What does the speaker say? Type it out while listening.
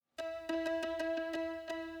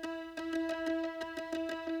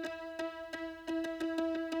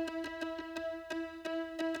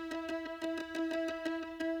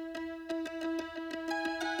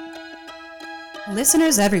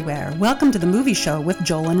Listeners everywhere, welcome to the Movie Show with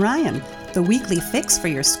Joel and Ryan, the weekly fix for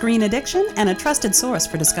your screen addiction and a trusted source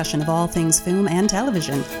for discussion of all things film and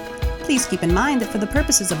television. Please keep in mind that for the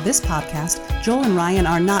purposes of this podcast, Joel and Ryan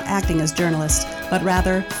are not acting as journalists, but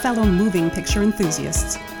rather fellow moving picture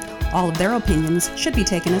enthusiasts. All of their opinions should be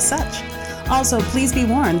taken as such. Also, please be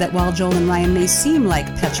warned that while Joel and Ryan may seem like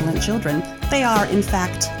petulant children, they are, in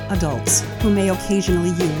fact, adults who may occasionally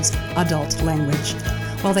use adult language.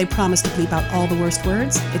 While they promise to bleep out all the worst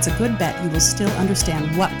words, it's a good bet you will still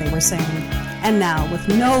understand what they were saying. And now, with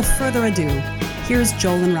no further ado, here's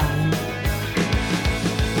Joel and Ryan.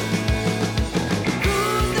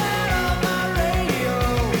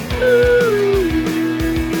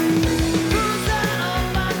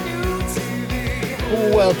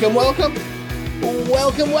 Welcome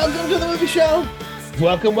to the movie show.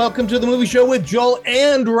 Welcome to the movie show with Joel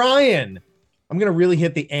and Ryan. I'm going to really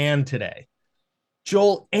hit the and today.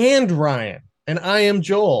 Joel and Ryan. And I am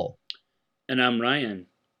Joel. And I'm Ryan.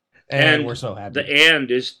 And we're so happy. The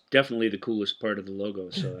and is definitely the coolest part of the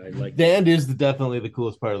logo. So I like the and is definitely the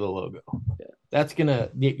coolest part of the logo. Yeah. That's going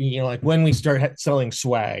to, like when we start selling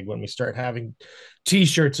swag, when we start having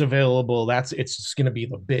t-shirts available, it's just going to be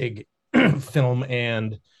the big film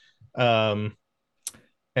and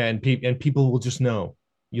people will just know.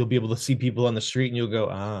 You'll be able to see people on the street and you'll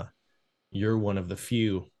go, you're one of the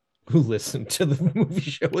few who listen to the movie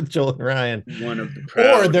show with Joel and Ryan. One of the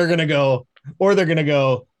proud. Or they're gonna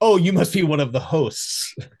go, oh, you must be one of the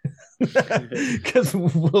hosts. Because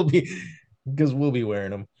we'll be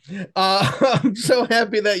wearing them. I'm so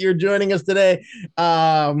happy that you're joining us today.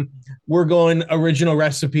 We're going original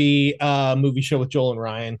recipe movie show with Joel and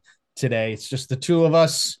Ryan today. It's just the two of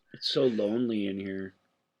us. It's so lonely in here.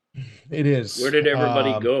 It is. Where did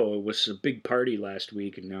everybody go? It was a big party last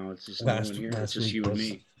week, and now it's just no one here. It's just you and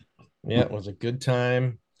me. Yeah, it was a good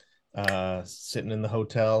time. Sitting in the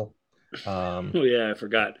hotel. Oh yeah, I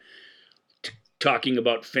forgot. Talking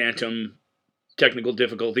about phantom technical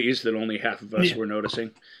difficulties that only half of us were noticing.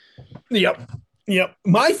 Yep.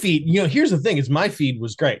 My feed, here's the thing: is my feed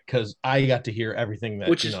was great because I got to hear everything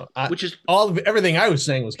that everything I was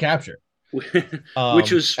saying was captured.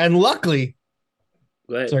 And luckily.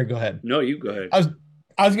 Go ahead. Sorry, go ahead. No, you go ahead.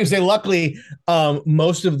 I was going to say, luckily,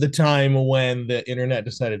 most of the time when the internet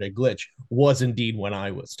decided to glitch was indeed when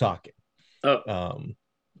I was talking. Oh.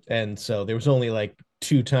 And so there was only like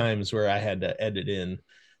 2 times where I had to edit in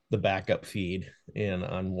the backup feed in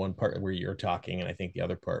on one part where you're talking, and I think the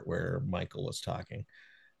other part where Michael was talking.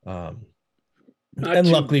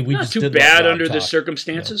 Luckily, we just did bad under the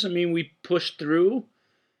circumstances. I mean, we pushed through,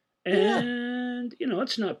 and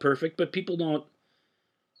it's not perfect, but people don't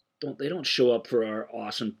show up for our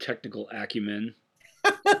awesome technical acumen.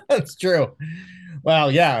 That's true.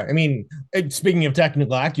 Well, yeah. I mean, speaking of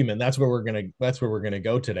technical acumen, that's where we're gonna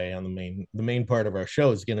go today. On the main part of our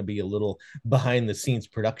show is going to be a little behind the scenes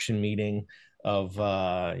production meeting of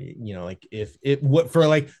like if it what for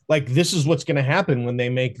like this is what's going to happen when they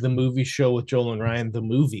make the movie show with Joel and Ryan the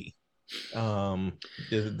movie.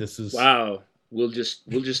 This is wow. We'll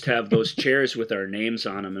just have those chairs with our names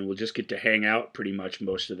on them, and we'll just get to hang out pretty much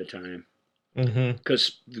most of the time.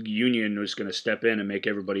 Because the union was going to step in and make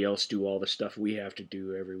everybody else do all the stuff we have to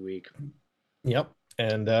do every week. Yep,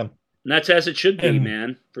 and that's as it should be,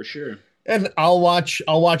 man, for sure. And I'll watch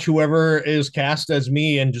whoever is cast as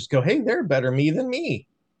me and just go, hey, they're better me than me.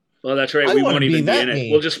 Well, that's right. We won't even be in it.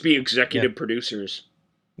 We'll just be executive producers.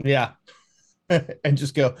 Yeah. And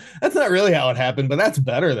just go, that's not really how it happened, but that's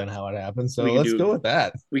better than how it happened. So let's go with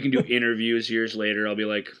that. We can do interviews years later. I'll be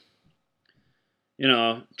like,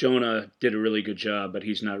 Jonah did a really good job, but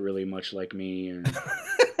he's not really much like me. And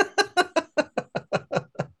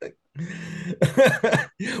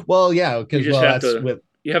well, yeah, because you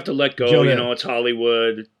have to let go. Jonah, it's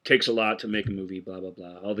Hollywood. It takes a lot to make a movie. Blah blah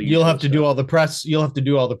blah. You'll have to do all the press. You'll have to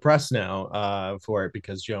do all the press now for it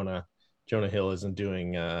because Jonah Hill isn't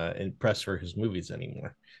doing press for his movies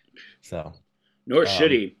anymore. So, nor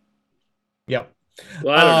should he. Yep.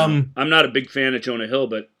 Well, I don't know. I'm not a big fan of Jonah Hill,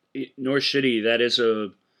 but nor should he. There's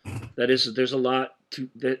a lot to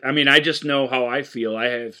that. I mean, I just know how I feel. I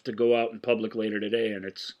have to go out in public later today, and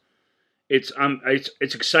it's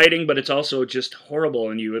exciting, but it's also just horrible,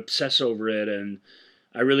 and you obsess over it. And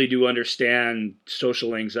I really do understand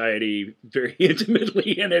social anxiety very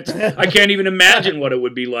intimately, and I can't even imagine what it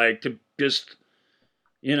would be like to just,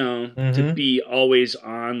 to be always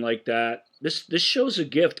on like that. This show's a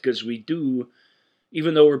gift because we do,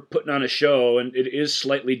 even though we're putting on a show, and it is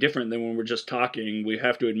slightly different than when we're just talking, we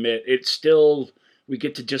have to admit, it's still, we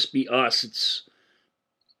get to just be us.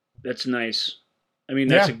 That's nice. I mean,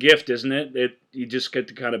 that's a gift, isn't it? You just get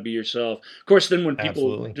to kind of be yourself. Of course, then when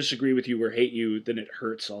people disagree with you or hate you, then it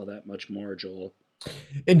hurts all that much more, Joel.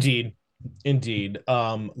 Indeed.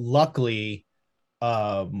 Luckily,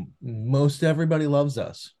 most everybody loves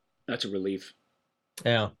us. That's a relief.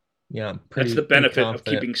 Yeah. That's the benefit of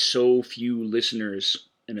keeping so few listeners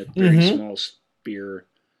in a very small sphere,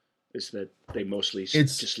 is that they mostly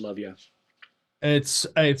just love you. It's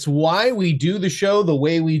why we do the show the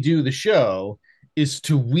way we do the show, is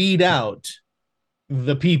to weed out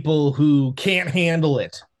the people who can't handle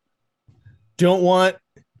it. Don't want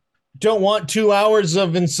 2 hours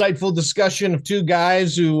of insightful discussion of two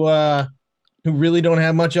guys who really don't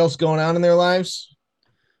have much else going on in their lives.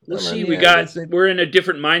 We'll see. We're in a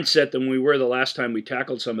different mindset than we were the last time we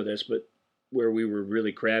tackled some of this, but where we were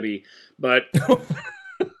really crabby. But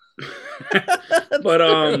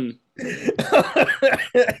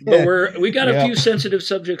we got a few sensitive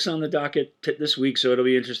subjects on the docket this week, so it'll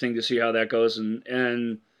be interesting to see how that goes.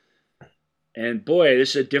 And boy,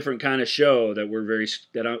 this is a different kind of show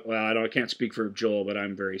that I can't speak for Joel, but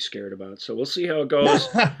I'm very scared about. So we'll see how it goes.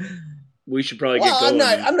 We should probably get going.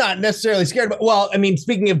 I'm not necessarily scared about. Well, I mean,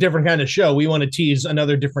 speaking of different kind of show, we want to tease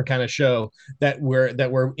another different kind of show that we're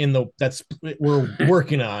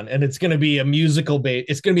working on, and it's going to be a music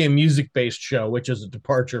based show, which is a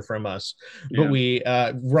departure from us. But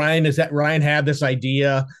Ryan had this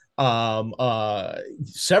idea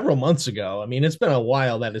several months ago. I mean, it's been a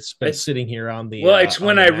while that it's been sitting here on the. Well, it's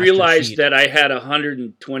when I realized that I had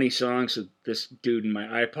 120 songs of this dude in my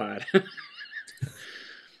iPod.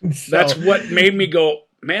 That's what made me go,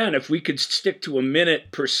 man, if we could stick to a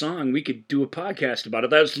minute per song, we could do a podcast about it.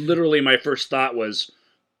 That was literally my first thought, was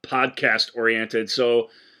podcast oriented. So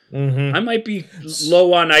I might be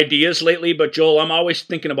low on ideas lately, but Joel, I'm always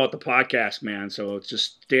thinking about the podcast, man. So it's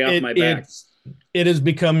just stay off my back. It has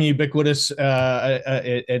become ubiquitous,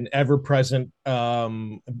 an ever-present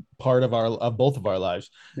part of both of our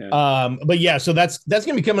lives. Yeah. But yeah, so that's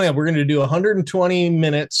gonna be coming up. We're gonna do 120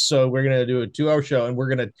 minutes, so we're gonna do a 2-hour show, and we're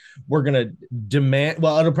gonna demand.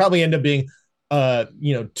 Well, it'll probably end up being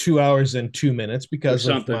 2 hours and 2 minutes because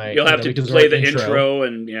of you'll have to play the intro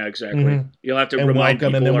and exactly. You'll have to remind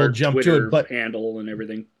people and then we'll jump Twitter to it, handle and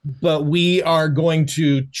everything. But we are going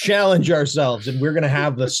to challenge ourselves, and we're going to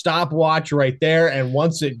have the stopwatch right there. And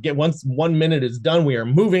once 1 minute is done, we are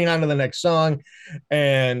moving on to the next song.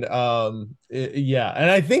 And and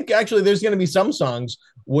I think actually there's going to be some songs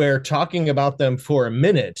where talking about them for a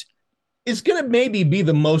minute is going to maybe be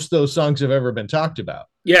the most those songs have ever been talked about.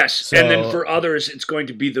 Yes, and then for others, it's going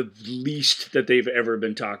to be the least that they've ever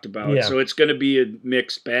been talked about. Yeah. So it's going to be a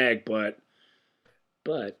mixed bag, but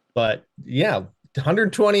yeah,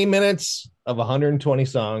 120 minutes of 120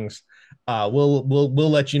 songs.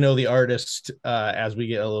 We'll let you know the artist as we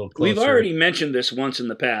get a little closer. We've already mentioned this once in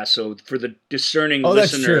the past, so for the discerning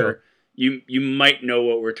listener, you might know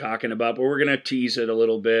what we're talking about, but we're going to tease it a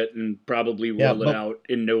little bit and probably roll it out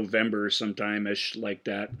in November sometime-ish like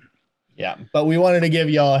that. Yeah, but we wanted to give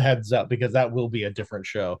y'all a heads up because that will be a different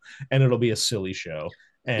show, and it'll be a silly show,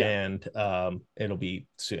 and it'll be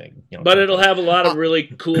but it'll have a lot of really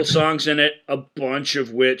cool songs in it, a bunch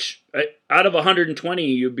of which, out of 120,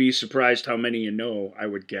 you'd be surprised how many you know, I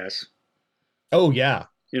would guess. Oh, yeah.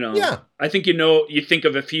 I think you think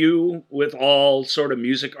of a few with all sort of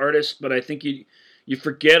music artists, but I think you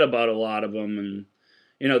forget about a lot of them.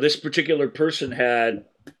 And, this particular person had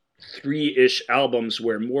 3-ish albums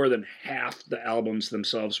where more than half the albums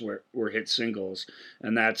themselves were hit singles,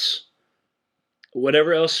 and that's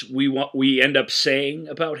whatever else we end up saying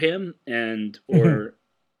about him, and or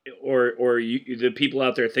the people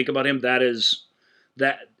out there think about him. That is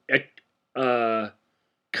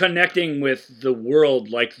connecting with the world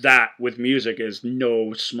like that with music is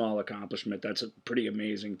no small accomplishment. That's a pretty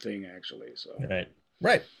amazing thing, actually. So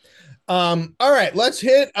right. All right, let's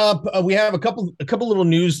hit up. We have a couple little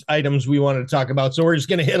news items we wanted to talk about, so we're just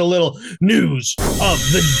gonna hit a little news of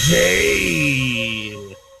the day.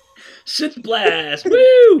 Synth Blast,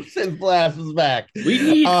 woo! Synth Blast is back. We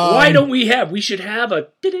need. Why don't we have? We should have a.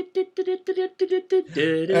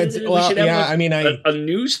 A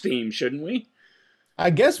news theme, shouldn't we? I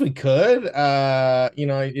guess we could.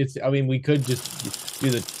 We could just do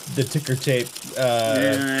the ticker tape.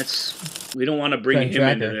 We don't want to bring him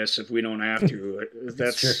into this if we don't have to.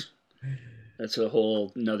 That's a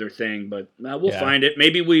whole another thing, but we'll find it.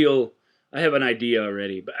 Maybe I have an idea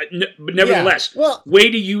already, but nevertheless, way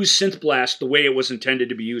to use Synth Blast the way it was intended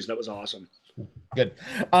to be used. That was awesome. Good.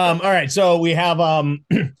 All right, so we have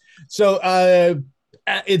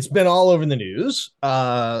it's been all over the news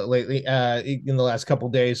lately in the last couple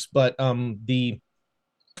of days, but the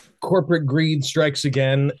corporate greed strikes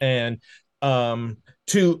again, and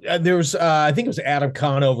there was I think it was Adam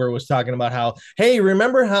Conover was talking about how, hey,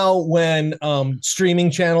 remember how when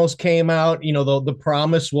streaming channels came out, the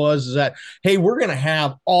promise was that, hey, we're going to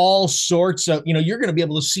have all sorts of, you're going to be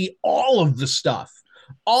able to see all of the stuff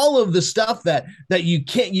that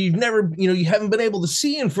you've never, you haven't been able to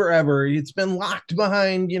see in forever. It's been locked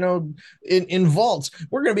behind, in vaults.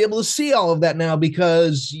 We're going to be able to see all of that now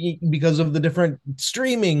because of the different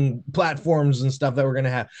streaming platforms and stuff that we're going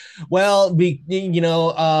to have. Well,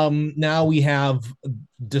 now we have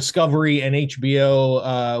Discovery and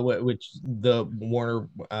HBO, which the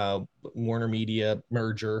Warner Media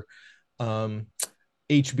merger. HBO,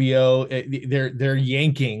 they're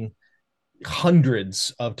yanking hundreds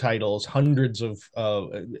of titles, hundreds of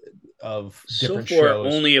different so far,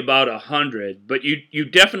 shows. Only about 100, but you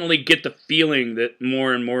definitely get the feeling that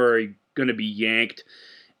more and more are going to be yanked,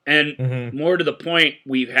 and more to the point,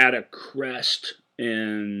 we've had a crest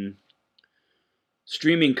in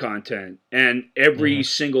streaming content, and every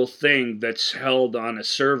single thing that's held on a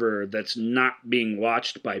server that's not being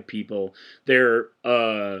watched by people, they're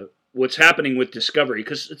what's happening with Discovery,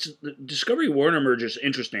 because it's the Discovery Warner merger is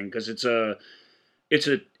interesting because it's a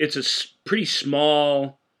pretty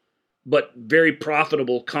small but very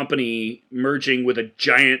profitable company merging with a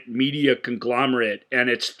giant media conglomerate, and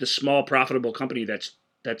it's the small profitable company that's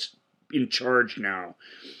in charge now.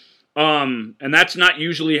 And that's not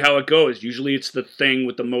usually how it goes. Usually it's the thing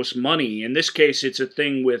with the most money. In this case, it's a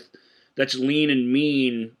thing that's lean and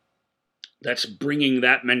mean, that's bringing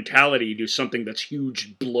that mentality to something that's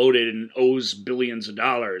huge, bloated, and owes billions of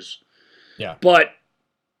dollars. Yeah. But,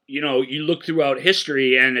 you look throughout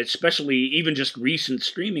history, and especially even just recent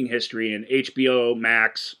streaming history, and HBO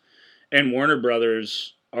Max and Warner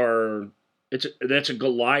Brothers that's a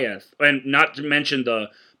Goliath. And not to mention the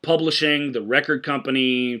publishing, the record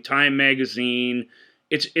company, Time Magazine.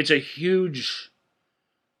 It's a huge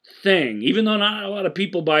thing. Even though not a lot of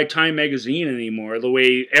people buy Time Magazine anymore the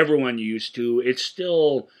way everyone used to,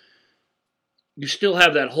 you still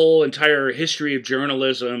have that whole entire history of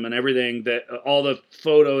journalism and everything, that all the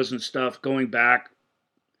photos and stuff going back.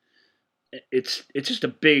 It's just a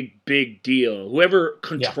big deal. Whoever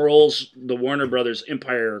controls the Warner Brothers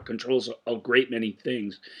empire controls a great many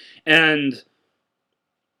things. And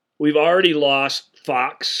we've already lost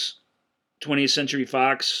Fox, 20th Century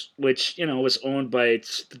Fox, which, was owned by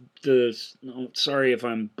the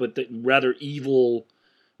rather evil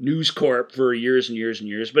News Corp for years and years and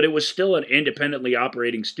years, but it was still an independently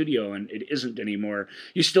operating studio, and it isn't anymore.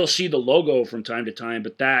 You still see the logo from time to time,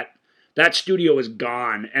 but that studio is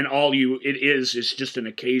gone, and it is just an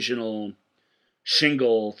occasional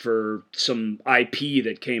shingle for some IP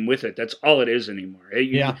that came with it. That's all it is anymore.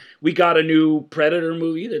 We got a new Predator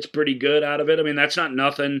movie that's pretty good out of it. I mean, that's not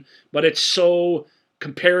nothing, but it's so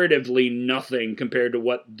comparatively nothing compared to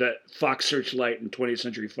what the Fox Searchlight and 20th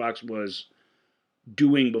Century Fox was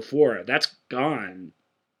doing before. That's gone.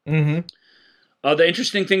 The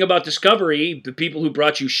interesting thing about Discovery, the people who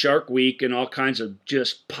brought you Shark Week and all kinds of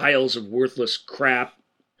just piles of worthless crap,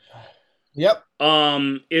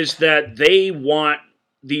 is that they want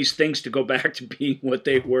these things to go back to being what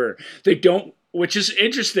they were. They don't, which is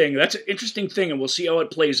interesting. That's an interesting thing, and we'll see how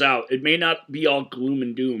it plays out. It may not be all gloom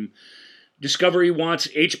and doom. Discovery wants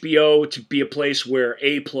HBO to be a place where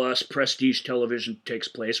A+ prestige television takes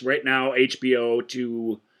place. Right now, HBO,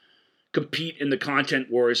 to compete in the content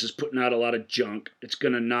wars, is putting out a lot of junk. It's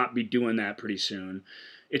going to not be doing that pretty soon.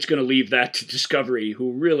 It's going to leave that to Discovery,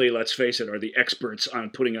 who really, let's face it, are the experts on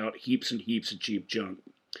putting out heaps and heaps of cheap junk.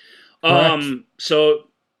 So,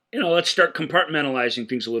 let's start compartmentalizing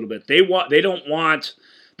things a little bit. They don't want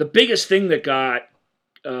the biggest thing that got,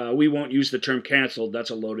 we won't use the term canceled,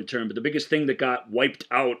 that's a loaded term, but the biggest thing that got wiped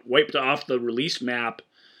off the release map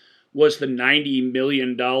was the $90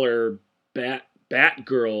 million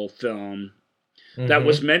Batgirl film that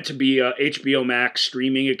was meant to be a HBO Max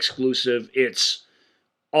streaming exclusive. It's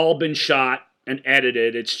all been shot and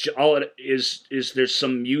edited. It's all it is there's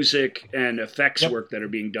some music and effects work that are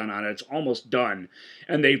being done on it. It's almost done.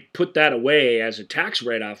 And they put that away as a tax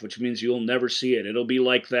write-off, which means you'll never see it. It'll be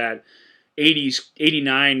like that 80s,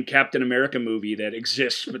 89 Captain America movie that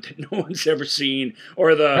exists but that no one's ever seen.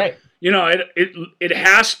 Or the, it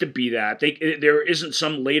has to be that. There isn't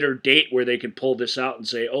some later date where they can pull this out and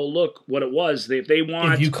say, oh, look what it was. They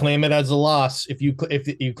want... If you claim it as a loss, if you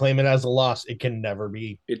claim it as a loss, it can never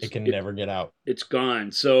be, never get out. It's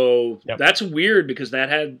gone. So that's weird because that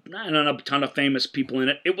had a ton of famous people in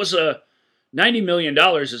it. It was $90 million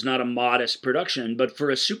is not a modest production, but for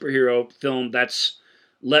a superhero film, that's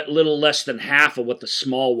little less than half of what the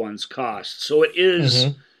small ones cost. So it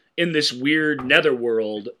is in this weird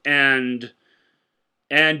netherworld, and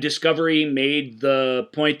Discovery made the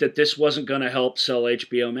point that this wasn't going to help sell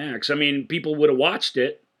HBO Max. I mean, people would have watched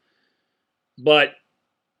it, but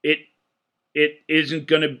it isn't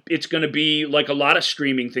going to, it's going to be like a lot of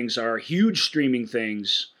streaming things are, huge streaming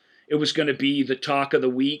things. It was going to be the talk of the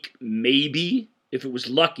week, maybe, if it was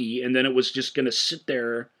lucky, and then it was just going to sit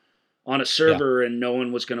there on a server and no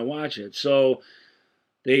one was going to watch it. So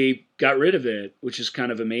they got rid of it, which is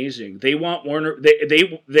kind of amazing. They want Warner.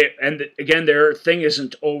 They and again, their thing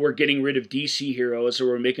isn't, oh, we're getting rid of DC heroes or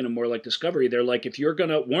we're making them more like Discovery. They're like, if you're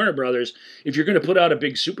gonna, Warner Brothers, if you're gonna put out a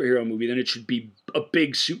big superhero movie, then it should be a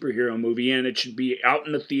big superhero movie and it should be out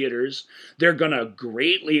in the theaters. They're gonna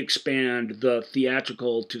greatly expand the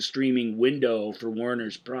theatrical to streaming window for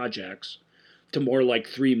Warner's projects to more like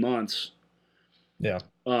 3 months. Yeah,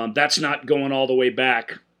 that's not going all the way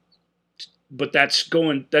back. But that's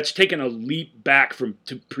taken a leap back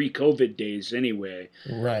to pre-COVID days anyway.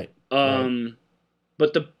 Right.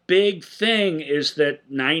 But the big thing is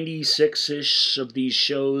that 96-ish of these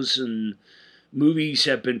shows and movies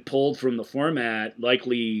have been pulled from the format,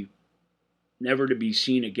 likely never to be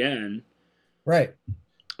seen again. Right.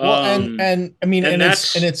 Well, and I mean, and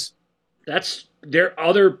it's there.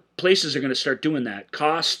 Other places are going to start doing that.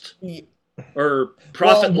 Cost or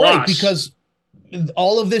profit loss, right? Because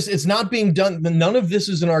all of this, it's not being done. None of this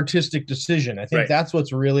is an artistic decision. I think that's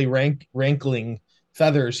what's really rankling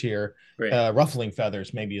feathers here. Right. Ruffling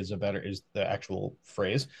feathers maybe is the actual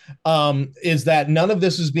phrase, is that none of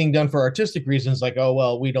this is being done for artistic reasons, like, oh,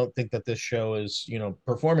 well, we don't think that this show is,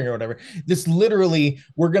 performing or whatever. This literally,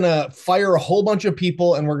 we're going to fire a whole bunch of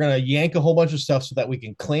people and we're going to yank a whole bunch of stuff so that we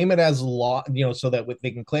can claim it as loss, so that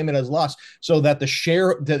they can claim it as loss, so that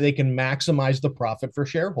that they can maximize the profit for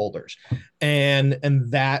shareholders. And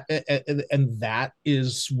that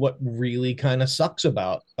is what really kind of sucks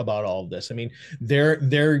about all of this. I mean,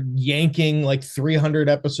 they're yanking like 300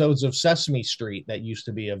 episodes of Sesame Street that used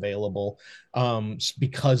to be available,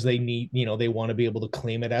 because they need, they want to be able to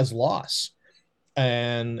claim it as loss.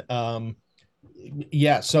 And so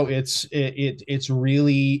it's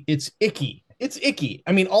really icky. It's icky.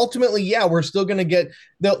 I mean, ultimately, we're still going to get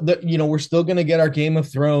we're still going to get our Game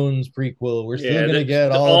of Thrones prequel. We're still going to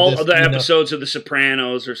get all of the episodes of The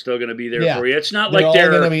Sopranos are still going to be there for you. It's not like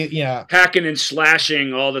they're hacking and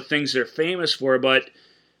slashing all the things they're famous for, but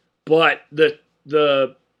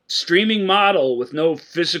the streaming model with no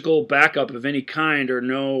physical backup of any kind or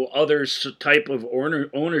no other type of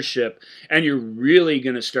ownership, and you're really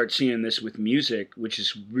going to start seeing this with music, which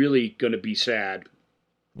is really going to be sad.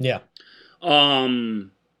 Yeah.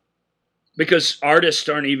 Because artists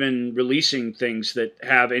aren't even releasing things that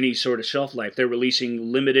have any sort of shelf life. They're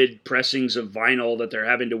releasing limited pressings of vinyl that they're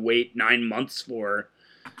having to wait 9 months for.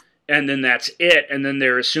 And then that's it. And then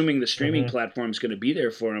they're assuming the streaming platform is going to be there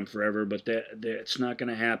for them forever, but it's not going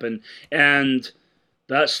to happen. And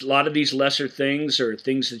thus, a lot of these lesser things or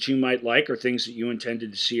things that you might like or things that you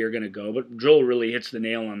intended to see are going to go. But Joel really hits the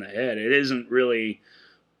nail on the head. It isn't really,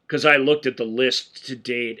 because I looked at the list to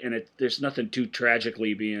date, and there's nothing too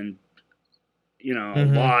tragically being,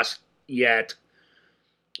 lost yet.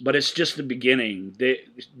 But it's just the beginning.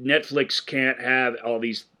 Netflix can't have all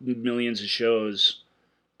these millions of shows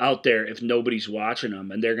out there if nobody's watching them,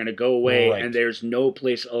 and they're going to go away, and there's no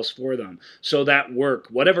place else for them. So that work,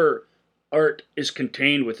 whatever art is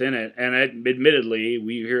contained within it, and admittedly,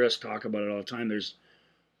 we hear us talk about it all the time. There's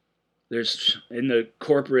in the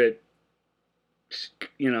corporate,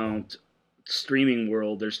 streaming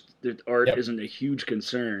world, art isn't a huge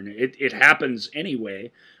concern. It happens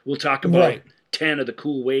anyway. We'll talk about 10 of the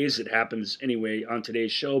cool ways it happens anyway on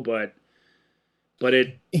today's show, but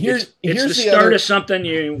it's the start of something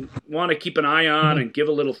you want to keep an eye on and give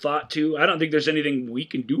a little thought to. I don't think there's anything we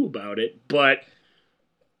can do about it, but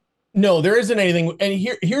no, there isn't anything. And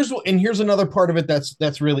here's another part of it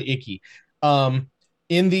that's really icky.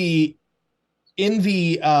 In the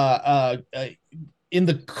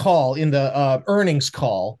earnings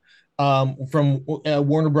call from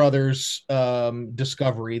Warner Brothers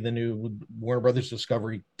Discovery, the new Warner Brothers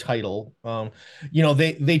Discovery title,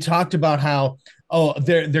 they talked about how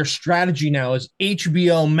their strategy now is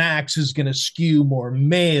HBO Max is going to skew more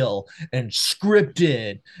male and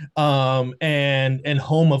scripted, and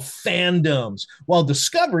home of fandoms, while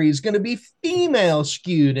Discovery is going to be female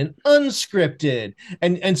skewed and unscripted,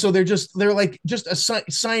 and so they're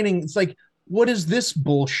assigning. It's like, what is this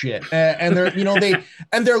bullshit? And they're,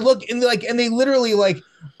 they literally like,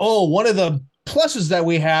 oh, one of the pluses that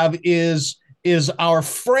we have is is our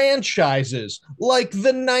franchises, like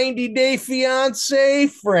the 90 Day Fiance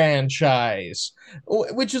franchise,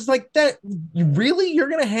 which is like that. Really? You're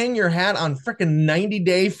going to hang your hat on freaking 90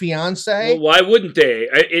 Day Well, Fiance? why wouldn't they?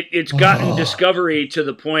 It's gotten Oh, Discovery to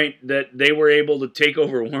the point that they were able to take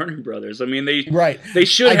over Warner Brothers. I mean, right. they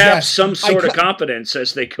should I have guess. some sort of confidence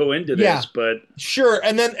as they go into Yeah, this, but sure.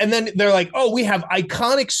 And then they're like, oh, we have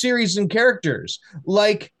iconic series and characters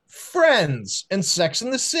like Friends and Sex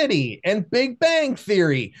and the City and Big Bang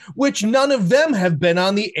Theory, which none of them have been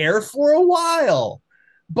on the air for a while.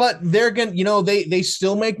 But they're gonna, they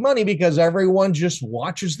still make money because everyone just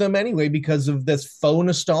watches them anyway because of this faux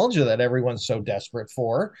nostalgia that everyone's so desperate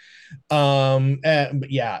for.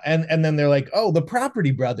 Yeah, and then they're like, oh, the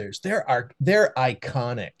Property Brothers, they're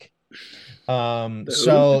iconic. who?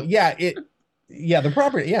 So yeah, the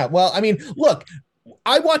property. Yeah. Well, I mean, look,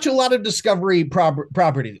 I watch a lot of Discovery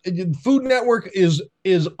properties. Food Network is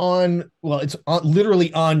on. Well, it's on,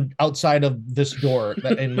 literally on outside of this door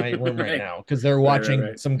in my room right now because they're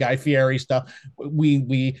watching some Guy Fieri stuff.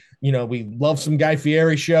 We love some Guy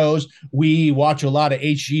Fieri shows. We watch a lot of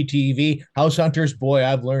HGTV. House Hunters. Boy,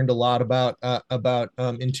 I've learned a lot about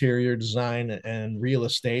interior design and real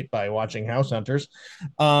estate by watching House Hunters.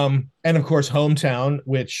 And of course, Hometown,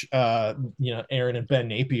 which Aaron and Ben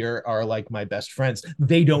Napier are like my best friends.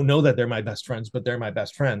 They don't know that they're my best friends, but they're my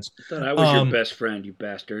best friends. I thought I was your best friend, you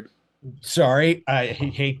bastard. Sorry, I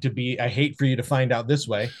hate for you to find out this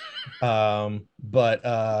way. But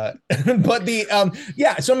yeah,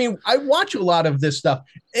 so I mean, I watch a lot of this stuff,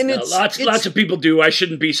 and lots of people do. I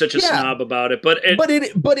shouldn't be such a snob about it, but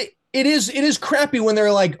it is crappy when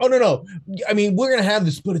they're like, oh no, I mean, we're gonna have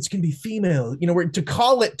this, but it's gonna be female. We're to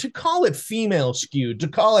call it female skewed, to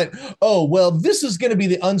call it, oh well, this is gonna be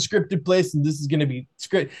the unscripted place, and this is gonna be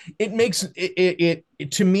script. It makes it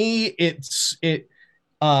to me,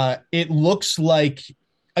 it looks like,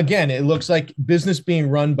 again, it looks like business being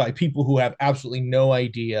run by people who have absolutely no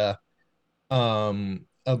idea of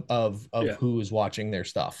who is watching their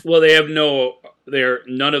stuff. Well,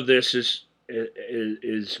 none of this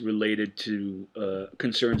is related to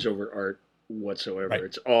concerns over art whatsoever. Right.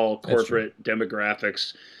 It's all corporate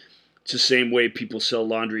demographics. It's the same way people sell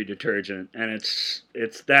laundry detergent, and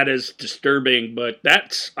that is disturbing. But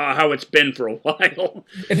that's how it's been for a while.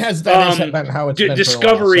 It has that been how it's been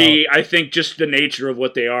Discovery. For a while, so. I think just the nature of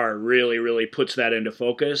what they are really, really puts that into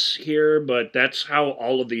focus here. But that's how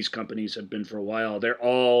all of these companies have been for a while. They're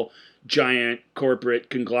all giant corporate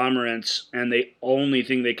conglomerates, and the only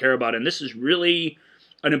thing they care about, and this is really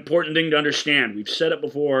an important thing to understand. We've said it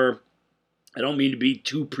before. I don't mean to be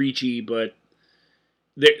too preachy, but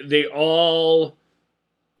they all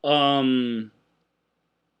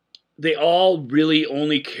really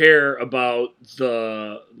only care about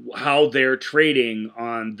how they're trading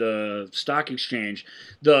on the stock exchange.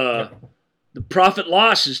 The profit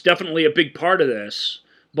loss is definitely a big part of this,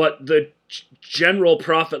 but the general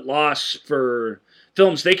profit loss for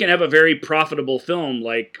films, they can have a very profitable film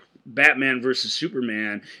like Batman versus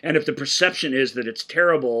Superman, and if the perception is that it's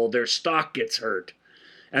terrible, their stock gets hurt.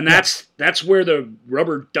 And that's where the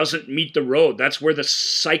rubber doesn't meet the road. That's where the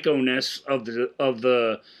psychoness of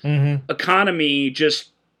the economy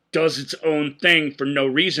just does its own thing for no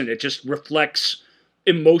reason. It just reflects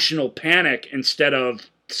emotional panic instead of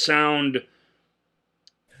sound.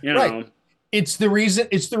 Right. It's the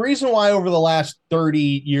reason why over the last 30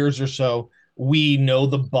 years or so we know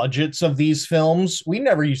the budgets of these films. We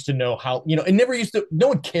never used to know how, no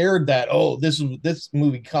one cared that, oh, this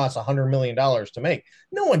movie costs $100 million to make.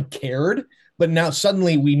 No one cared. But now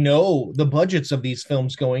suddenly we know the budgets of these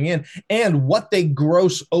films going in, and what they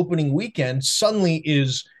gross opening weekend suddenly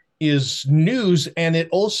is news. And it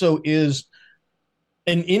also is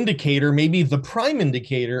an indicator, maybe the prime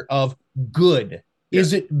indicator of good. Yeah.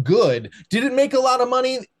 Is it good? Did it make a lot of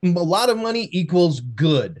money? A lot of money equals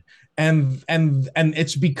good. And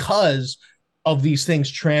it's because of these things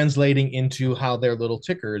translating into how their little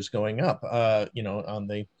ticker is going up. Not on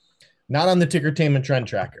the Tickertainment Trend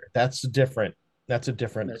Tracker. That's different. Let's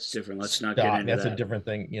not get into that. That's a different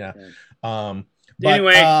thing. Yeah.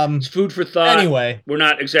 Anyway, it's food for thought. Anyway, we're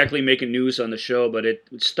not exactly making news on the show, but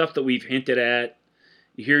it's stuff that we've hinted at.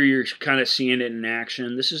 Here you're kind of seeing it in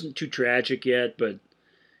action. This isn't too tragic yet, but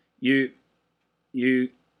you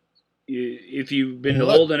if you've been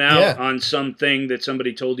holding out on something that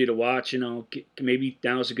somebody told you to watch, maybe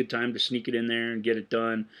now's a good time to sneak it in there and get it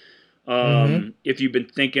done. If you've been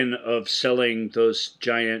thinking of selling those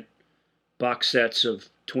giant box sets of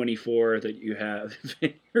 24 that you have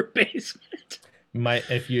in your basement.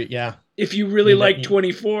 if you If you really You like bet-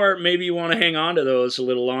 24, maybe you want to hang on to those a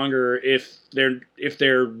little longer if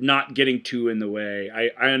they're not getting too in the way.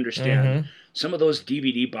 I understand. Mhm. Some of those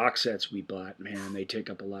DVD box sets we bought, man, they take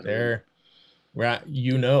up a lot of room. They're right.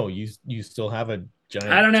 You still have a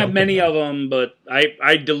giant. I don't have chunk many them. of them, but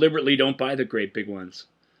I deliberately don't buy the great big ones.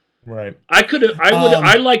 Right. I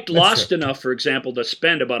liked That's Lost true. enough, for example, to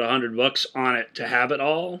spend about $100 on it to have it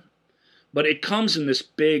all. But it comes in this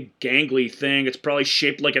big gangly thing. It's probably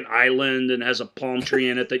shaped like an island and has a palm tree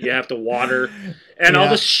in it that you have to water, and all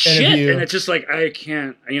Yeah, this shit. if And it's just like I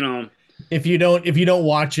can't, you don't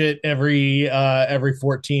watch it every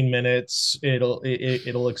 14 minutes,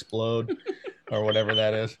 it'll explode or whatever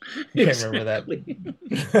that is. I can't remember that.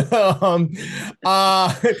 um,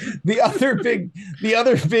 uh, the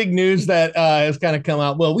other big news that has kind of come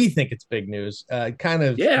out. Well, we think it's big news. Kind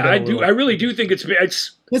of. Yeah, I do. I really do think it's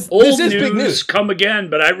This old is news, big news. come again,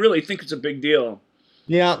 but I really think it's a big deal.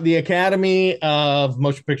 Yeah, the Academy of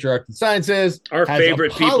Motion Picture Arts and Sciences, Our has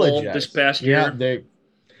favorite people apologized. this past year.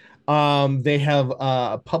 Yeah, they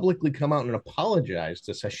have publicly come out and apologized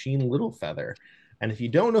to Sacheen Littlefeather. And if you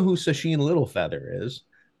don't know who Sacheen Littlefeather is,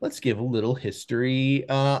 let's give a little history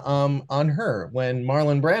on her. When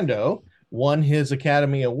Marlon Brando won his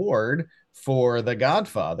Academy Award for The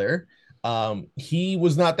Godfather, he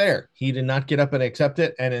was not there. He did not get up and accept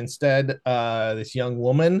it. And instead, this young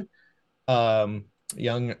woman,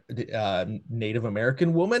 young Native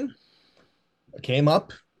American woman, came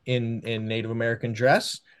up in Native American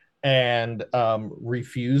dress and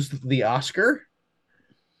refused the Oscar.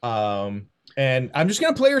 And I'm just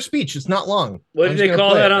gonna play her speech. It's not long. What did they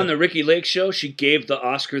call that on the Ricky Lake show? She gave the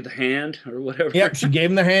Oscar the hand or whatever. Yep, she gave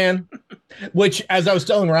him the hand. Which, as I was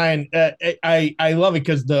telling Ryan, I love it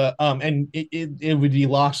because and it would be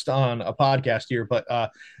lost on a podcast here, but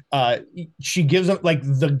she gives him, like,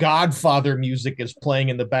 the Godfather music is playing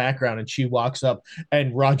in the background, and she walks up,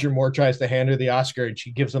 and Roger Moore tries to hand her the Oscar, and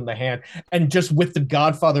she gives him the hand, and just with the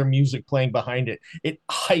Godfather music playing behind it, it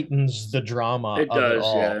heightens the drama. It does,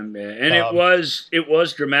 yeah, and it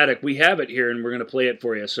was dramatic. We have it here, and we're gonna play it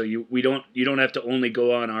for you, so you don't have to only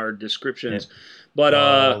go on our descriptions,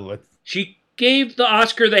 but she gave the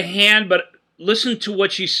Oscar the hand, but listen to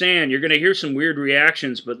what she's saying. You're going to hear some weird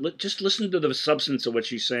reactions, but just listen to the substance of what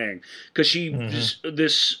she's saying. Because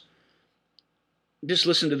just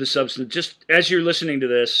listen to the substance. Just as you're listening to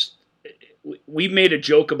this, we made a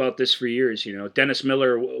joke about this for years. Dennis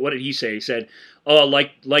Miller, what did he say? He said, "Oh,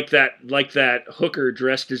 like that hooker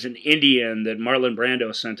dressed as an Indian that Marlon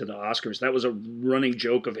Brando sent to the Oscars." That was a running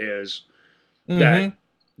joke of his that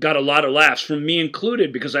got a lot of laughs, from me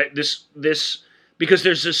included, because because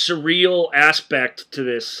there's a surreal aspect to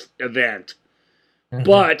this event.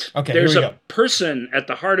 But there's a person at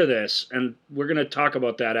the heart of this, and we're going to talk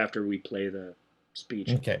about that after we play the speech.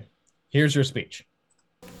 Okay, here's your speech.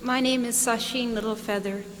 My name is Sacheen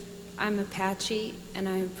Littlefeather. I'm Apache, and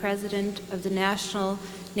I'm president of the National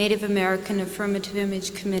Native American Affirmative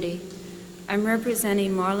Image Committee. I'm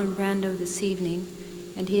representing Marlon Brando this evening,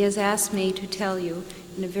 and he has asked me to tell you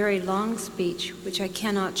in a very long speech, which I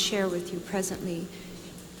cannot share with you presently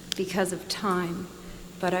because of time,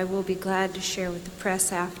 but I will be glad to share with the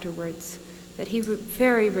press afterwards, that he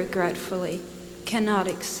very regretfully cannot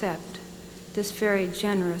accept this very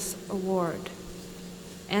generous award.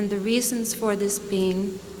 And the reasons for this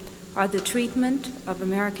being are the treatment of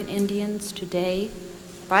American Indians today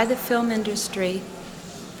by the film industry,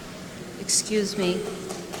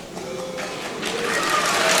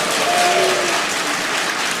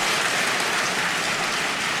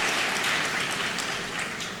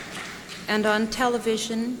 and on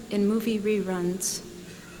television in movie reruns,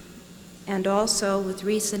 and also with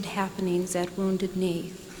recent happenings at Wounded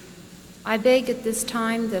Knee. I beg at this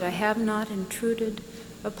time that I have not intruded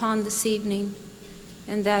upon this evening,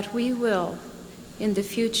 and that we will, in the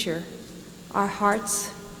future, our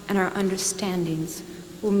hearts and our understandings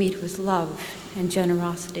will meet with love and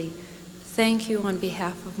generosity. Thank you on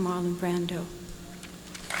behalf of Marlon Brando.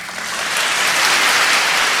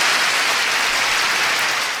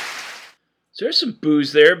 There's some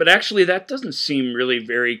booze there, but actually that doesn't seem really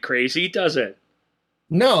very crazy, does it?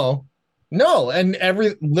 No, and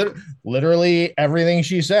literally everything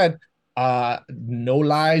she said, no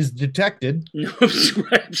lies detected. No,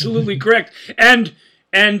 absolutely correct. And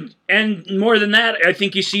more than that, I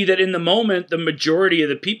think you see that in the moment, the majority of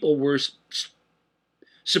the people were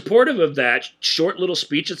supportive of that short little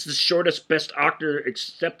speech. It's the shortest Best Actor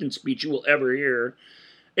acceptance speech you will ever hear.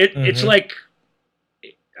 It's like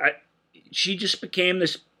she just became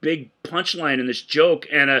this big punchline in this joke,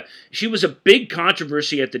 and she was a big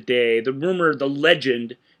controversy at the day. The rumor, the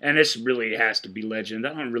legend, and this really has to be legend.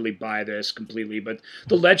 I don't really buy this completely, but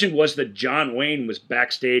the legend was that John Wayne was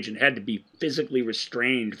backstage and had to be physically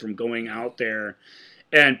restrained from going out there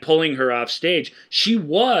and pulling her off stage. She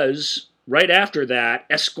was, right after that,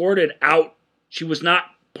 escorted out. She was not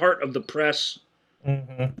part of the press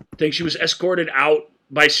thing. She was escorted out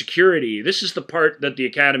by security. This is the part that the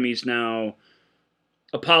Academy's now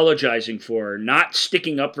apologizing for. Not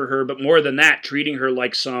sticking up for her, but more than that, treating her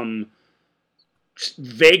like some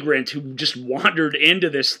vagrant who just wandered into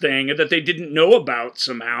this thing that they didn't know about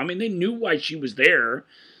somehow. I mean, they knew why she was there.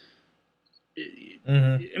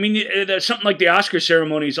 I mean, something like the Oscar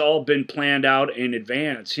ceremony's all been planned out in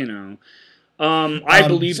advance, you know. I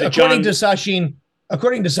believe that according to Sacheen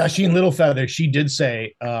Littlefeather, she did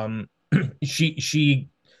say she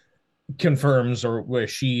confirms, or where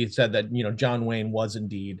she said that, you know, John Wayne was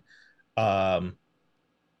indeed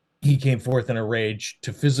he came forth in a rage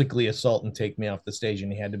to physically assault and take me off the stage,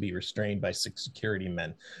 and he had to be restrained by 6 security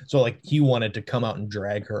men. So, like, he wanted to come out and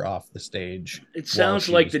drag her off the stage. It sounds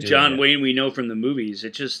like the John Wayne we know from the movies.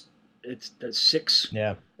 It's that's 6.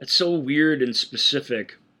 Yeah. It's so weird and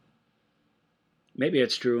specific. Maybe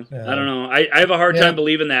it's true. I don't know. I have a hard time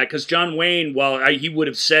believing that, because John Wayne, while he would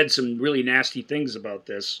have said some really nasty things about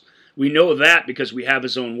this, we know that because we have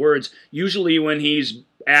his own words. Usually when he's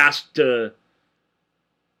asked to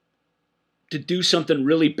do something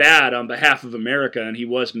really bad on behalf of America, and he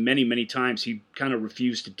was many, many times, he kind of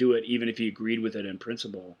refused to do it, even if he agreed with it in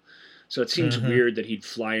principle. So it seems weird that he'd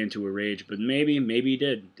fly into a rage, but maybe he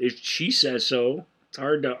did. If she says so, it's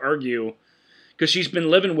hard to argue, because she's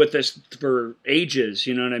been living with this for ages,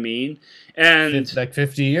 you know what I mean? And it's like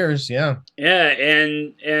 50 years, yeah. Yeah,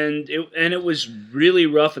 and it was really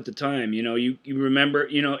rough at the time. You know, you remember,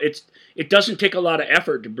 you know, it doesn't take a lot of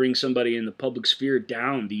effort to bring somebody in the public sphere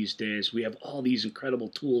down these days. We have all these incredible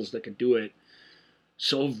tools that could do it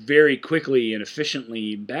so very quickly and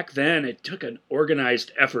efficiently. Back then, it took an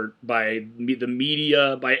organized effort by the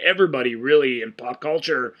media, by everybody really in pop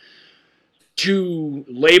culture, to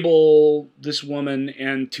label this woman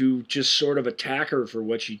and to just sort of attack her for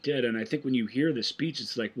what she did. And I think when you hear the speech,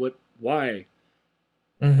 it's like, what? Why?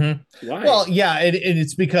 Why? Well, yeah,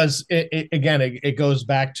 it's because it goes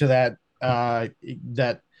back to that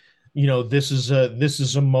that, you know, this is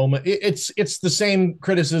a moment. It's the same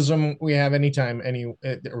criticism we have anytime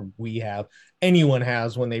anyone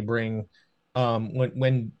has when they bring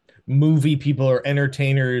when movie people or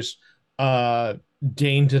entertainers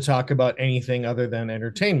deign to talk about anything other than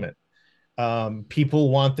entertainment.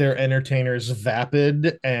 People want their entertainers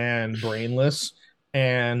vapid and brainless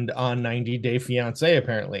and on 90 Day Fiance,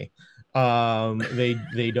 apparently.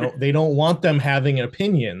 They don't want them having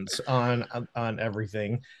opinions on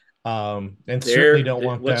everything, and certainly don't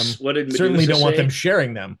want them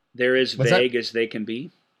sharing them. They're as vague as they can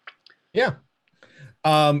be. Yeah.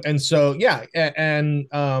 And so, yeah, and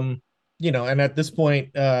you know, and at this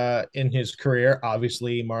point in his career,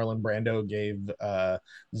 obviously Marlon Brando gave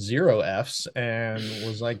 0 Fs and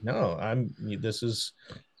was like, no, this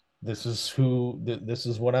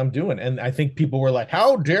is what I'm doing. And I think people were like,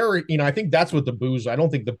 how dare, you know, I think that's what the boos, I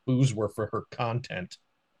don't think the boos were for her content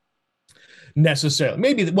necessarily.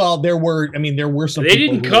 Maybe, well, there were some. They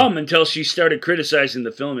didn't come until she started criticizing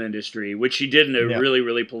the film industry, which she did in a really,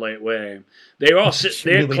 really polite way. They all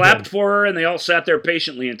clapped for her, and they all sat there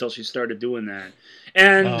patiently until she started doing that.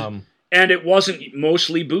 And it wasn't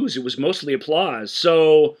mostly boos; it was mostly applause.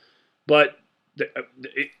 So, but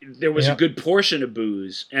there was a good portion of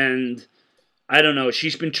boos, and I don't know.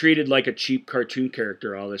 She's been treated like a cheap cartoon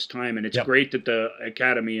character all this time, and it's great that the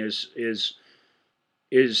Academy is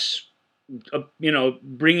you know,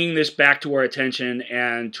 bringing this back to our attention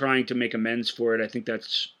and trying to make amends for it. I think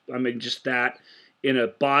just that in a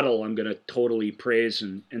bottle, I'm going to totally praise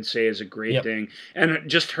and say is a great thing. And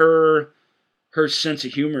just her sense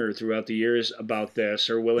of humor throughout the years about this,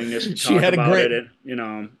 her willingness to talk about it, you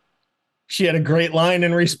know. She had a great line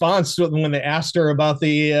in response to it when they asked her about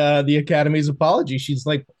the Academy's apology. She's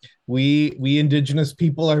like, we Indigenous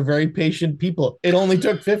people are very patient people. It only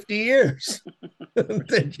took 50 years. and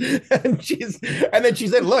then she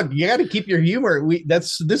said, look, you got to keep your humor.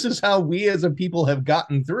 This is how we as a people have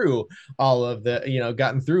gotten through all of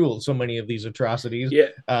gotten through so many of these atrocities.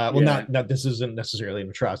 Not this isn't necessarily an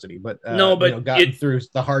atrocity, but gotten through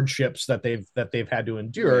the hardships that they've had to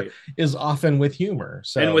endure is often with humor.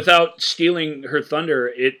 So, and without stealing her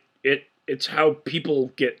thunder, it's how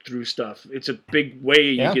people get through stuff. It's a big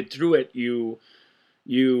way you get through it. You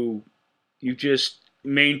just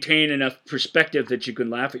maintain enough perspective that you can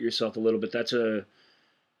laugh at yourself a little bit. That's a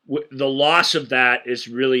the loss of that is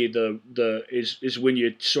really is when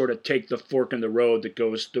you sort of take the fork in the road that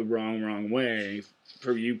goes the wrong way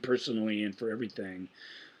for you personally and for everything.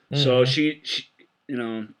 So she you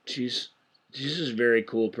know, she's just a very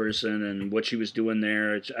cool person, and what she was doing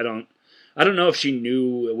there, I don't know if she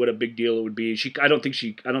knew what a big deal it would be. I don't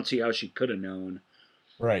see how she could have known.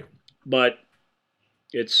 Right. But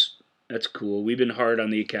that's cool. We've been hard on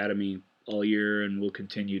the Academy all year, and will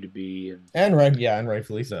continue to be. And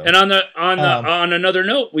rightfully so. And on another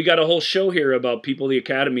note, we got a whole show here about people the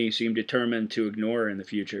Academy seem determined to ignore in the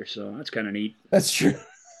future. So that's kind of neat. That's true.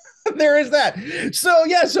 There is that. So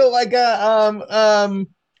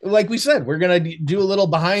like we said, we're gonna do a little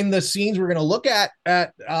behind the scenes. We're gonna look at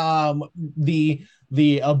the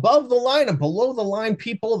above the line and below the line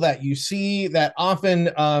people that you see that often,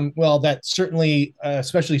 that certainly,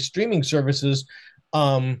 especially streaming services,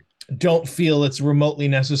 don't feel it's remotely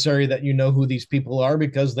necessary that you know who these people are,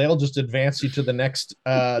 because they'll just advance you to the next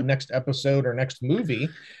episode or next movie.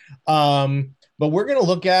 But we're going to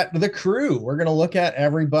look at the crew. We're going to look at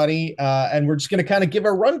everybody, and we're just going to kind of give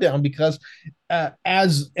a rundown, because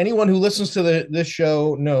as anyone who listens to this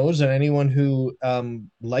show knows, and anyone who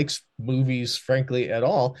likes movies, frankly, at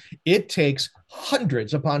all, it takes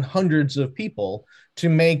hundreds upon hundreds of people to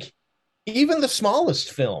make even the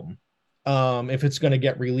smallest film, if it's going to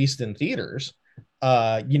get released in theaters.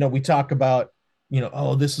 We talk about,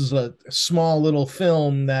 this is a small little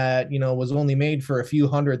film that, was only made for a few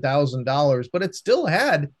 $100,000, but it still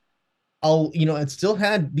had,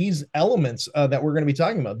 these elements that we're going to be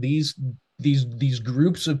talking about, these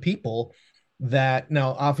groups of people that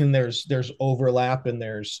now often there's overlap, and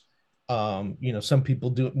there's, some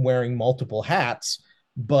people wearing multiple hats,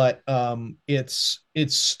 but it's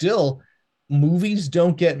still, movies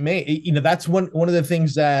don't get made. That's one of the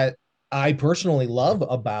things that I personally love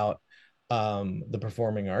about the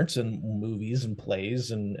performing arts and movies and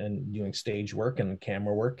plays and doing stage work and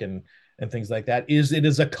camera work and things like that, is it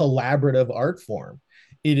is a collaborative art form.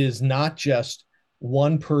 It is not just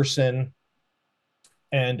one person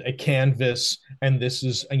and a canvas, and this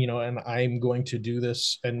is, and I'm going to do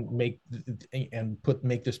this and make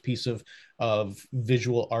this piece of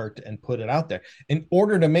visual art and put it out there. In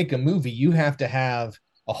order to make a movie, you have to have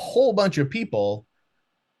a whole bunch of people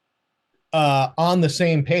on the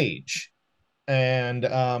same page. And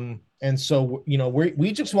so,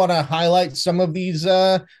 we just want to highlight some of these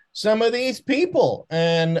people.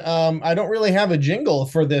 And I don't really have a jingle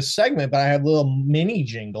for this segment, but I have little mini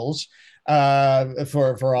jingles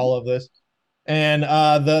for all of this. And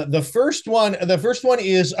the first one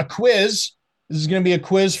is a quiz. This is going to be a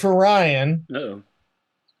quiz for Ryan. Uh-oh.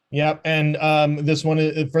 Yep. And this one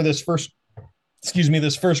is for this first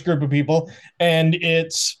group of people, and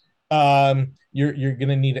it's you're going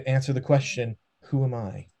to need to answer the question, who am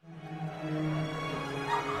I?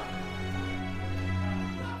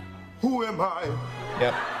 Who am I?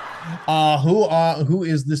 Yep. Who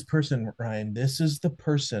is this person, Ryan? This is the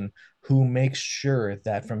person who makes sure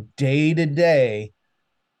that from day to day,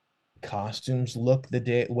 costumes look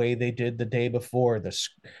the way they did the day before.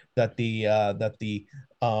 That the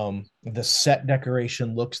set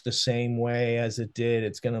decoration looks the same way as it did.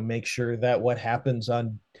 It's going to make sure that what happens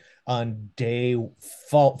on day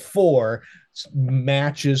 4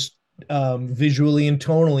 matches visually and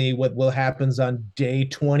tonally what happens on day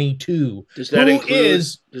 22. Does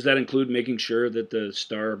that include making sure that the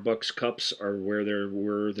Starbucks cups are where they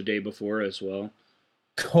were the day before as well?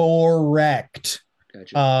 Correct.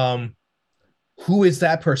 Gotcha. Who is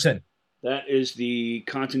that person? That is the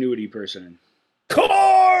continuity person.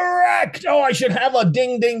 Correct. Oh, I should have a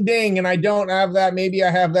ding, ding, ding, and I don't have that. Maybe I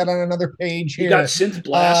have that on another page here. You got Synth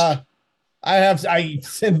Blast. I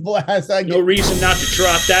Synth Blast. No reason not to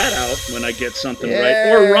trot that out when I get something right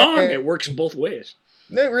or wrong. It works both ways.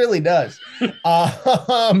 It really does.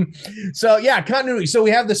 So yeah, continuity. So we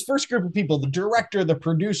have this first group of people: the director, the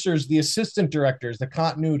producers, the assistant directors, the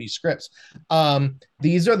continuity scripts.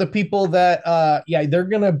 These are the people that,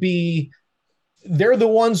 they're the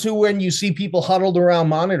ones who, when you see people huddled around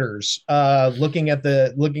monitors, looking at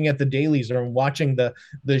the dailies or watching the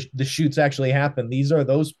shoots actually happen, these are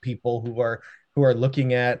those people who are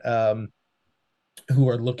looking at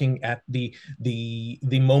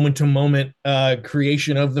the moment to moment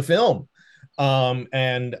creation of the film.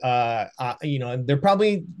 And they're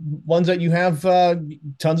probably ones that you have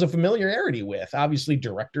tons of familiarity with. Obviously,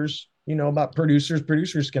 directors, about producers.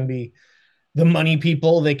 Producers can be the money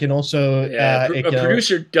people. They can also a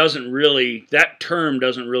producer that term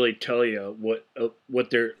doesn't really tell you what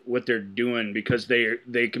they're doing, because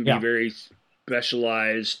they can be very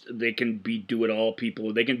specialized. They can be do-it-all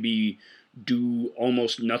people. They can be do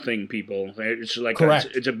almost nothing people. It's like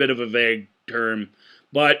it's a bit of a vague term,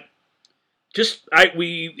 but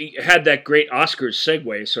we had that great Oscars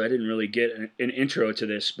segue, so I didn't really get an intro to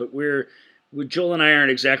this, but Joel and I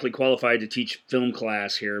aren't exactly qualified to teach film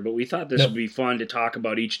class here, but we thought this would be fun to talk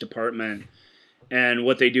about each department and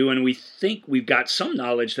what they do, and we think we've got some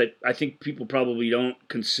knowledge that I think people probably don't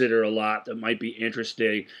consider a lot that might be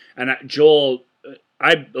interesting. And Joel,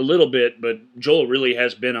 I a little bit, but Joel really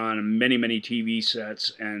has been on many, many TV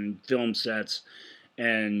sets and film sets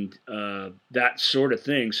and that sort of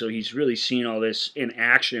thing. So he's really seen all this in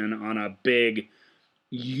action on a big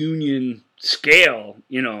union scale,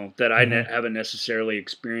 that I haven't necessarily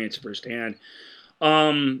experienced firsthand.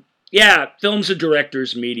 Film's a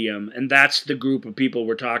director's medium, and that's the group of people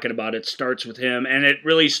we're talking about. It starts with him, and it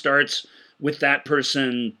really starts with that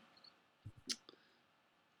person.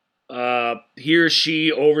 He or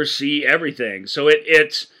she oversee everything. So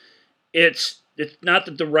it's not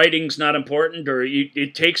that the writing's not important, or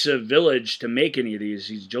it takes a village to make any of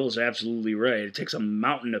these. Joel's absolutely right. It takes a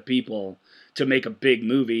mountain of people to make a big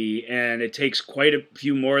movie, and it takes quite a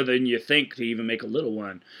few more than you think to even make a little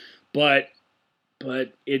one. But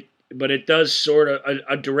it does sort of,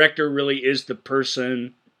 a director really is the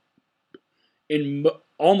person in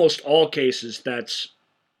almost all cases that's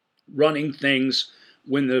running things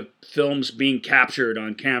when the film's being captured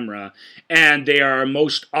on camera, and they are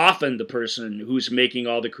most often the person who's making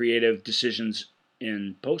all the creative decisions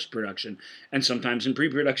in post-production and sometimes in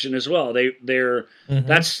pre-production as well. They're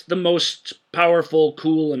that's the most powerful,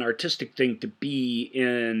 cool, and artistic thing to be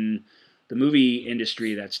in the movie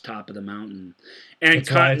industry. That's top of the mountain. And that's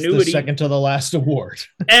continuity, it's the second to the last award.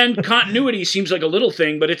 and continuity seems like a little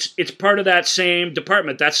thing, but it's part of that same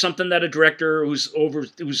department. That's something that a director who's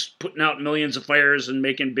putting out millions of fires and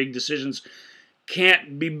making big decisions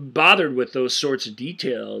can't be bothered with those sorts of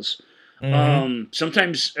details.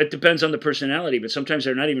 Sometimes it depends on the personality, but sometimes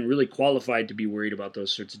they're not even really qualified to be worried about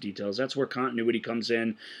those sorts of details. That's where continuity comes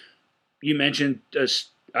in. You mentioned,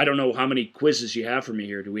 I don't know how many quizzes you have for me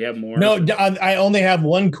here. Do we have more? No, I only have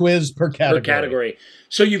one quiz per category.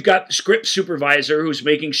 So you've got the script supervisor who's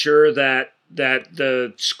making sure that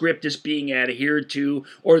the script is being adhered to,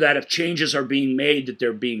 or that if changes are being made, that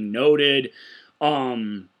they're being noted.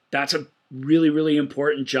 That's a really, really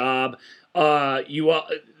important job.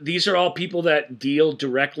 These are all people that deal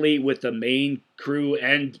directly with the main crew,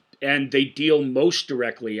 and they deal most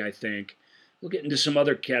directly, I think. We'll get into some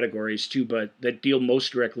other categories too, but that deal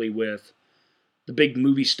most directly with the big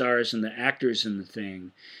movie stars and the actors in the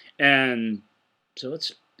thing. And so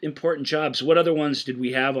it's important jobs. What other ones did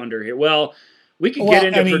we have under here? Well, we could get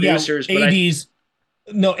into producers, but ADs.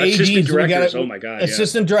 Assistant directors. Oh my God.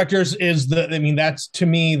 Assistant directors is that's, to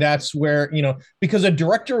me, that's where, because a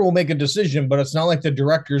director will make a decision, but it's not like the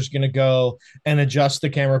director's going to go and adjust the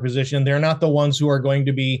camera position. They're not the ones who are going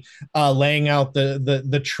to be laying out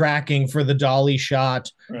the tracking for the dolly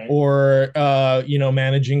shot, right, or,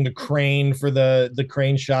 managing the crane for the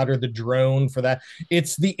crane shot, or the drone for that.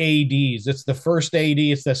 It's the ADs. It's the first AD.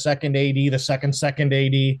 It's the second AD, the second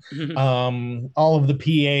AD, all of the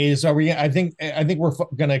PAs. I think we're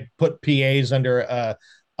gonna put PAs under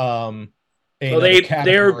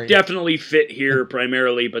they're definitely fit here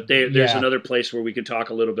primarily, but there's another place where we can talk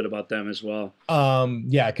a little bit about them as well.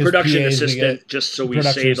 Production PAs, assistant, just so we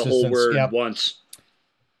say the whole word once.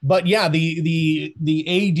 But the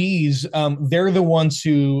ADs, they're the ones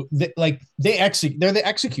who they execute. They're the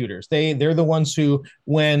executors. They're the ones who,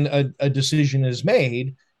 when a decision is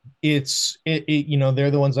made, they're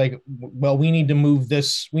the ones like, well, we need to move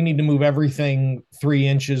this. We need to move everything 3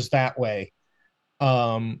 inches that way.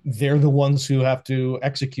 They're the ones who have to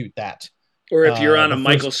execute that. Or if you're on a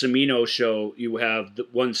Michael Cimino show, you have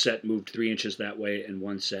one set moved 3 inches that way and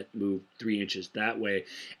one set moved 3 inches that way.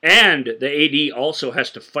 And the AD also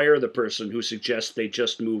has to fire the person who suggests they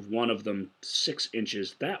just move one of them 6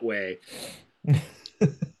 inches that way,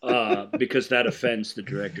 because that offends the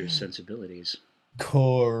director's sensibilities.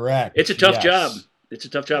 Correct. It's a tough job. It's a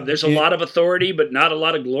tough job. There's a lot of authority, but not a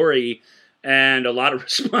lot of glory and a lot of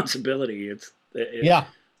responsibility. The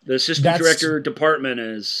assistant director department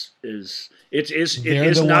is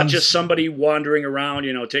not just somebody wandering around,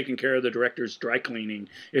 taking care of the director's dry cleaning.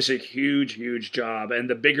 It's a huge, huge job, and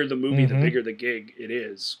the bigger the movie, the bigger the gig it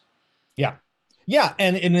is. Yeah,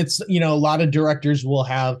 and it's a lot of directors will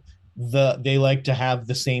have they like to have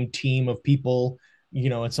the same team of people.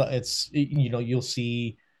 It's you'll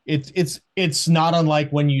see it's not unlike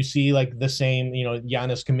when you see like the same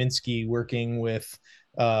Janusz Kaminski working with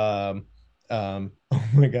Oh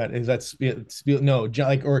my God, is that no,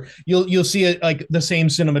 like, or you'll see it like the same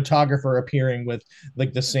cinematographer appearing with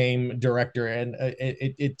like the same director, and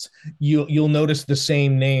it's you'll notice the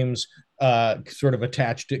same names sort of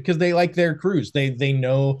attached to, because they like their crews. They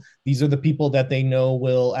know these are the people that they know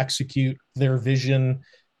will execute their vision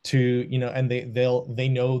to, and they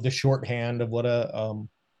know the shorthand of what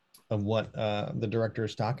the director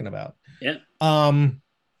is talking about. Yeah.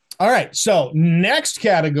 All right. So next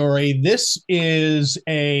category. This one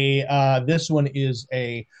is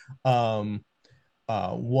a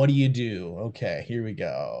what do you do? Okay, here we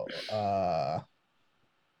go. I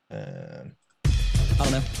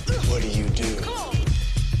don't know. What do you do?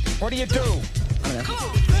 What do you do? I don't know.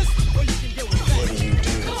 What do you do?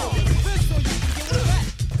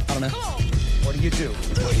 I don't know. What do you do?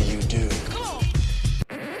 What do you do?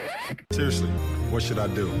 Seriously, what should I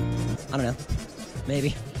do? I don't know.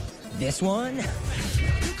 Maybe this one?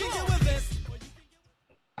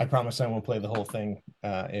 I promise I won't play the whole thing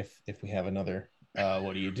if we have another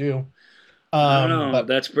what do you do? I don't know. But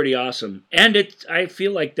that's pretty awesome. And I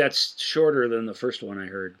feel like that's shorter than the first one I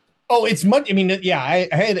heard. Oh, it's much. I mean, yeah, I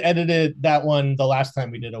had edited that one the last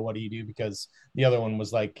time we did a what do you do, because the other one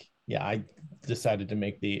was like, yeah, I decided to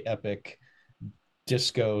make the epic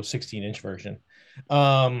disco 16-inch version.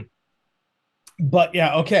 But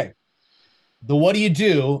yeah, okay. The what do you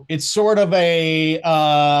do? It's sort of a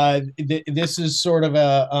this is sort of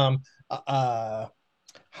a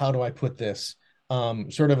how do I put this?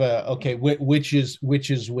 Sort of a, okay, which is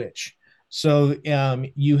which. So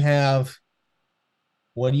you have,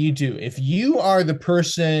 what do you do if you are the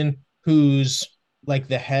person who's like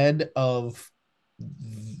the head of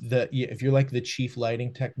if you're like the chief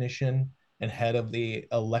lighting technician and head of the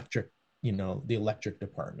electric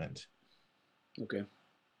department. Okay.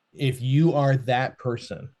 If you are that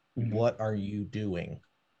person, what are you doing?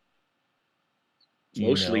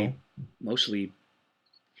 Mostly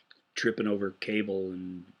tripping over cable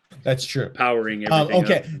and that's true. Powering everything.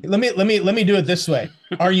 Okay, up. let me do it this way.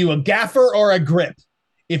 Are you a gaffer or a grip?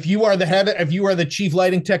 If you are the chief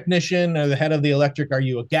lighting technician or the head of the electric, are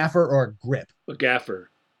you a gaffer or a grip? A gaffer.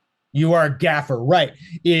 You are a gaffer, right?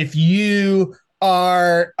 If you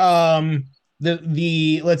are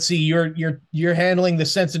let's see, you're handling the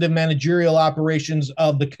sensitive managerial operations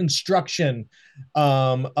of the construction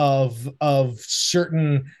of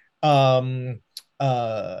certain of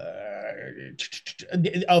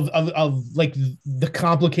like the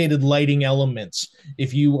complicated lighting elements.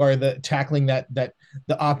 If you are tackling the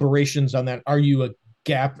operations on that, are you a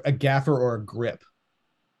gaffer or a grip?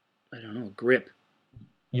 I don't know. Grip.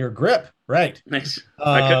 Your grip, right? Nice.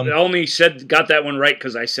 I only got that one right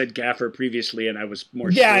because I said gaffer previously, and I was more.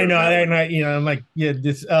 Yeah, sure I know. I'm like, yeah,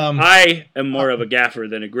 this. I am more of a gaffer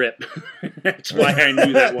than a grip. That's why I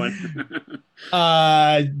knew that one.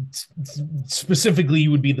 Specifically,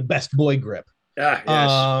 you would be the best boy grip. Yes.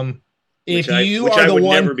 If I would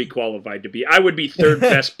never be qualified to be. I would be third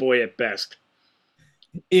best boy at best.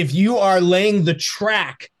 If you are laying the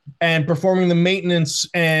track and performing the maintenance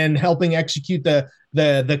and helping execute the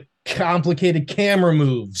complicated camera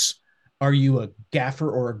moves, are you a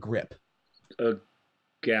gaffer or a grip? A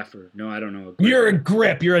gaffer. No, I don't know. You're a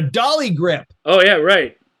grip. You're a dolly grip. Oh yeah,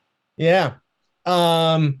 right. Yeah.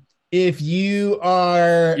 If you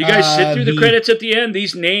are, you guys sit through the credits at the end.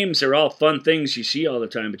 These names are all fun things you see all the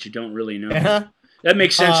time, but you don't really know. Uh-huh. That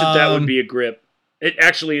makes sense that would be a grip. It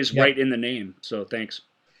actually is right in the name. So thanks.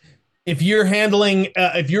 If you're handling,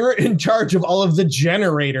 if you're in charge of all of the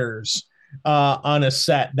generators on a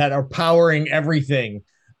set that are powering everything,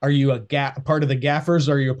 are you a part of the gaffers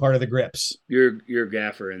or are you a part of the grips? You're a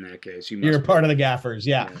gaffer in that case. You're a part of the gaffers,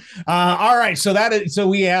 yeah. All right, so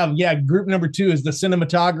we have group number 2 is the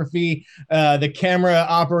cinematography, the camera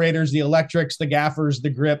operators, the electrics, the gaffers,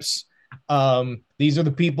 the grips. These are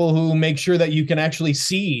the people who make sure that you can actually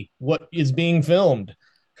see what is being filmed.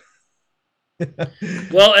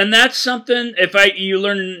 Well, and that's something, you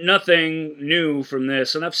learn nothing new from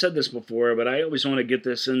this, and I've said this before, but I always want to get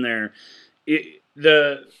this in there.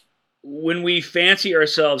 When we fancy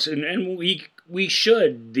ourselves, and we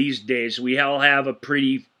should these days, we all have a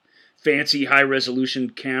pretty fancy high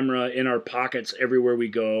resolution camera in our pockets everywhere we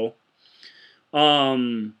go.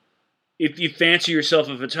 If you fancy yourself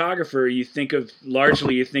a photographer, you think of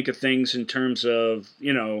things in terms of,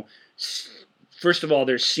 first of all,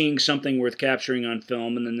 there's seeing something worth capturing on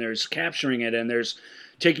film, and then there's capturing it, and there's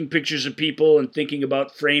taking pictures of people and thinking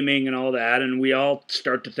about framing and all that, and we all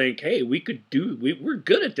start to think, hey, we're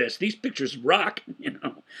good at this. These pictures rock,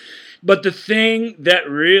 But the thing that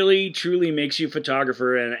really, truly makes you a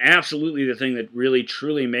photographer, and absolutely the thing that really,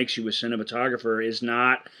 truly makes you a cinematographer, is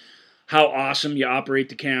not how awesome you operate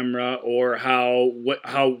the camera, or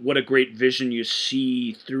what a great vision you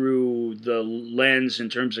see through the lens in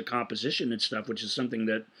terms of composition and stuff, which is something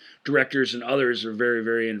that directors and others are very,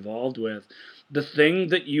 very involved with. The thing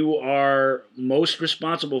that you are most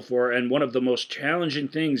responsible for, and one of the most challenging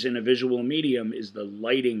things in a visual medium, is the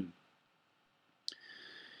lighting.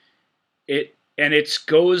 It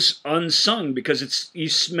goes unsung because you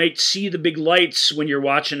might see the big lights when you're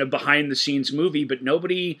watching a behind the scenes movie, but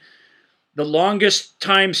the longest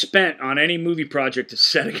time spent on any movie project is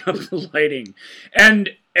setting up the lighting. And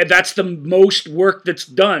that's the most work that's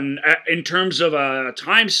done in terms of a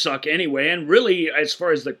time suck anyway. And really, as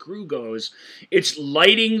far as the crew goes, it's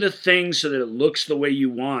lighting the thing so that it looks the way you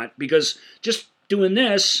want. Because just doing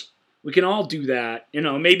this, we can all do that.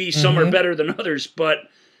 Maybe some are better than others, but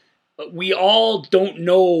we all don't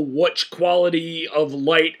know which quality of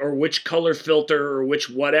light or which color filter or which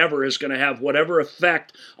whatever is going to have whatever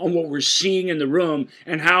effect on what we're seeing in the room,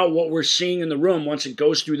 and how what we're seeing in the room, once it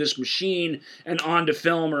goes through this machine and onto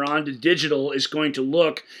film or onto digital, is going to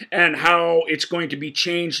look, and how it's going to be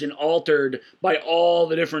changed and altered by all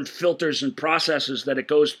the different filters and processes that it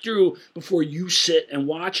goes through before you sit and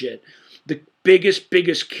watch it. The biggest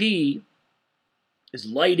key is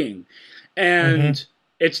lighting. And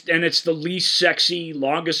it's the least sexy,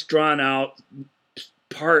 longest drawn out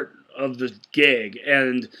part of the gig.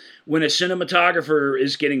 And when a cinematographer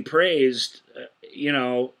is getting praised,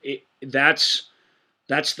 that's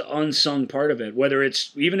the unsung part of it. Whether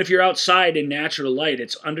it's, even if you're outside in natural light,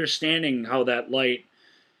 it's understanding how that light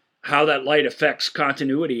affects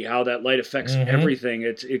continuity, how that light affects everything.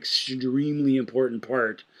 It's extremely important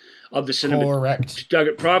part of the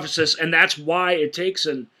cinematographic process, and that's why it takes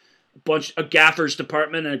a gaffer's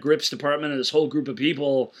department and a grips department and this whole group of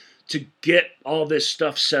people to get all this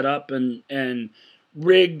stuff set up and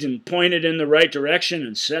rigged and pointed in the right direction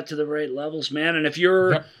and set to the right levels, man. And if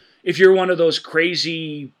you're one of those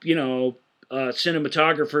crazy,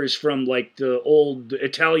 cinematographers from like the old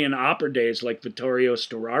Italian opera days, like Vittorio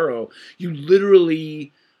Storaro, you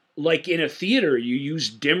literally, like in a theater, you use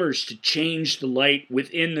dimmers to change the light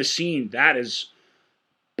within the scene. That is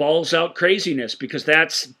balls out craziness, because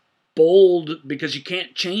that's bold, because you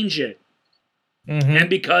can't change it. And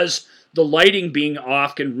because the lighting being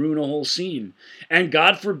off can ruin a whole scene. And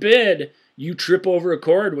God forbid you trip over a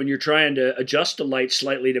cord when you're trying to adjust the light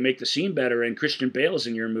slightly to make the scene better, and Christian Bale's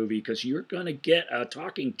in your movie, because you're going to get a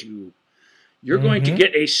talking to. You're going to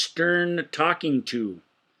get a stern talking to.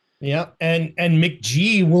 Yeah, and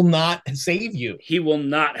McG will not save you. He will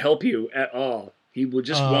not help you at all. He will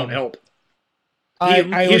just won't help.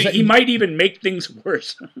 He might even make things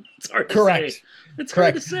worse. It's hard to say. It's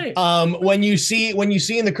hard to say. When you see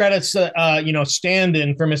in the credits,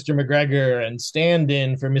 stand-in for Mr. McGregor and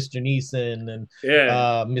stand-in for Mr. Neeson and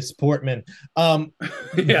Miss Portman,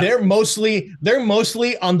 they're mostly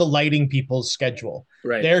on the lighting people's schedule.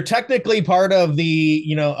 Right. They're technically part of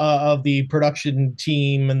the of the production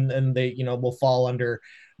team, and they will fall under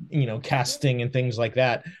casting and things like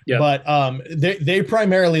that. Yep. But they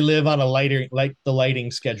primarily live on the lighting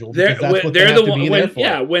schedule, because that's what they're the one there for.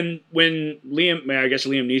 Yeah, when Liam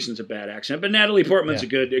Neeson's a bad accent, but Natalie Portman's a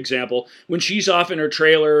good example. When she's off in her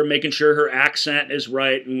trailer making sure her accent is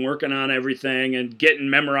right and working on everything and getting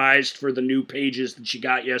memorized for the new pages that she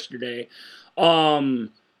got yesterday,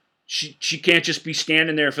 she can't just be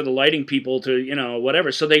standing there for the lighting people to, whatever.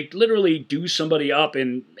 So they literally do somebody up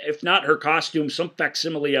in, if not her costume, some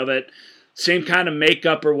facsimile of it, same kind of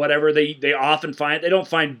makeup or whatever. They often they don't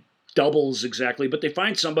find doubles exactly, but they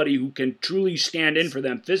find somebody who can truly stand in for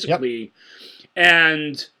them physically.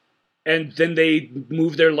 Yep. And then they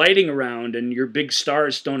move their lighting around, and your big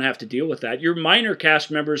stars don't have to deal with that. Your minor cast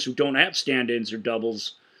members who don't have stand-ins or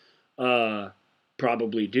doubles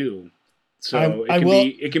probably do. So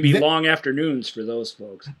it can be long afternoons for those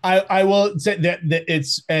folks. I will say that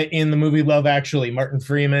it's in the movie Love Actually, Martin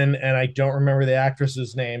Freeman, and I don't remember the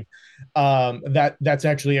actress's name. That's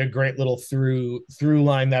actually a great little through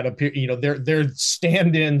line that appear. They're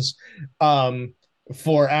stand-ins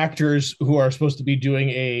for actors who are supposed to be doing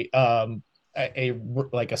a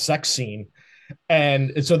sex scene,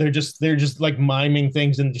 and so they're just like miming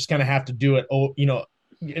things and just kind of have to do it.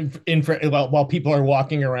 While people are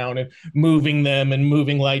walking around and moving them and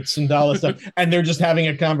moving lights and all this stuff, and they're just having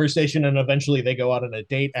a conversation, and eventually they go out on a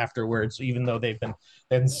date afterwards, even though they've been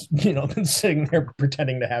sitting there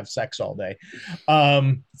pretending to have sex all day.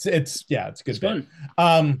 It's good. It's fun.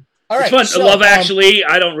 All right, it's fun. So, Love Actually,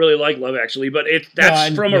 I don't really like Love Actually, but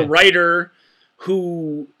that's from a writer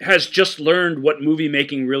who has just learned what movie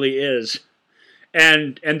making really is.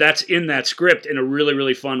 and that's in that script in a really,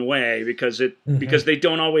 really fun way because because they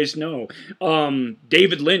don't always know.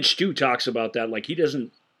 David Lynch too talks about that. Like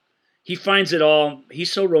he finds it all.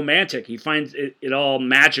 He's so romantic. He finds it all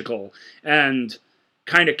magical, and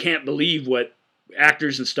kind of can't believe what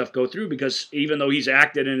actors and stuff go through, because even though he's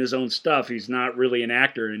acted in his own stuff, he's not really an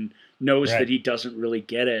actor and knows that he doesn't really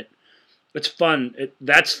get it. It's fun.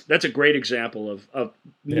 That's a great example of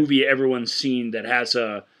movie everyone's seen that has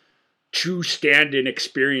a true stand-in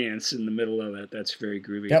experience in the middle of it. That's very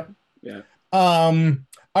groovy. Yep. Yeah. All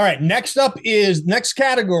right. Next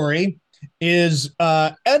category is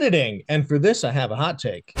editing, and for this I have a hot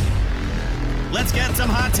take. Let's get some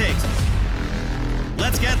hot takes.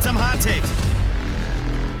 Let's get some hot takes.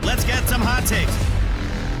 Let's get some hot takes.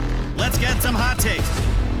 Let's get some hot takes.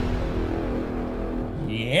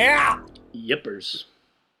 Yeah. Yippers.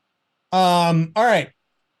 All right.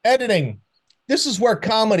 Editing. This is where a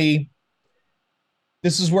comedy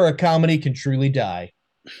can truly die.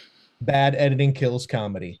 Bad editing kills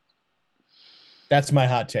comedy. That's my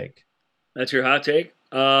hot take. That's your hot take?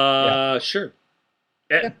 Sure.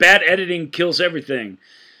 Bad editing kills everything.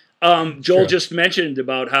 Joel just mentioned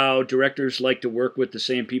about how directors like to work with the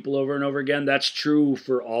same people over and over again. That's true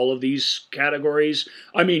for all of these categories.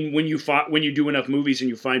 I mean, when you do enough movies and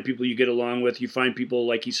you find people you get along with, you find people,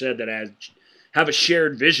 like you said, that have a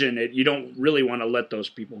shared vision, you don't really want to let those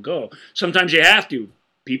people go. Sometimes you have to.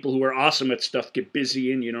 People who are awesome at stuff get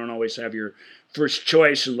busy, and you don't always have your first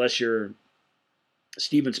choice unless you're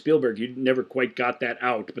Steven Spielberg. You never quite got that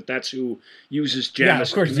out, but that's who uses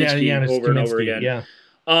Janusz Kaminski over and over again. Yeah.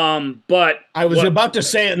 But I was about to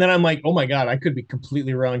say it, and then I'm like, oh my God, I could be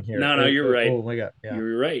completely wrong here. No, you're right. Oh my God. Yeah.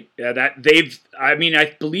 You're right. Yeah,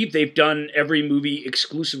 I believe they've done every movie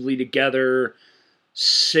exclusively together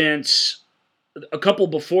since a couple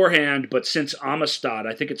beforehand, but since Amistad,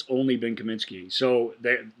 I think it's only been Kaminski. So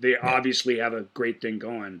they obviously have a great thing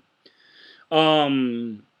going.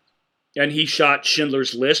 And he shot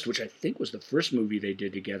Schindler's List, which I think was the first movie they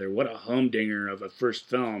did together. What a humdinger of a first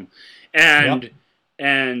film. And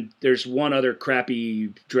there's one other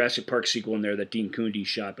crappy Jurassic Park sequel in there that Dean Kundey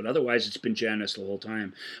shot, but otherwise it's been Janusz the whole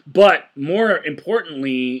time. But more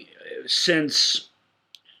importantly, since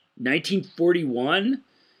 1941,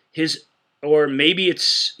 or maybe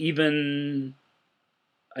it's even,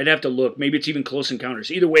 I'd have to look, maybe it's even Close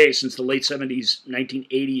Encounters. Either way, since the late 70s,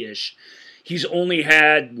 1980-ish, he's only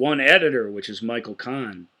had one editor, which is Michael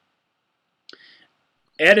Kahn.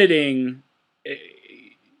 Editing,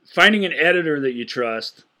 finding an editor that you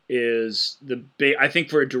trust is I think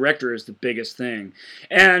for a director is the biggest thing.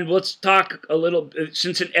 And let's talk a little,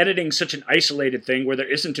 since editing's such an isolated thing where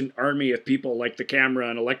there isn't an army of people like the camera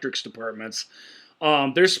and electrics departments.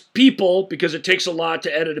 There's people, because it takes a lot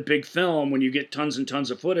to edit a big film when you get tons and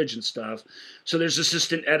tons of footage and stuff. So there's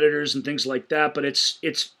assistant editors and things like that, but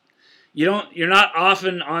you're not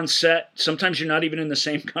often on set. Sometimes you're not even in the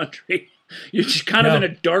same country. You're just kind of in a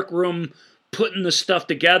dark room putting the stuff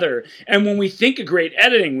together. And when we think of great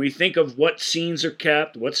editing, we think of what scenes are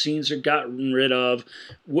kept, what scenes are gotten rid of,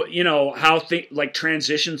 like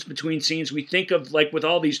transitions between scenes. We think of, like with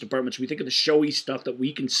all these departments, we think of the showy stuff that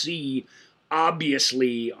we can see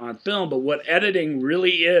obviously on film, but what editing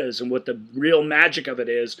really is and what the real magic of it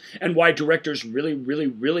is, and why directors really, really,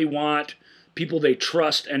 really want people they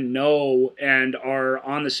trust and know and are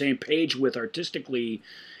on the same page with artistically,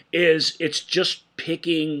 is it's just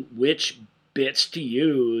picking which bits to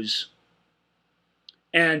use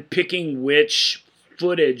and picking which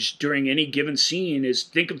footage during any given scene. Is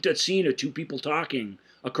think of that scene of two people talking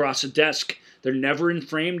across a desk. They're never in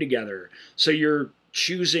frame together. So you're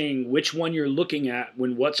choosing which one you're looking at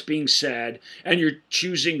when what's being said, and you're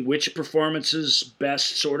choosing which performances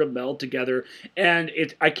best sort of meld together. And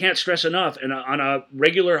I can't stress enough, and on a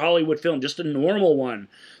regular Hollywood film, just a normal one,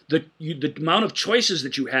 the amount of choices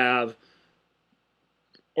that you have,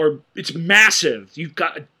 it's massive.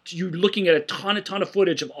 You're looking at a ton of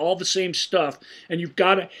footage of all the same stuff, and you've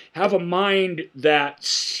got to have a mind that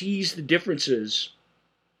sees the differences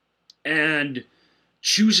and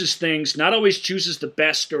chooses things, not always chooses the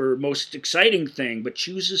best or most exciting thing, but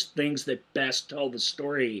chooses things that best tell the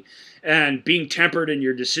story, and being tempered in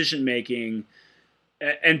your decision making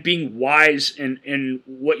and being wise in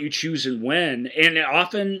what you choose and when.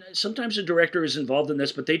 And sometimes a director is involved in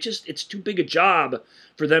this, but it's too big a job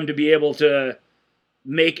for them to be able to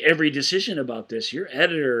make every decision about this. Your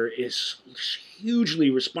editor is hugely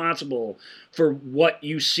responsible for what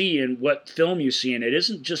you see and what film you see, and it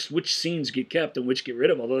isn't just which scenes get kept and which get rid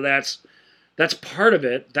of, although that's That's part of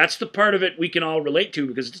it. That's the part of it we can all relate to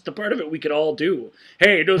because it's the part of it we could all do.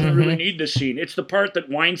 Hey, it doesn't really need this scene. It's the part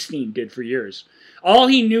that Weinstein did for years. All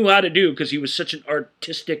he knew how to do, because he was such an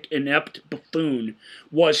artistic, inept buffoon,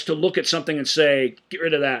 was to look at something and say, get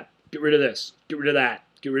rid of that, get rid of this, get rid of that,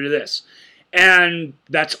 get rid of this. And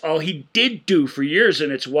that's all he did do for years,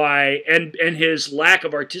 and it's why, and his lack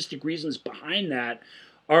of artistic reasons behind that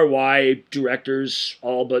are why directors,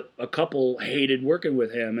 all but a couple, hated working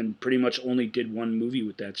with him and pretty much only did one movie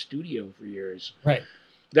with that studio for years. Right.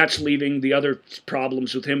 That's leaving the other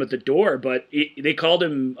problems with him at the door, but they called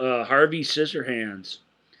him Harvey Scissorhands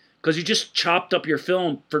because he just chopped up your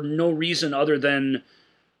film for no reason other than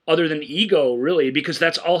ego, really, because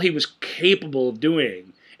that's all he was capable of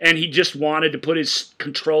doing. And he just wanted to put his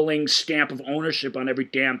controlling stamp of ownership on every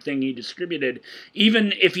damn thing he distributed.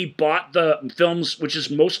 Even if he bought the films, which is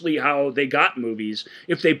mostly how they got movies,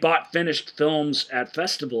 if they bought finished films at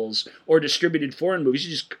festivals or distributed foreign movies, you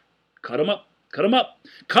just cut them up.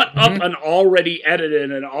 Cut up an already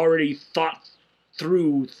edited and already thought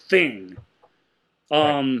through thing.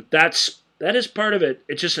 That is part of it.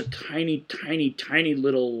 It's just a tiny, tiny, tiny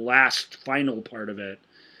little last final part of it.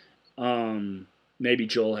 Maybe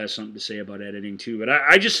Joel has something to say about editing too, but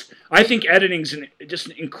I think editing's just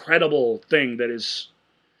an incredible thing that is.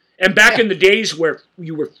 And back in the days where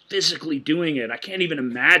you were physically doing it, I can't even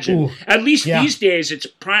imagine. At least these days, it's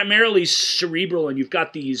primarily cerebral, and you've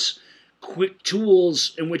got these quick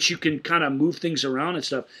tools in which you can kind of move things around and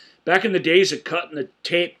stuff. Back in the days of cutting the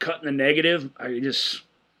tape, cutting the negative, I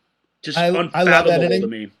unfathomable to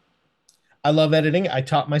me. I love editing. I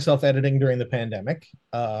taught myself editing during the pandemic.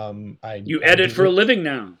 You edit for a living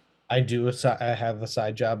now. I do. I have a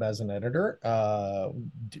side job as an editor.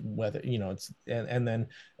 Whether it's and then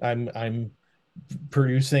I'm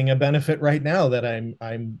producing a benefit right now that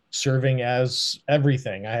I'm serving as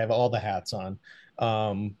everything. I have all the hats on.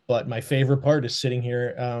 But my favorite part is sitting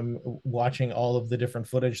here watching all of the different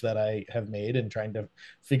footage that I have made and trying to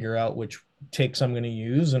figure out which takes I'm going to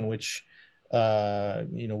use and which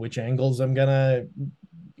angles I'm going to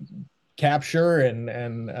capture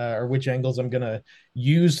and or which angles I'm going to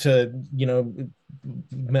use to,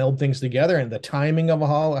 meld things together, and the timing of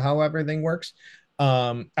how everything works.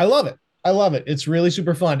 I love it. It's really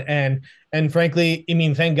super fun. And frankly, I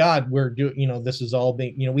mean, thank God we're doing, this is all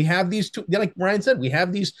being, we have these like Ryan said, we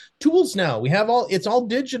have these tools now. We have it's all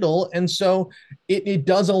digital. And so it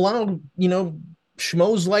does allow,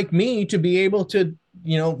 schmoes like me to be able to,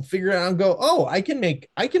 figure out and go, oh, I can make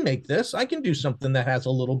this. I can do something that has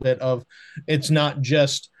a little bit of, it's not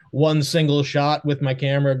just one single shot with my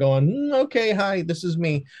camera going, okay, hi, this is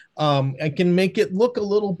me. I can make it look a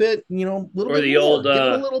little bit, a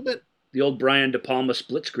little bit. The old Brian De Palma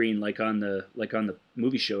split screen, like on the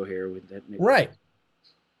movie show here with that.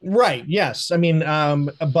 Right. Yes. I mean,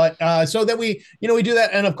 but so that we do that.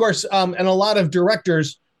 And of course, and a lot of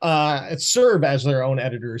directors serve as their own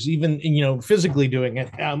editors, even, physically doing it.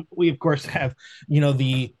 We of course have,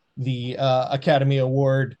 the Academy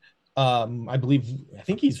Award. I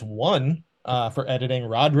think he's won for editing,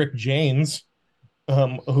 Roderick Jaynes,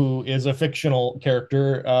 who is a fictional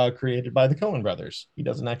character created by the Coen brothers. He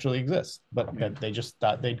doesn't actually exist, but they just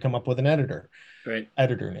thought they'd come up with an editor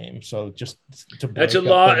name. So just to that's a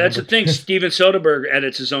lot. That's the thing. Steven Soderbergh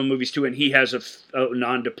edits his own movies too, and he has a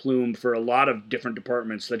nom de plume for a lot of different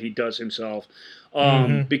departments that he does himself.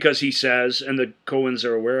 Because he says, and the Coens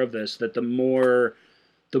are aware of this, that the more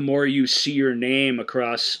you see your name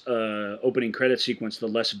across opening credit sequence, the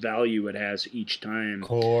less value it has each time.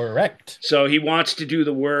 Correct. So he wants to do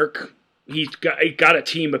the work. He got a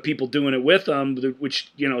team of people doing it with him,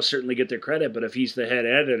 which, certainly get their credit. But if he's the head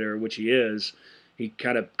editor, which he is, he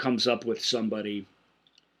kind of comes up with somebody.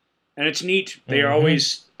 And it's neat. They are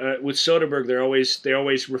always, with Soderbergh, they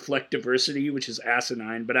always reflect diversity, which is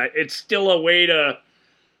asinine. But it's still a way to,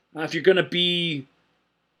 if you're going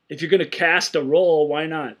to cast a role, why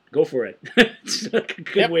not? Go for it. It's a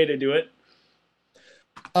good way to do it.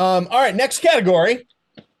 All right, next category.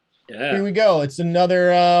 Yeah. Here we go. It's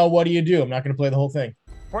another what do you do? I'm not going to play the whole thing.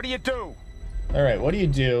 What do you do? All right, what do you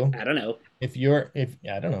do? I don't know.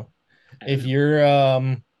 I don't know. If you're I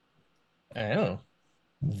don't know.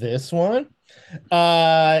 This one.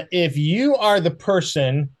 If you are the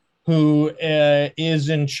person who is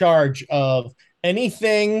in charge of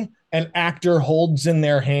anything an actor holds in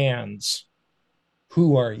their hands,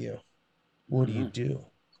 who are you? What do you do?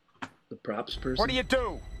 The props person. What do you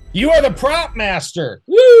do? You are the prop master.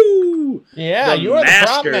 Woo! Yeah, you are the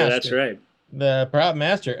prop master. That's right. The prop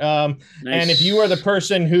master. Nice. And if you are the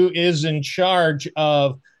person who is in charge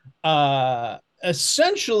of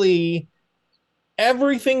essentially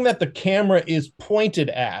everything that the camera is pointed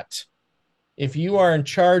at, if you are in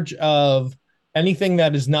charge of anything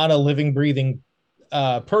that is not a living, breathing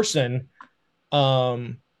person,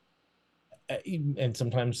 and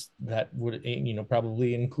sometimes that would,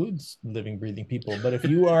 probably includes living, breathing people. But if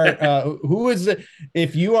you are,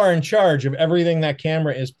 if you are in charge of everything that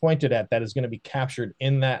camera is pointed at, that is going to be captured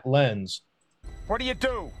in that lens. What do you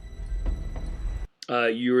do?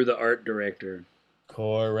 You're the art director.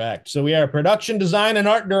 Correct. So we are production design and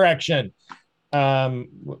art direction.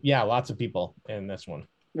 Lots of people in this one.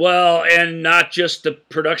 Well, and not just the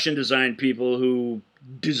production design people who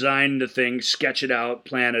design the thing, sketch it out,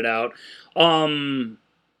 plan it out.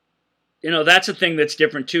 That's a thing that's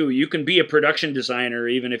different too. You can be a production designer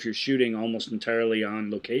even if you're shooting almost entirely on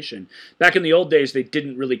location. Back in the old days, they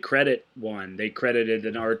didn't really credit one. They credited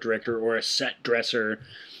an art director or a set dresser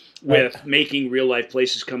with making real life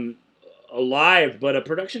places come alive. But a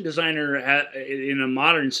production designer, in a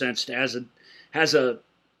modern sense, has a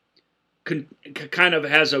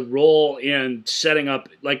role in setting up,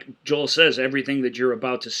 like Joel says, everything that you're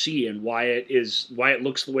about to see and why it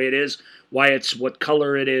looks the way it is, what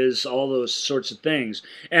color it is, all those sorts of things.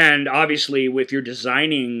 And obviously, if you're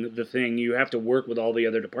designing the thing, you have to work with all the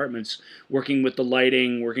other departments, working with the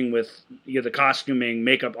lighting, working with the costuming,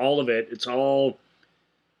 makeup, all of it. It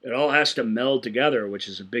all has to meld together, which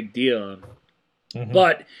is a big deal. Mm-hmm.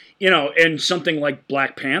 But, in something like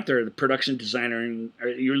Black Panther, the production designer,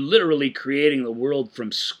 you're literally creating the world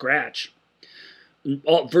from scratch.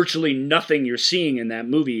 Virtually nothing you're seeing in that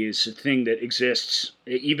movie is a thing that exists,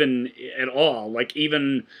 even at all. Like,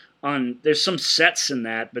 even there's some sets in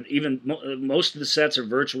that, but even most of the sets are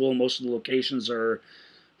virtual. Most of the locations are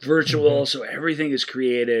virtual, so everything is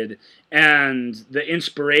created. And the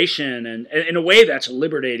inspiration, and in a way that's a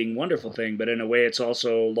liberating, wonderful thing, but in a way it's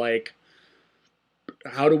also like,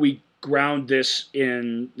 how do we ground this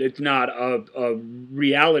in, if not a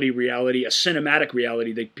reality, a cinematic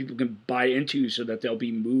reality that people can buy into so that they'll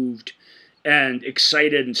be moved and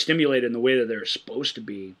excited and stimulated in the way that they're supposed to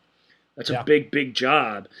be. That's a big, big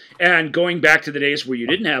job. And going back to the days where you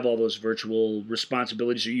didn't have all those virtual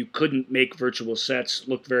responsibilities, or you couldn't make virtual sets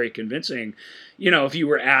look very convincing, if you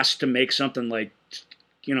were asked to make something like,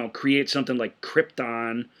 create something like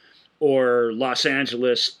Krypton or Los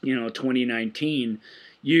Angeles, 2019,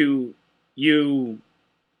 you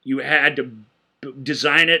had to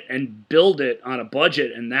design it and build it on a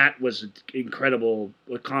budget, and that was an incredible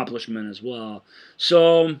accomplishment as well.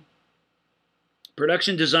 So,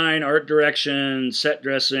 production design, art direction, set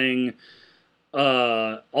dressing,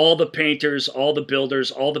 all the painters, all the builders,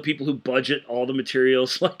 all the people who budget all the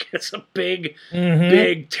materials, like it's a big,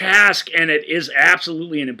 big task, and it is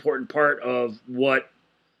absolutely an important part of what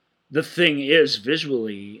the thing is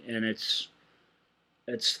visually, and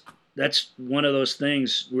that's one of those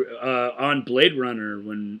things. On Blade Runner,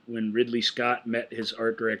 when Ridley Scott met his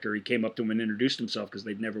art director, he came up to him and introduced himself because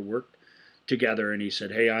they'd never worked together, and he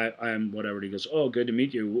said, "Hey, I'm whatever." And he goes, "Oh, good to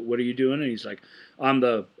meet you. What are you doing?" And he's like, "I'm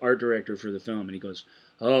the art director for the film." And he goes,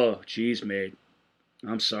 "Oh, geez, mate,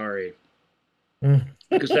 I'm sorry."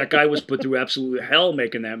 Because that guy was put through absolute hell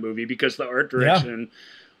making that movie because the art direction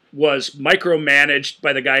was micromanaged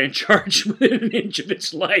by the guy in charge within an inch of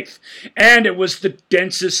his life. And it was the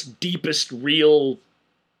densest, deepest, real,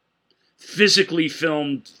 physically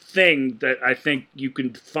filmed thing that I think you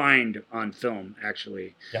can find on film,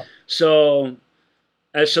 actually. Yep. So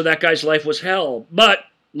that guy's life was hell. But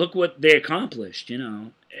look what they accomplished,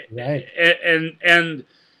 Right.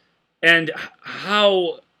 And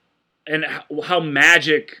how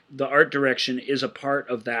magic the art direction is a part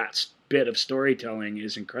of that bit of storytelling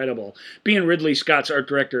is incredible. Being Ridley Scott's art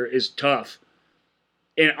director is tough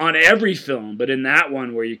on every film, but in that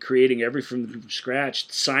one where you're creating everything from scratch,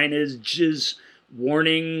 signages,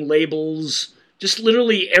 warning labels, just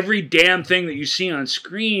literally every damn thing that you see on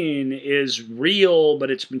screen is real,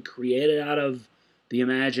 but it's been created out of the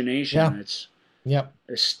imagination. It's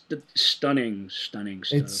stunning stuff.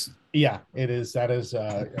 It is. That is.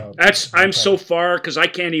 I'm so far because I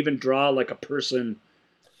can't even draw like a person.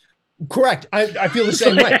 Correct. I feel the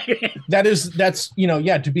same way. That's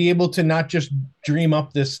to be able to not just dream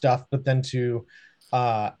up this stuff, but then to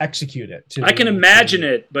execute it. I can imagine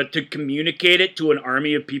it, but to communicate it to an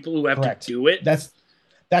army of people who have to do it. That's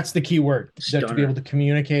the key word. To be able to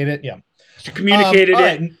communicate it. Yeah. To communicate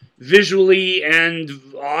it visually and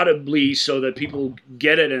audibly so that people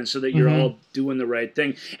get it and so that you're all doing the right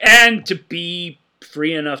thing. And to be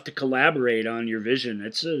free enough to collaborate on your vision.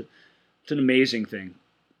 It's an amazing thing.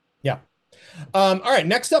 Yeah. All right.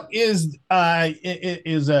 Next up is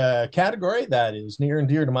a category that is near and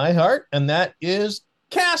dear to my heart, and that is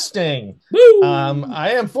casting. Woo!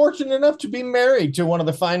 I am fortunate enough to be married to one of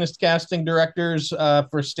the finest casting directors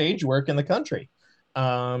for stage work in the country.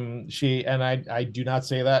 She and I do not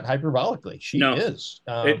say that hyperbolically. She No. is.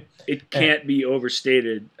 It can't be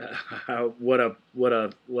overstated how what a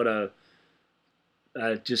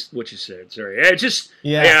just what you said. Sorry,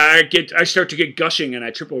 I start to get gushing and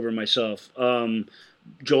I trip over myself.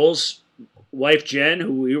 Joel's wife Jen,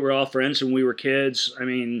 who we were all friends when we were kids. I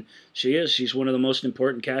mean, she's one of the most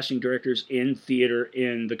important casting directors in theater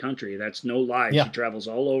in the country. That's no lie. Yeah. She travels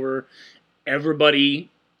all over. Everybody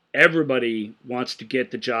wants to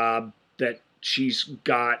get the job that she's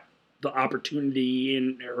got the opportunity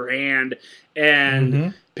in her hand,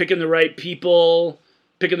 and picking the right people,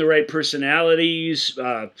 picking the right personalities,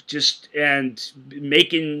 and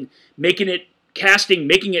making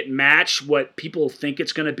it match what people think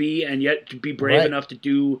it's going to be, and yet to be brave enough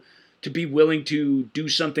to be willing to do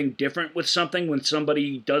something different with something when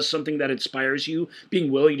somebody does something that inspires you,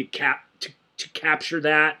 being willing to capture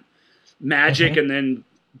that magic and then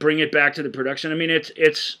bring it back to the production. I mean,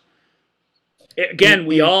 it's again,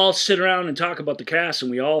 we all sit around and talk about the cast, and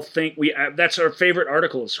we all think that's our favorite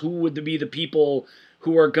articles. Who would be the people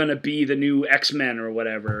who are going to be the new X-Men or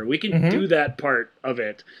whatever? We can do that part of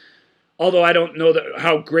it. Although I don't know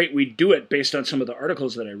how great we do it based on some of the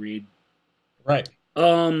articles that I read. Right.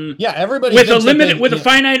 Everybody with a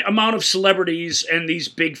finite amount of celebrities and these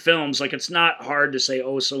big films, like it's not hard to say,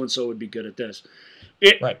 oh, so and so would be good at this.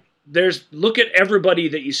 Look at everybody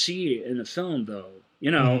that you see in the film, though.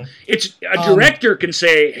 You know, it's a director can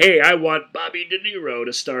say, "Hey, I want Bobby De Niro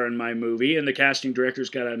to star in my movie," and the casting director's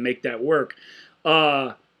got to make that work.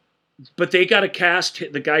 But they got to cast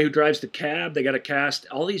the guy who drives the cab. They got to cast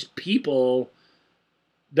all these people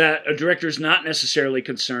that a director's not necessarily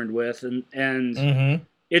concerned with, and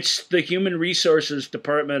it's the human resources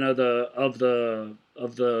department of the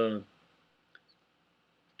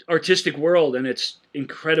artistic world, and it's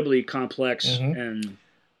incredibly complex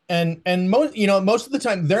and most of the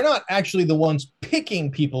time they're not actually the ones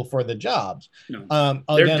picking people for the jobs. No.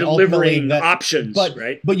 They're delivering options,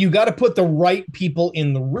 right? But you got to put the right people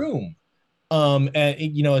in the room.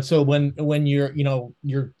 And so when you're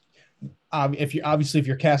if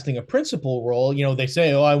you're casting a principal role, they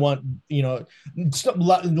say, oh, I want, a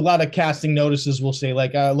lot of casting notices will say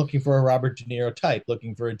like, looking for a Robert De Niro type,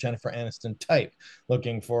 looking for a Jennifer Aniston type,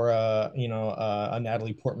 looking for a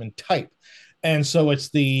Natalie Portman type. And so it's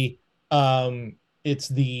the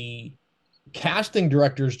casting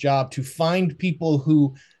director's job to find people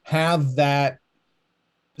who have that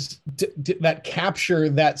capture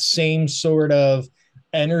that same sort of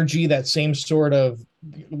energy, that same sort of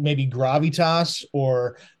maybe gravitas,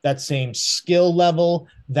 or that same skill level,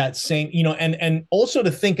 that same, and also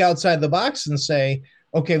to think outside the box and say,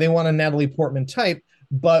 okay, they want a Natalie Portman type,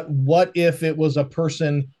 but what if it was a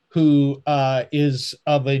person who is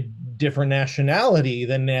of a different nationality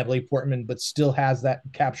than Natalie Portman, but still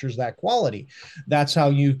captures that quality? That's how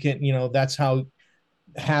you can, that's how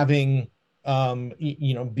having,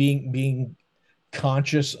 being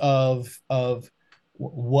conscious of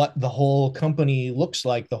what the whole company looks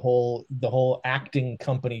like, the whole acting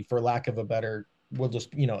company, for lack of a better,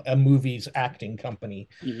 a movie's acting company.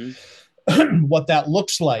 What that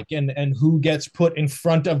looks like, and who gets put in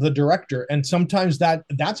front of the director. And sometimes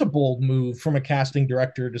that's a bold move from a casting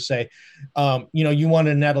director to say, you want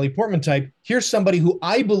a Natalie Portman type. Here's somebody who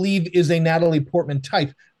I believe is a Natalie Portman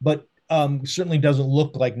type, but certainly doesn't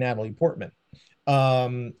look like Natalie Portman.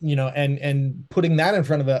 And putting that in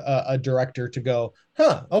front of a director to go,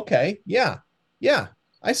 okay, yeah,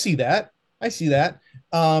 I see that. They're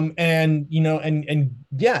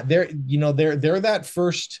that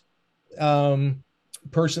first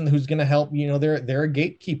person who's going to help. They're a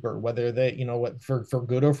gatekeeper, whether they, for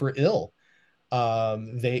good or for ill.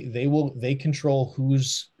 They control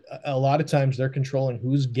who's, a lot of times they're controlling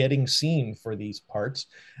who's getting seen for these parts.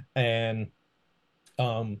 And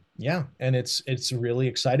and it's really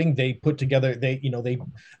exciting. They put together, they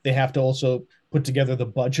have to also put together the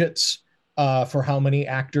budgets for how many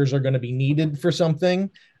actors are going to be needed for something.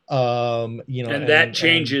 And that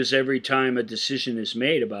changes every time a decision is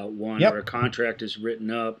made about one, or a contract is written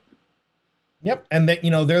up. Yep. And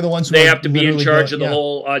they're the ones who they have to be in charge of the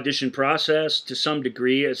whole audition process to some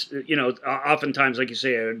degree. As oftentimes, like you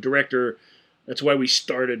say, a director That's why we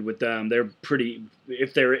started with them. They're pretty,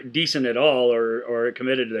 if they're decent at all or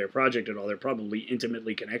committed to their project at all, they're probably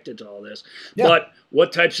intimately connected to all this. Yeah. But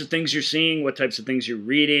what types of things you're seeing, what types of things you're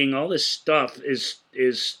reading, all this stuff is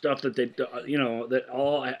stuff that they, that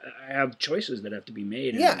all have choices that have to be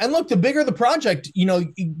made. Yeah, and look, the bigger the project,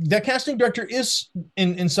 that casting director is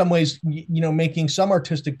in some ways, making some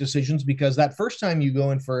artistic decisions, because that first time you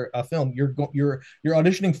go in for a film, you're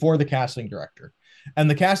auditioning for the casting director, and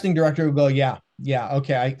the casting director will go, yeah,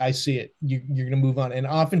 okay, I see it. You're going to move on, and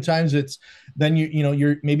oftentimes it's then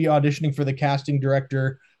you're maybe auditioning for the casting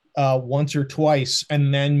director once or twice,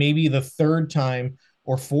 and then maybe the third time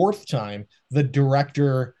or fourth time, the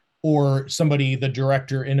director or somebody the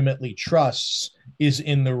director intimately trusts is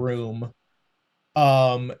in the room.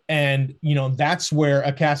 And that's where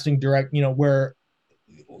a casting direct, where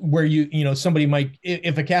somebody might,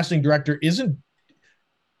 if a casting director isn't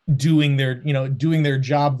doing their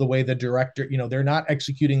job the way the director, they're not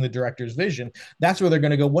executing the director's vision, that's where they're going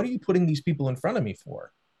to go, what are you putting these people in front of me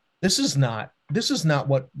for? This is not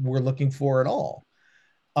what we're looking for at all.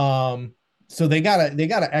 So they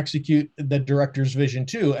gotta execute the director's vision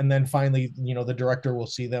too, and then finally, the director will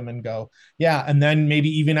see them and go, yeah. And then maybe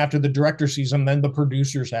even after the director sees them, then the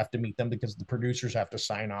producers have to meet them, because the producers have to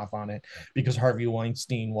sign off on it, because Harvey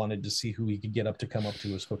Weinstein wanted to see who he could get up to come up to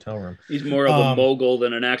his hotel room. He's more of a mogul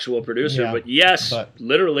than an actual producer, but yes,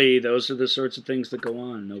 literally, those are the sorts of things that go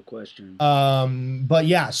on, no question. But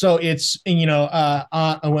yeah, so it's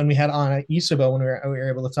when we had Anna Isabel, when we were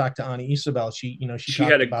able to talk to Anna Isabel, she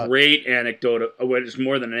had a great anecdote. It was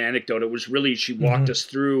more than an anecdote. It was really, she walked us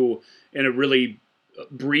through in a really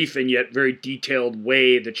brief and yet very detailed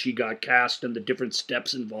way that she got cast and the different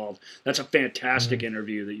steps involved. That's a fantastic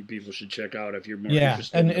interview that you people should check out if you're more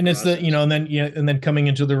interested. And it's process. And then coming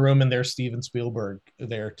into the room and there's Steven Spielberg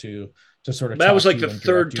there to sort of. That was like the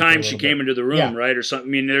third time she came into the room, right, or something.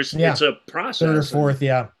 I mean, it's a process. Third or fourth,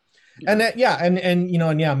 yeah. And and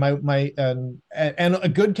a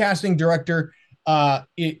good casting director,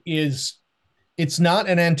 it's not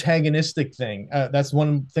an antagonistic thing. That's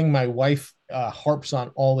one thing my wife harps on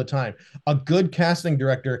all the time. A good casting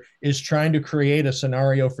director is trying to create a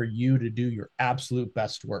scenario for you to do your absolute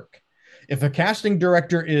best work. If a casting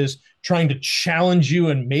director is trying to challenge you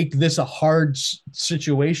and make this a hard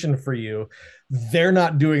situation for you, they're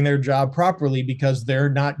not doing their job properly, because they're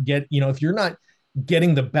not if you're not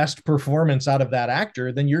getting the best performance out of that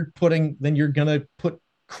actor, then you're going to put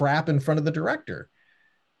crap in front of the director.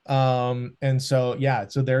 And so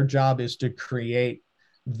their job is to create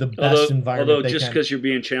the best environment. Although just because you're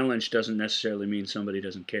being challenged doesn't necessarily mean somebody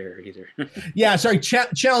doesn't care either.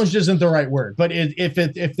 Challenged isn't the right word, but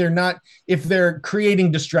if they're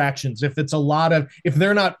creating distractions, if it's a lot of, if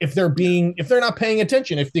they're not paying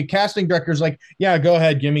attention, if the casting director's like, yeah, go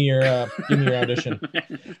ahead, give me your audition.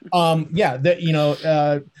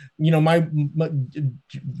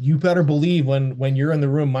 You better believe when you're in the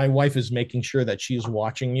room, my wife is making sure that she's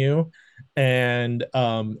watching you and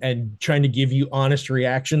trying to give you honest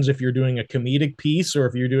reactions. If you're doing a comedic piece or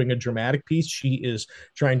if you're doing a dramatic piece, she is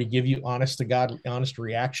trying to give you honest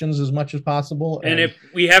reactions as much as possible. And if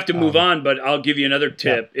we have to move on, but I'll give you another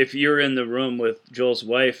tip. Yeah. If you're in the room with Joel's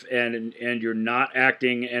wife and you're not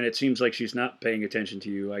acting and it seems like she's not paying attention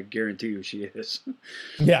to you, I guarantee you she is.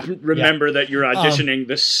 Yeah. Remember that you're auditioning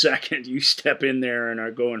the second you step in there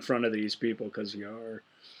and go in front of these people, because you are.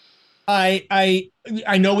 I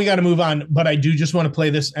know we got to move on, but I do just want to play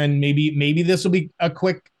this, and maybe this will be a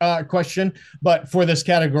quick question. But for this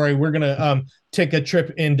category, we're gonna take a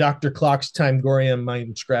trip in Dr. Clock's Timegorium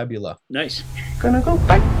Mind Scrabula. Nice. Gonna go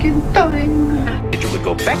back in time. If you would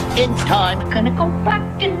go back in time, gonna go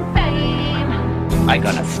back in fame. I'm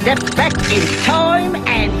gonna step back in time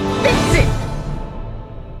and fix it.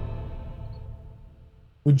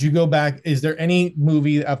 Would you go back? Is there any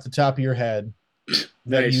movie off the top of your head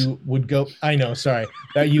that nice. You would go? I know, sorry,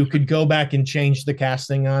 that you could go back and change the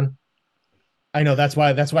casting on? I know, that's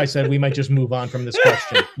why I said we might just move on from this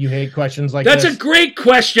question. You hate questions like that's this? That's a great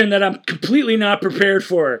question that I'm completely not prepared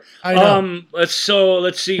for. I know. Let's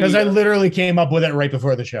see. Because I literally came up with it right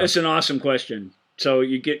before the show. It's an awesome question. So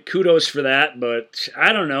you get kudos for that, but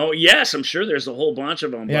I don't know. Yes, I'm sure there's a whole bunch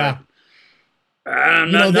of them. Yeah.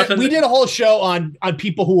 But, we did a whole show on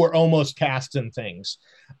people who were almost cast in things.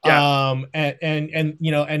 Yeah. And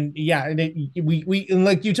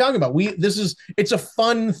like you talking about, it's a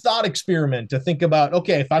fun thought experiment to think about,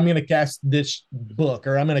 okay, if I'm going to cast this book,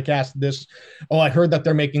 or I'm going to cast this, I heard that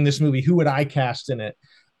they're making this movie, who would I cast in it?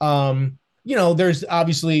 there's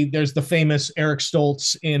the famous Eric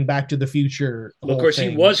Stoltz in Back to the Future. Well, of course,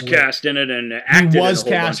 he was cast in it and acted. He was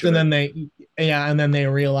in a whole cast, bunch and of it. then they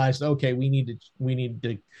realized, okay, we need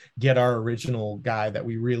to get our original guy that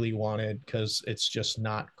we really wanted, because it's just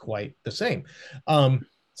not quite the same.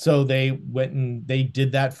 So they went and they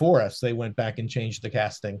did that for us. They went back and changed the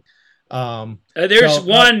casting. There's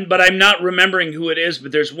one, but I'm not remembering who it is.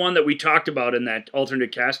 But there's one that we talked about in that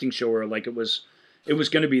alternate casting show where like it was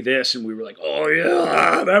going to be this, and we were like, oh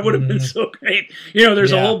yeah, that would have been so great.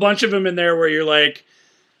 There's a whole bunch of them in there where you're like,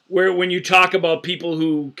 where when you talk about people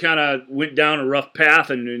who kind of went down a rough path,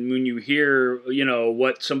 and when you hear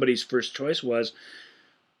what somebody's first choice was.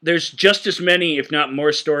 There's just as many, if not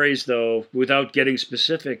more, stories, though, without getting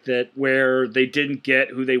specific, that where they didn't get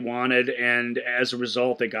who they wanted, and as a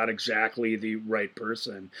result, they got exactly the right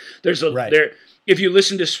person. If you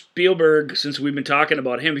listen to Spielberg, since we've been talking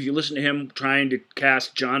about him, if you listen to him trying to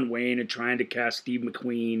cast John Wayne and trying to cast Steve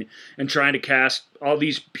McQueen and trying to cast all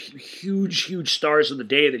these huge, huge stars of the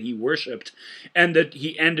day that he worshipped, and that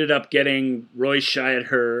he ended up getting Roy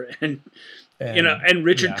Scheider and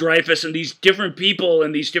Richard Dreyfuss and these different people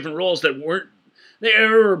in these different roles that they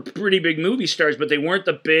were pretty big movie stars, but they weren't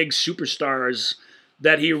the big superstars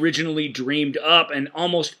that he originally dreamed up. And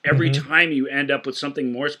almost every time you end up with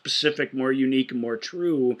something more specific, more unique, and more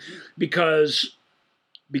true, because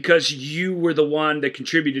you were the one that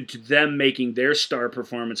contributed to them making their star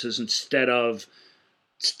performances instead of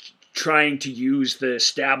trying to use the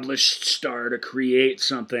established star to create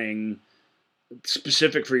something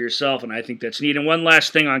specific for yourself. And I think that's neat. And one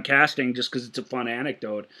last thing on casting, just because it's a fun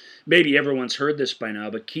anecdote, maybe everyone's heard this by now,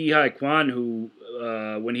 but Ke Huy Quan, who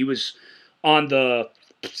when he was on the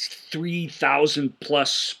 3,000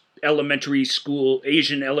 plus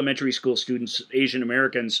Asian elementary school students, Asian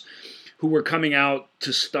Americans, who were coming out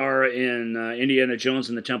to star in Indiana Jones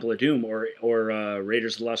and the Temple of Doom, or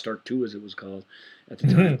Raiders of the Lost Ark 2, as it was called at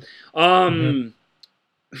the time.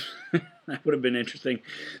 That would have been interesting.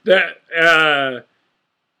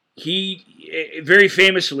 He very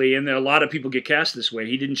famously, and a lot of people get cast this way,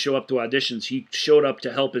 he didn't show up to auditions. He showed up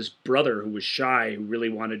to help his brother, who was shy, who really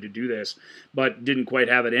wanted to do this, but didn't quite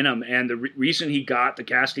have it in him. And the reason he got the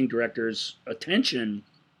casting director's attention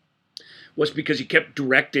was because he kept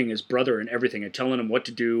directing his brother and everything and telling him what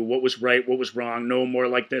to do, what was right, what was wrong, no, more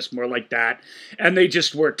like this, more like that. And they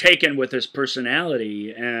just were taken with his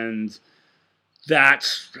personality, and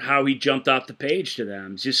that's how he jumped off the page to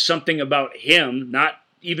them. It's just something about him, not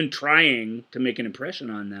even trying to make an impression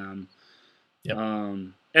on them. Yep.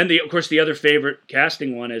 And of course, the other favorite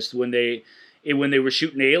casting one is when they were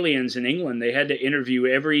shooting Aliens in England, they had to interview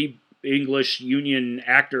every English Union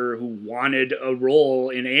actor who wanted a role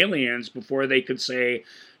in Aliens before they could say,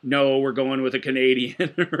 no, we're going with a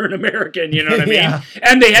Canadian or an American, you know what I mean?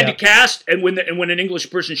 And they had to cast, and when an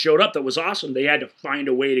English person showed up that was awesome, they had to find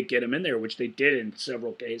a way to get him in there, which they did in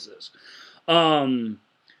several cases.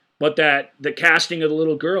 But the casting of the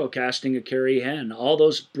little girl, casting of Carrie Henn, all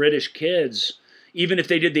those British kids, even if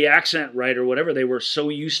they did the accent right or whatever, they were so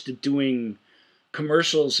used to doing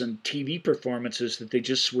commercials and TV performances that they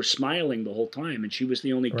just were smiling the whole time. And she was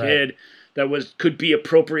the only kid that could be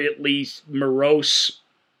appropriately morose,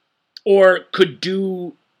 or could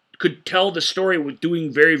tell the story with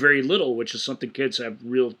doing very, very little, which is something kids have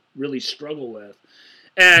really struggle with.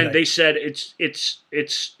 And they said it's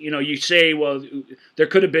you say, well, there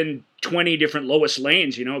could have been 20 different Lois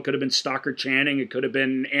Lanes, it could have been Stockard Channing, it could have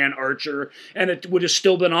been Ann Archer, and it would have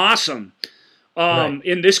still been awesome.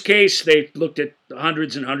 In this case, they looked at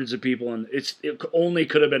hundreds and hundreds of people, and it only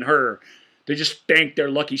could have been her. They just thanked their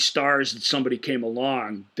lucky stars that somebody came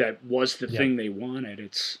along that was the thing they wanted.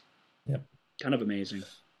 It's kind of amazing.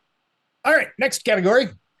 All right, next category.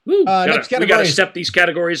 We got to step these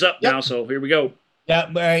categories up now, so here we go.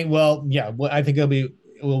 Yeah, I think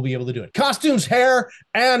we'll be able to do it. Costumes, hair,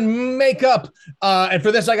 and makeup. And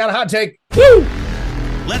for this, I got a hot take. Woo!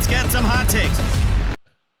 Let's get some hot takes.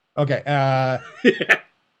 Okay.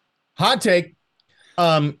 Hot take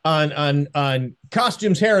on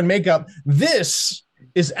costumes, hair, and makeup. This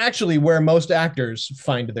is actually where most actors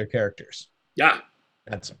find their characters. Yeah.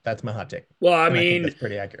 That's my hot take. Well, I mean, that's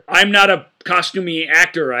pretty accurate. I'm not a costumey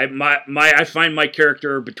actor. I find my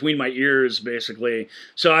character between my ears, basically.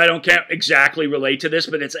 So I can't exactly relate to this,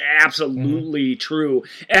 but it's absolutely true.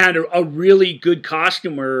 And a really good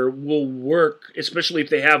costumer will work, especially if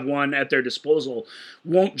they have one at their disposal.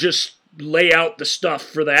 Won't just lay out the stuff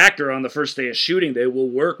for the actor on the first day of shooting. They will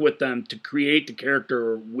work with them to create the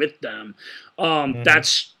character with them.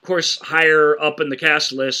 That's, of course, higher up in the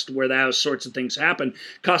cast list where those sorts of things happen.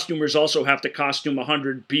 Costumers also have to costume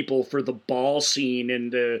 100 people for the ball scene in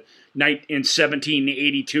the night in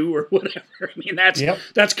 1782 or whatever. I mean,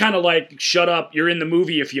 that's kind of like, shut up, you're in the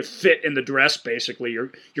movie if you fit in the dress, basically.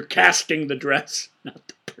 You're casting the dress, not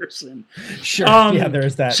the person. Sure.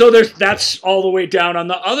 There's that. So that's all the way down on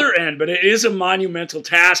the other end, but it is a monumental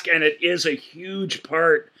task, and it is a huge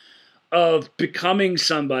part of becoming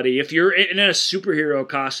somebody. If you're in a superhero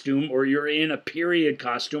costume, or you're in a period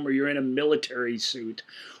costume, or you're in a military suit,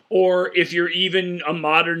 or if you're even a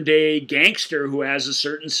modern day gangster who has a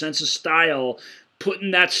certain sense of style,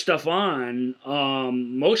 putting that stuff on,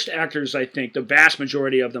 most actors, I think, the vast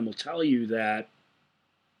majority of them will tell you that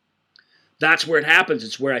that's where it happens.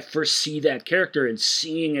 It's where I first see that character, and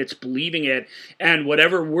seeing it's believing it. And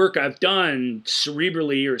whatever work I've done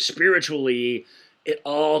cerebrally or spiritually, it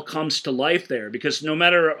all comes to life there, because no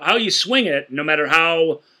matter how you swing it, no matter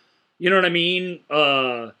how, you know what I mean,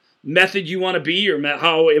 method you want to be, or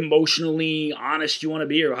how emotionally honest you want to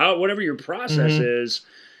be, or how whatever your process is,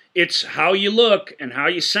 it's how you look and how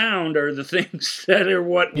you sound are the things that are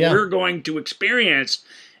what we're going to experience.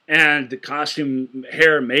 And the costume,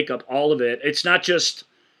 hair, makeup, all of it. It's not just,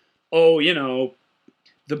 the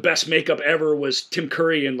best makeup ever was Tim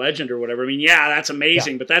Curry in Legend or whatever. I mean, that's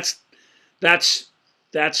amazing, but that's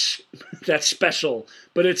special,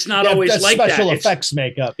 but it's not always like that. Special effects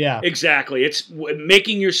makeup, exactly. It's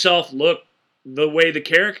making yourself look the way the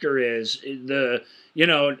character is.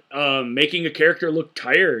 Making a character look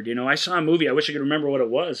tired. I saw a movie. I wish I could remember what it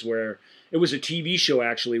was. Where it was a TV show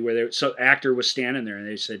actually, where some actor was standing there and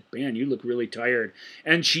they said, "Man, you look really tired,"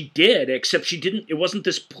 and she did. Except she didn't. It wasn't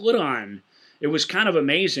this put on. It was kind of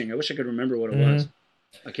amazing. I wish I could remember what it was.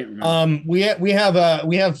 I can't remember. We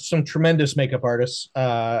have some tremendous makeup artists.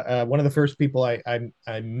 One of the first people I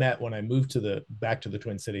met when I moved back to the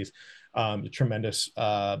Twin Cities, tremendous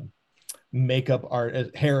makeup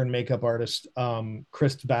art, hair and makeup artist,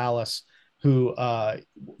 Chris Ballas, who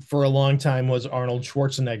for a long time was Arnold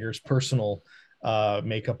Schwarzenegger's personal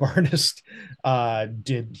makeup artist.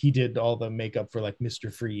 He did all the makeup for like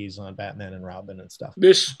Mr. Freeze on Batman and Robin and stuff.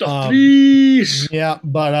 Mr. Freeze. Yeah,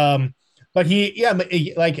 but I've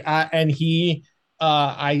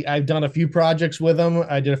done a few projects with him.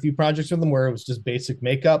 I did a few projects with him where it was just basic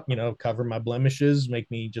makeup, cover my blemishes, make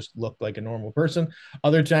me just look like a normal person.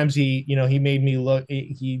 Other times he made me look,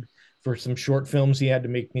 for some short films, he had to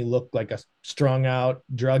make me look like a strung out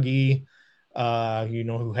druggie,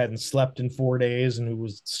 who hadn't slept in 4 days and who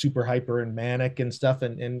was super hyper and manic and stuff.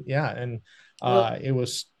 It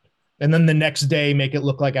was, and then the next day make it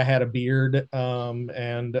look like I had a beard,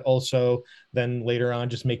 and also then later on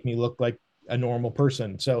just make me look like a normal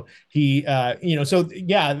person. So he,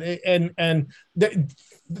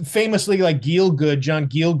 famously, like John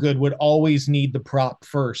Gielgud would always need the prop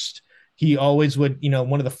first. He always would,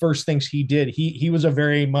 one of the first things he did, he was a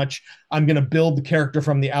very much, I'm going to build the character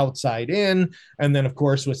from the outside in. And then of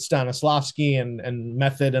course with Stanislavski and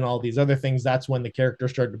method and all these other things, that's when the character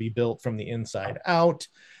started to be built from the inside out.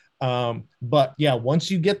 But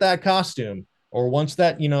once you get that costume, or once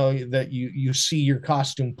that, that you see your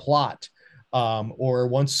costume plot, or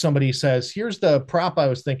once somebody says, here's the prop I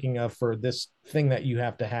was thinking of for this thing that you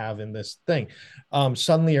have to have in this thing,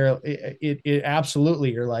 suddenly it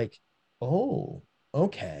absolutely, you're like, oh,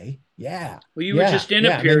 okay, yeah. Well, you were just in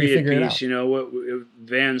a period piece, what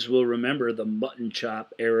Vans will remember, the mutton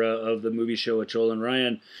chop era of the movie show with Joel and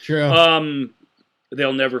Ryan. True.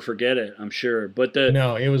 They'll never forget it, I'm sure. But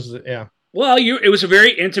it was, Well, it was a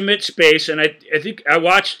very intimate space, and I think I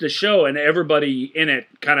watched the show, and everybody in it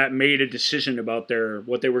kind of made a decision about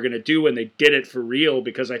what they were going to do, and they did it for real,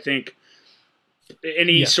 because I think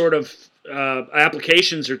any sort of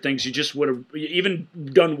applications or things you just would have even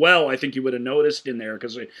done well, I think you would have noticed in there,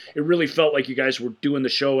 because it really felt like you guys were doing the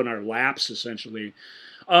show in our laps, essentially.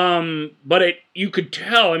 But you could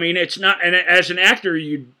tell, I mean, it's not, and as an actor,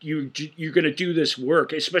 you're going to do this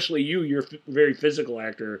work, especially you're a very physical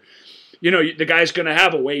actor. The guy's going to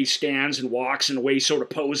have a way he stands and walks and a way he sort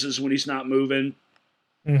of poses when he's not moving.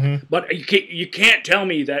 Mm-hmm. But you can't tell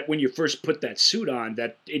me that when you first put that suit on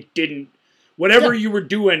that it didn't, whatever you were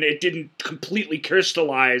doing, it didn't completely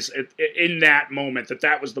crystallize in that moment,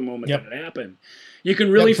 that was the moment that it happened. You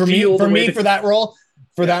can really feel for that role.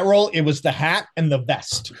 For that role, it was the hat and the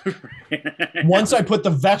vest. Once I put the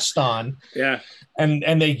vest on,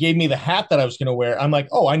 and they gave me the hat that I was going to wear, I'm like,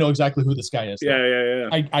 oh, I know exactly who this guy is. Yeah.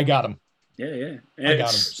 I got him. Yeah. I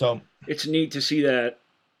got him. So it's neat to see that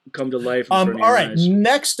come to life. All right.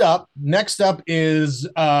 Next up is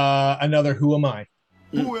another Who Am I?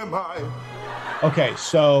 Who am I? Okay,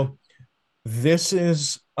 so this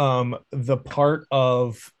is the part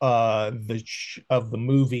of the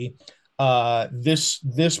movie.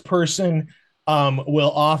 This person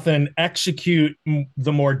will often execute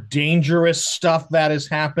the more dangerous stuff that is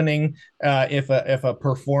happening. If a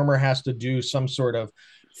performer has to do some sort of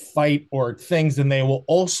fight or things, and they will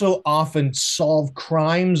also often solve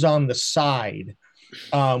crimes on the side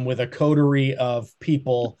with a coterie of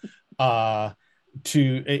people and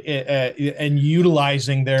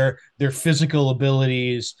utilizing their physical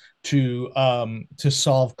abilities to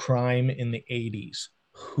solve crime in the 80s.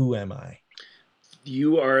 Who am I?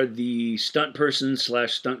 You are the stunt person /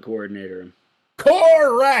 stunt coordinator.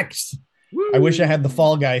 Correct. Woo! I wish I had the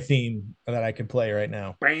Fall Guy theme that I could play right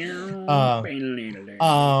now. But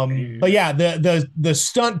yeah, the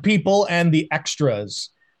stunt people and the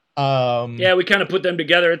extras. Yeah, we kind of put them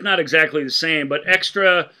together. It's not exactly the same, but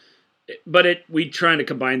extra. But we trying to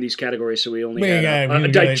combine these categories, so we only had a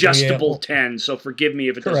digestible 10. So forgive me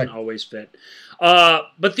if it doesn't always fit.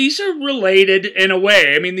 But these are related in a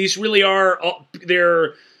way. I mean, these really are.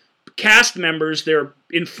 They're cast members. They're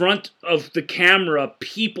in front of the camera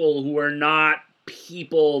people who are not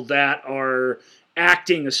people that are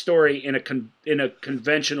acting a story in a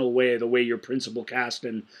conventional way, the way your principal cast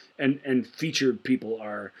and featured people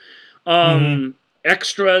are.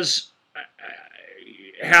 Extras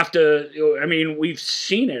have to, I mean, we've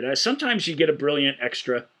seen it. Sometimes you get a brilliant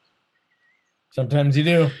extra. Sometimes you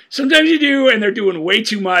do. And they're doing way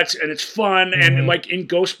too much, and it's fun. And like in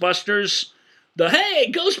Ghostbusters,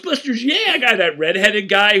 hey, Ghostbusters, yeah, guy, that redheaded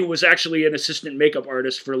guy who was actually an assistant makeup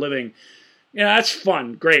artist for a living. Yeah, that's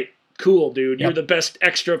fun. Great. Cool, dude. You're the best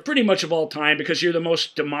extra pretty much of all time because you're the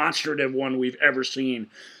most demonstrative one we've ever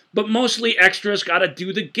seen. But mostly extras got to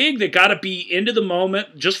do the gig. They got to be into the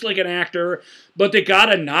moment, just like an actor, but they got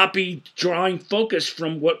to not be drawing focus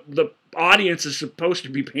from what the audience is supposed to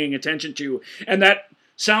be paying attention to. And that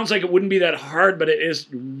sounds like it wouldn't be that hard, but it is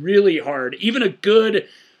really hard. Even a good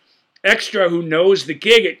extra who knows the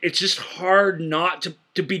gig, it's just hard not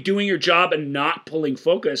to be doing your job and not pulling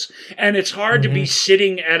focus. And it's hard to be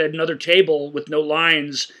sitting at another table with no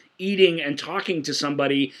lines, eating and talking to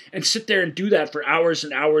somebody and sit there and do that for hours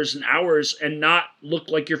and hours and hours and not look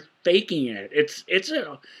like you're faking it. It's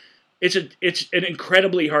an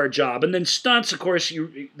incredibly hard job. And then stunts, of course,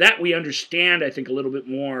 we understand, I think, a little bit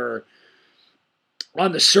more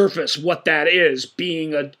on the surface what that is,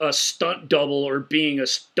 being a stunt double or being a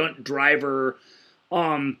stunt driver,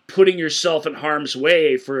 putting yourself in harm's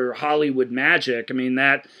way for Hollywood magic. I mean,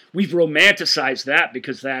 that we've romanticized that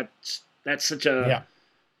because that's such a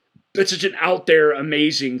it's such an out there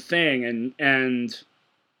amazing thing, and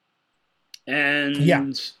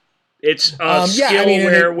it's a skill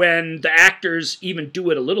where when the actors even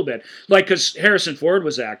do it a little bit, like because Harrison Ford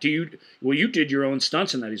was acting, you did your own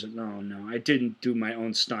stunts in that. He's like, no, I didn't do my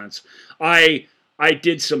own stunts. I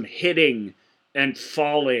did some hitting and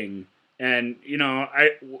falling, and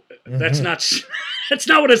that's not that's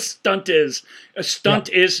not what a stunt is. A stunt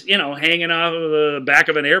is hanging off of the back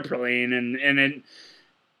of an airplane and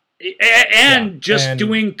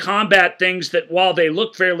doing combat things that, while they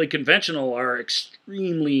look fairly conventional,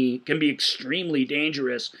 can be extremely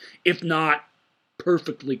dangerous if not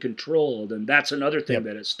perfectly controlled. And that's another thing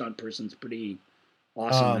that a stunt person's pretty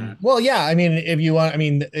awesome at. Well, yeah, I mean, if you want, I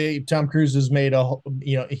mean, Tom Cruise has made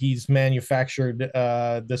he's manufactured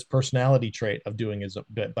this personality trait of doing his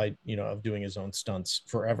own stunts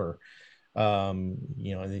forever.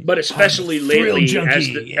 But especially lately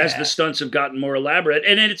as the stunts have gotten more elaborate,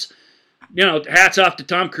 and it's hats off to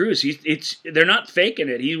Tom Cruise. They're not faking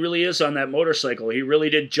it. He really is on that motorcycle. He really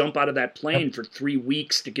did jump out of that plane for 3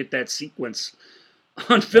 weeks to get that sequence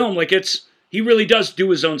on film. Like he really does do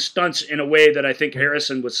his own stunts in a way that I think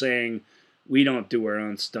Harrison was saying, we don't do our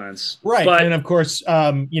own stunts. Right. But, and of course,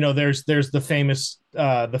 there's the famous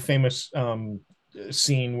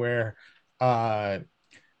scene where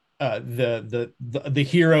the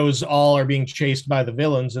heroes all are being chased by the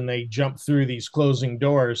villains, and they jump through these closing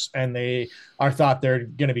doors, and they are thought they're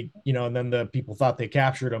going to be, and then the people thought they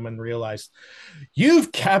captured them and realized,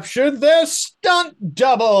 you've captured their stunt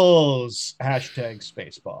doubles.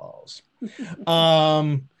 #Spaceballs.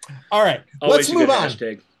 All right, let's move on.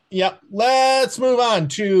 Hashtag. Yep, let's move on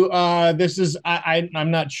to this is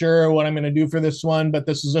I'm not sure what I'm going to do for this one, but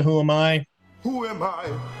this is a Who Am I? Who am I?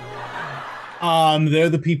 They're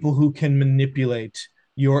the people who can manipulate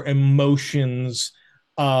your emotions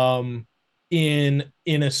in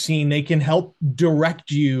a scene. They can help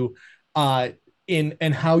direct you in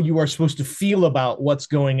and how you are supposed to feel about what's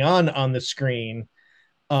going on the screen,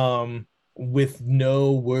 with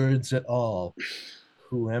no words at all.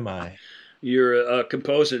 Who am I? You're a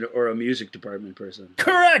composer or a music department person.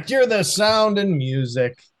 Correct. You're the sound and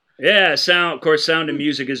music. Yeah, sound. Of course, sound and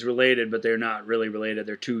music is related, but they're not really related.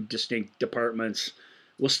 They're two distinct departments.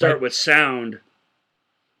 We'll start with sound,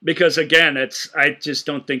 because again, I just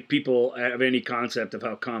don't think people have any concept of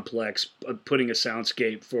how complex putting a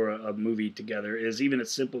soundscape for a movie together is, even a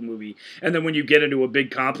simple movie. And then when you get into a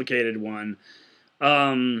big, complicated one,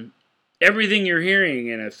 everything you're hearing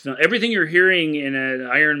in an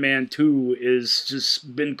Iron Man 2 is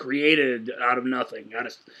just been created out of nothing,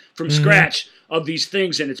 from scratch of these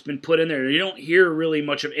things, and it's been put in there. You don't hear really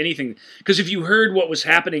much of anything, because if you heard what was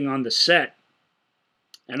happening on the set,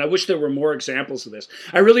 and I wish there were more examples of this.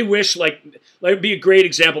 I really wish, it'd be a great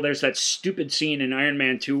example. There's that stupid scene in Iron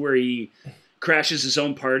Man 2 where he crashes his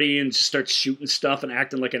own party and just starts shooting stuff and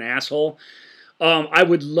acting like an asshole. I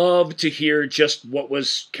would love to hear just what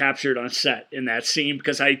was captured on set in that scene,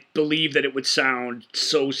 because I believe that it would sound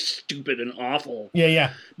so stupid and awful.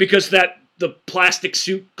 Yeah. Because the plastic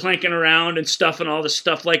suit clanking around and stuff and all this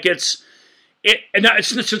stuff, it's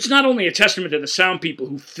not only a testament to the sound people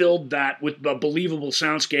who filled that with a believable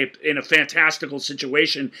soundscape in a fantastical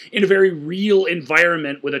situation in a very real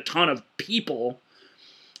environment with a ton of people,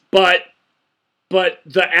 but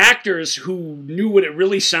the actors who knew what it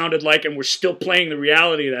really sounded like and were still playing the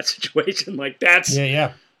reality of that situation, that's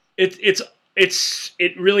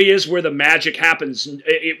it really is where the magic happens.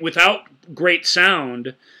 Without great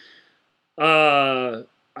sound, I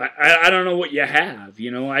don't know what you have.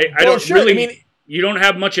 You don't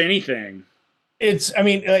have much anything. It's,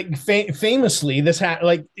 famously, this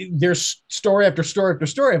there's story after story after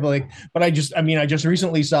story of but I just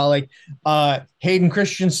recently saw Hayden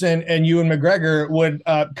Christensen and Ewan McGregor would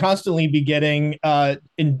constantly be getting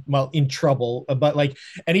in trouble, but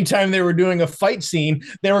anytime they were doing a fight scene,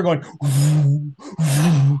 they were going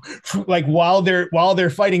while they're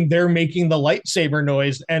fighting, they're making the lightsaber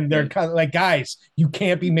noise, and they're kind of guys, you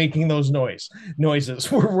can't be making those noises.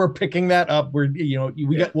 We're picking that up.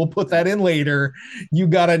 We'll put that in later. You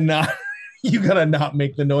gotta not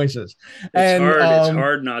make the noises. It's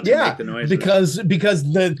hard not to make the noises, because because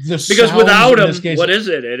without them, what is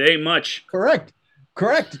it? It ain't much. Correct.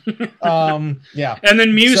 Yeah. And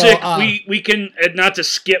then music, we can, not to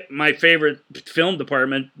skip my favorite film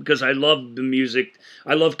department, because I love the music.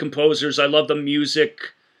 I love composers. I love the music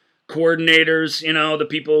coordinators, the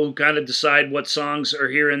people who kind of decide what songs are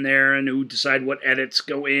here and there and who decide what edits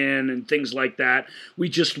go in and things like that. We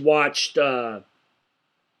just watched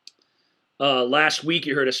last week,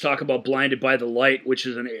 you heard us talk about Blinded by the Light, which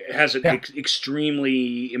has an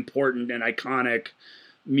extremely important and iconic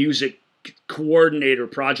music coordinator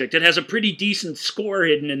project. It has a pretty decent score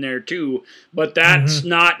hidden in there too, but that's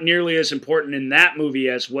not nearly as important in that movie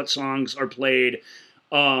as what songs are played,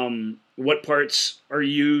 what parts are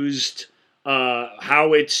used,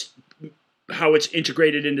 how it's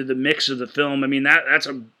integrated into the mix of the film. That's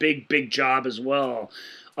a big job as well.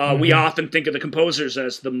 We often think of the composers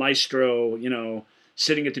as the maestro,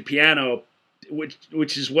 sitting at the piano,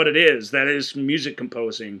 which is what it is. That is music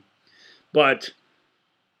composing, but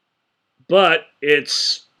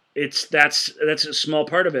that's a small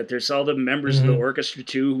part of it. There's all the members of the orchestra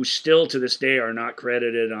too, who still to this day are not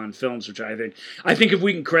credited on films, which I think if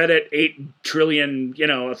we can credit 8 trillion,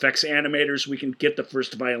 effects animators, we can get the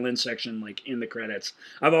first violin section in the credits.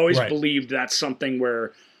 I've always believed that's something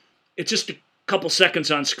where it's just a couple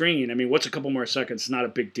seconds on screen. What's a couple more seconds? It's not a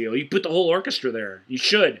big deal. You put the whole orchestra there. You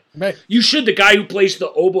should. Right. You should. The guy who plays the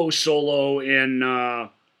oboe solo in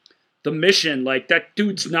The Mission, that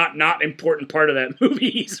dude's not important part of that movie.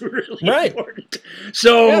 He's really important.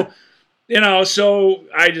 So, so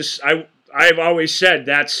I've always said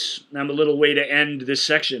I'm a little way to end this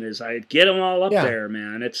section is I get them all up there,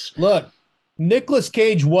 man. Look, Nicolas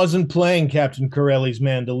Cage wasn't playing Captain Corelli's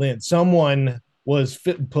mandolin. Someone was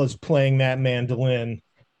playing that mandolin,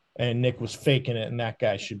 and Nick was faking it, and that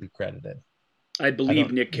guy should be credited. I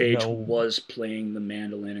believe Nick Cage was playing the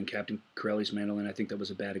mandolin in Captain Corelli's mandolin. I think that was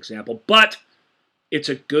a bad example, but it's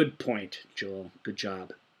a good point, Joel. Good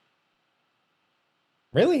job.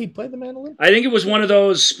 Really? He played the mandolin? I think it was one of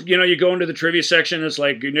those, you go into the trivia section, it's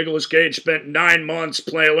Nicolas Cage spent 9 months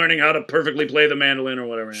learning how to perfectly play the mandolin or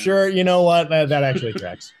whatever. Sure, you know what? That actually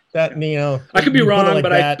tracks. That, I could be wrong,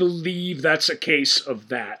 but I believe that's a case of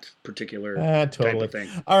that particular type of thing.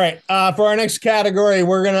 All right. For our next category,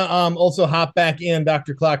 we're going to also hop back in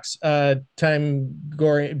Dr. Clock's time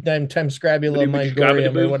scrabula, mind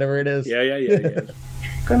gorium, or whatever it is. Yeah.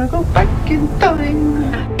 Gonna go back in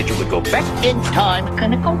time. If you would go back in time,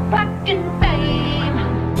 gonna go back in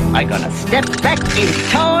fame. I'm gonna step back in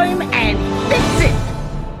time and fix it.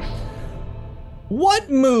 What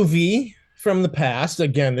movie from the past?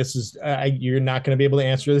 Again, this is you're not going to be able to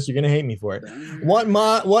answer this. You're going to hate me for it. What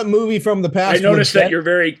movie from the past? I noticed that you're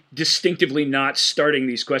very distinctively not starting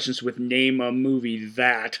these questions with name a movie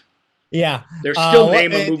that. Yeah, They're still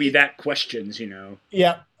name a movie that questions, you know.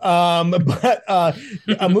 Yeah, but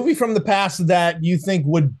a movie from the past that you think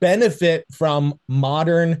would benefit from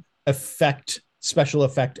modern special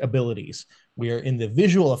effect abilities. We are in the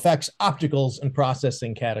visual effects, opticals, and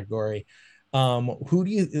processing category. Who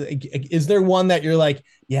do you? Is there one that you're like,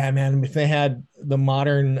 yeah, man? If they had the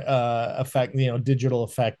modern effect, digital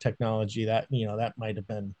effect technology, that that might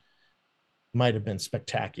have been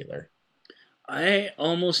spectacular. I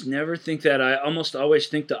almost never think that. I almost always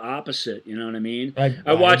think the opposite. You know what I mean?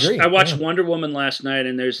 I watched Wonder Woman last night,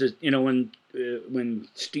 and there's this, when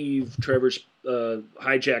Steve Trevor's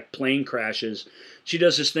hijacked plane crashes, she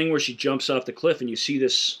does this thing where she jumps off the cliff, and you see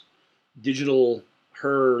this digital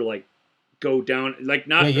her like go down, like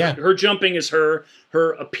not her jumping is her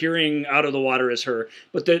appearing out of the water is her,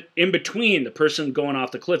 but the in between the person going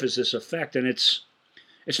off the cliff is this effect, and it's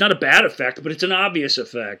not a bad effect, but it's an obvious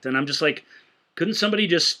effect, and I'm just like, couldn't somebody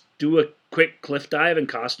just do a quick cliff dive in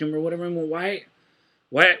costume or whatever? Well,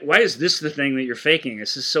 why is this the thing that you're faking?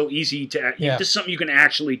 This is so easy to this is something you can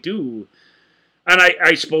actually do. And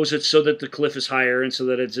I suppose it's so that the cliff is higher and so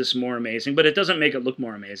that it's just more amazing, but it doesn't make it look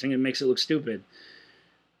more amazing. It makes it look stupid.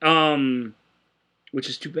 Which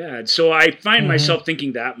is too bad. So I find myself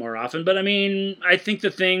thinking that more often, but I mean, I think the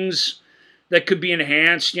things that could be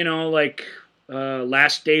enhanced, like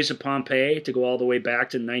Last Days of Pompeii, to go all the way back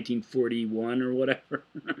to 1941 or whatever.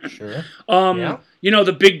 Sure.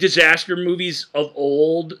 The big disaster movies of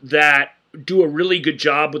old that do a really good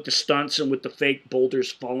job with the stunts and with the fake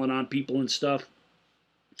boulders falling on people and stuff.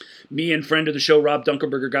 Me and friend of the show, Rob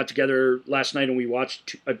Dunkelberger, got together last night and we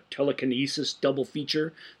watched a telekinesis double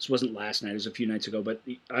feature. This wasn't last night, it was a few nights ago, but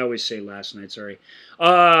I always say last night, sorry.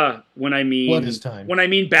 When I mean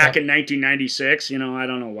back in 1996, I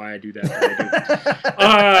don't know why I do that, but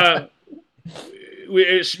I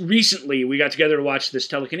do. Recently, we got together to watch this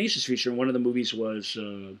telekinesis feature, and one of the movies was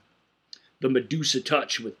The Medusa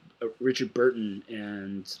Touch with Richard Burton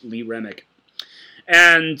and Lee Remick.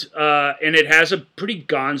 And it has a pretty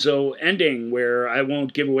gonzo ending where I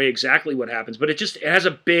won't give away exactly what happens, but it's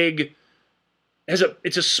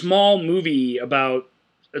a small movie about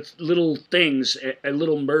little things,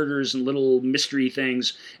 little murders and little mystery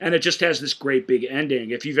things, and it just has this great big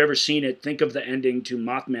ending. If you've ever seen it, think of the ending to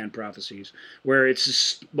Mothman Prophecies, where it's a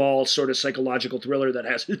small sort of psychological thriller that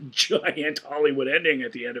has a giant Hollywood ending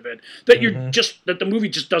at the end of it that that the movie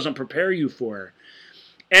just doesn't prepare you for.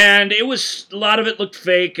 And it was, a lot of it looked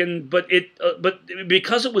fake, but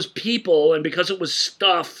because it was people and because it was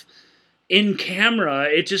stuff in camera,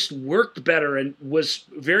 it just worked better and was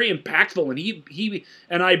very impactful. And he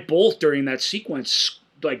and I both during that sequence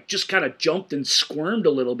like just kind of jumped and squirmed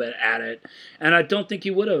a little bit at it. And I don't think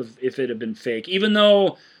he would have if it had been fake. Even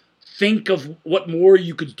though, think of what more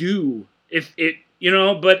you could do if it,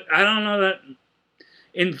 But I don't know that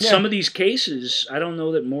in some of these cases, I don't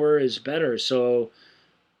know that more is better. So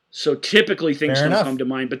typically things don't come to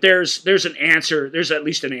mind, but there's an answer. There's at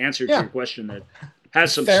least an answer to your question that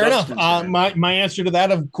has some substance. Fair enough. My answer to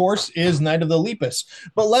that, of course, is Night of the Lepus.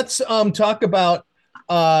 But let's talk about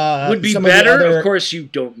would be better. Of course, you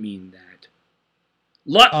don't mean that.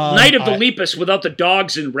 Night of the Lepus without the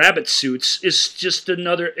dogs in rabbit suits is just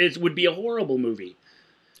another. It would be a horrible movie.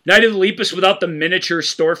 Night of the Lepus without the miniature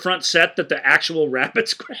storefront set that the actual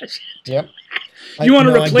rabbits crash into. Yep. You want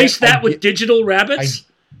to replace that with digital rabbits?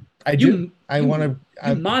 I do. I want to.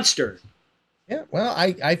 You monster. Yeah. Well,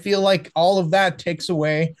 I feel like all of that takes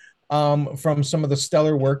away from some of the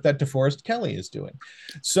stellar work that DeForest Kelley is doing.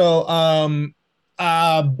 So,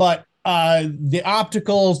 but the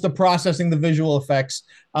opticals, the processing, the visual effects,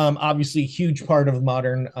 obviously huge part of the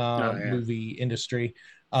modern movie industry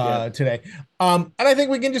today. And I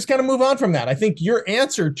think we can just kind of move on from that. I think your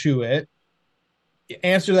answer to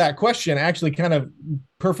that question actually kind of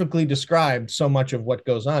perfectly described so much of what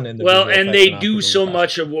goes on in the and they do so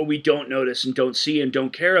much of what we don't notice and don't see and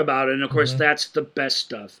don't care about, and of course that's the best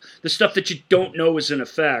stuff, the stuff that you don't know is in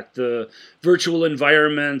effect, the virtual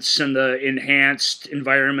environments and the enhanced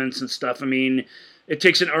environments and stuff. I mean, it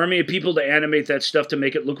takes an army of people to animate that stuff to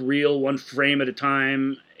make it look real one frame at a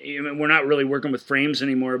time, we're not really working with frames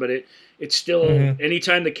anymore, but it's still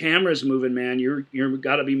anytime the camera's moving, man, you're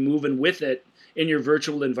got to be moving with it in your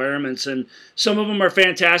virtual environments. And some of them are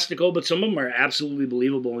fantastical, but some of them are absolutely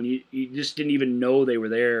believable, and you just didn't even know they were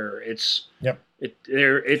there. It's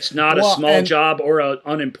not a small job or an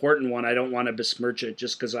unimportant one. I don't want to besmirch it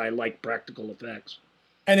just because I like practical effects.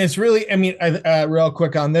 And it's really, I mean, real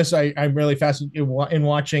quick on this, I'm really fascinated in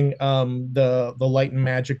watching the Light and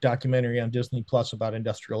Magic documentary on Disney Plus about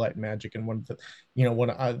Industrial Light and Magic, and one of the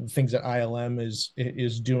things that ILM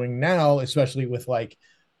is doing now, especially with like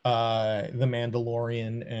The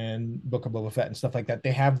Mandalorian and Book of Boba Fett and stuff like that.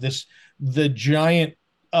 They have the giant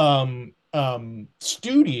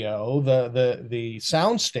studio, the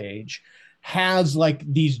sound stage has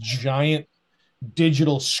like these giant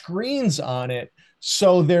digital screens on it.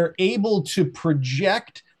 So they're able to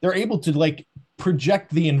project the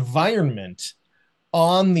environment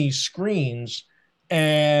on these screens.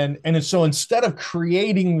 And so instead of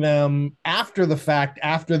creating them after the fact,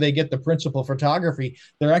 after they get the principal photography,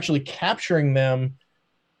 they're actually capturing them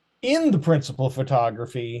in the principal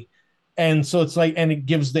photography. And so it's like, and it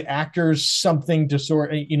gives the actors something to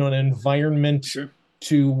sort, an environment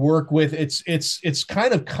to work with. It's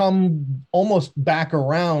kind of come almost back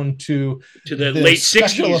around to the late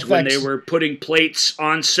 60s when they were putting plates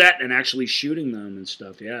on set and actually shooting them and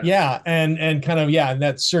stuff. And kind of and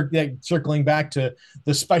that's circling back to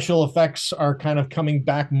the special effects are kind of coming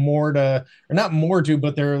back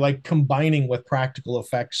but they're like combining with practical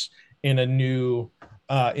effects in a new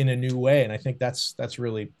way, and I think that's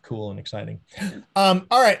really cool and exciting. All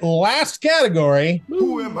right, last category.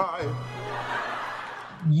 Who am I?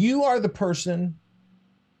 You are the person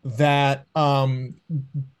that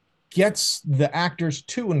gets the actors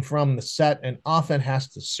to and from the set and often has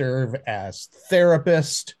to serve as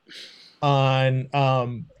therapist on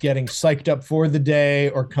getting psyched up for the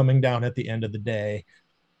day or coming down at the end of the day.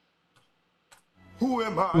 Who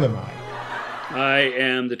am I? Who am I? I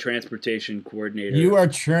am the transportation coordinator. You are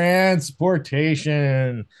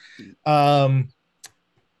transportation.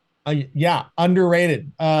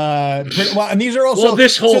 Underrated. And these are also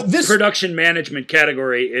this whole production management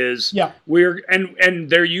category is and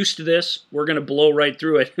they're used to this. We're gonna blow right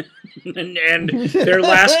through it, and they're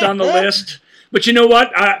last on the list. But you know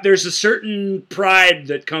what? There's a certain pride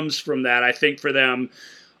that comes from that, I think, for them.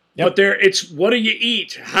 But it's what do you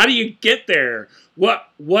eat? How do you get there? What?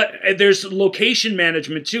 There's location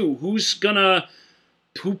management too. Who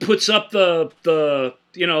puts up the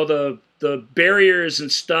barriers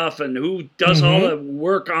and stuff, and who does all the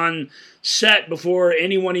work on set before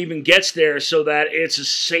anyone even gets there, so that it's a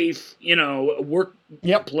safe,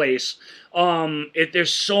 workplace.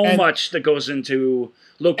 There's so much that goes into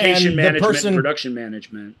location management and production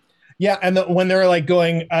management. Yeah, and when they're like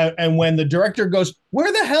going, and when the director goes,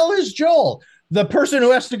 "Where the hell is Joel?" The person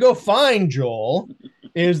who has to go find Joel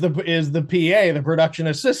is the PA, the production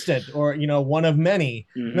assistant, or one of many.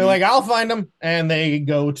 And they're like, "I'll find him," and they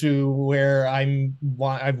go to where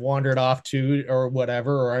I've wandered off to, or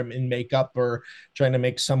whatever, or I'm in makeup, or trying to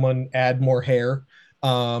make someone add more hair,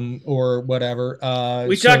 or whatever.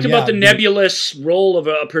 We talked about the nebulous role of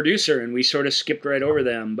a producer, and we sort of skipped right over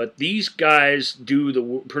them. But these guys do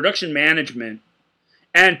the production management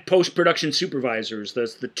and post-production supervisors.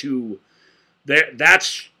 That's the two.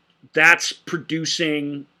 That's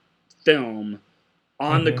producing film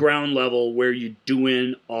on the ground level where you're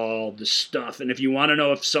doing all the stuff. And if you want to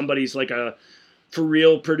know if somebody's like a for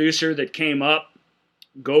real producer that came up,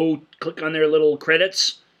 go click on their little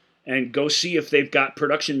credits and go see if they've got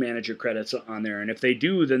production manager credits on there. And if they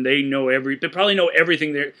do, then they probably know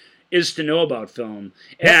everything there is to know about film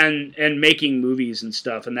and making movies and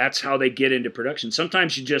stuff. And that's how they get into production.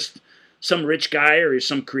 Sometimes you just some rich guy or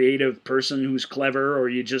some creative person who's clever, or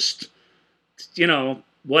you just,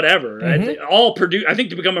 whatever. I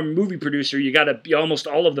think to become a movie producer, you got to be, almost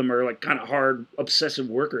all of them are like kind of hard, obsessive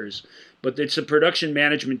workers, but it's a production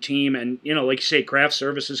management team. And, like you say, craft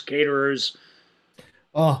services, caterers.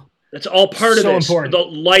 Oh, that's all part of this. Important. The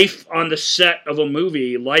life on the set of a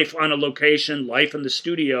movie, life on a location, life in the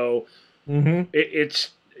studio.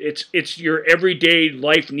 It's your everyday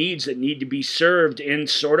life needs that need to be served in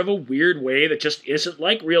sort of a weird way that just isn't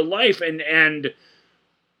like real life, and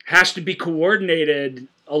has to be coordinated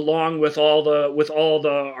along with all the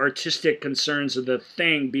artistic concerns of the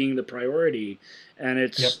thing being the priority,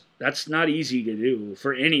 and that's not easy to do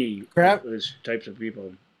for any of those types of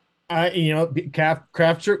people.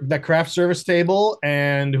 The craft service table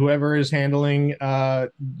and whoever is handling,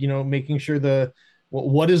 making sure the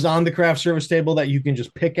what is on the craft service table that you can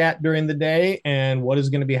just pick at during the day, and what is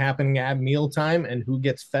going to be happening at mealtime, and who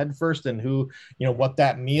gets fed first, and who, what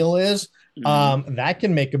that meal is. That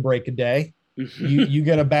can make or break a day. You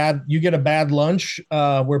get a bad lunch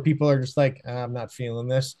where people are just like, I'm not feeling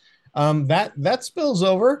this. That spills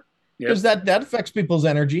over because that affects people's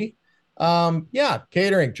energy.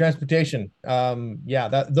 Catering, transportation.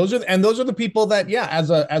 Those are the people that,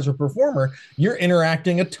 as a performer, you're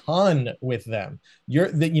interacting a ton with them.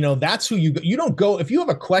 That's who you don't go. If you have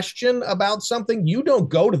a question about something, you don't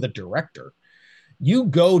go to the director. You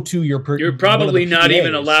go to you're probably not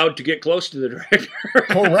even allowed to get close to the director.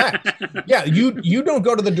 Correct. Yeah. You don't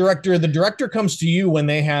go to the director. The director comes to you when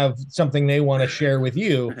they have something they want to share with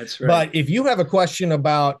you. That's right. But if you have a question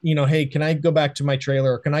about, hey, can I go back to my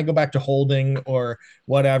trailer, or can I go back to holding, or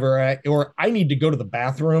whatever, or I need to go to the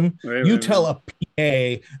bathroom, tell a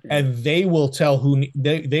PA, and they will tell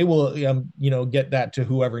they will, get that to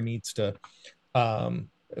whoever needs to,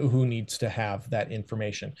 who needs to have that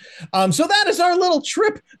information. So that is our little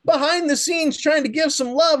trip behind the scenes, trying to give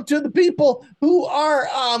some love to the people who are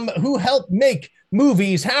who help make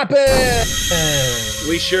movies happen.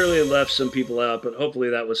 We surely left some people out, but hopefully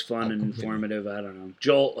that was fun and informative. I don't know.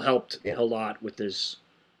 Joel helped a lot with his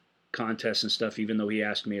contest and stuff, even though he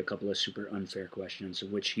asked me a couple of super unfair questions, of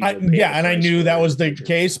which he and I knew that was the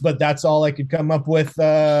case, but that's all I could come up with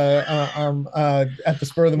at the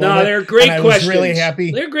spur of the moment. No, they're great questions. I was really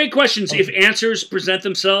happy. They're great questions. If answers present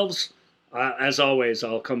themselves, as always,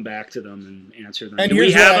 I'll come back to them and answer them. And do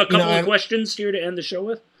we have a couple of questions here to end the show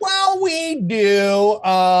with? Well, we do.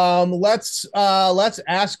 Let's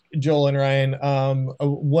ask Joel and Ryan.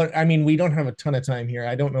 We don't have a ton of time here.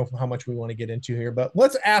 I don't know how much we want to get into here, but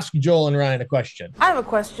let's ask Joel and Ryan a question. I have a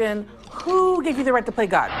question. Who gave you the right to play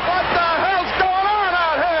God? What the hell's going on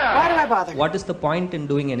out here? Why do I bother? What is the point in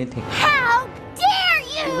doing anything? How dare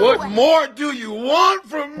you? What more do you want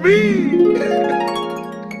from me?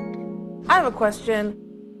 I have a question.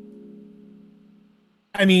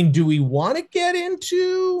 Do we want to get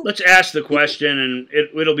into? Let's ask the question, and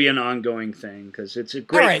it'll be an ongoing thing, because it's a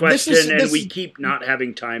great question, and we keep not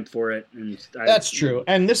having time for it. And that's true.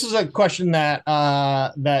 And this is a question that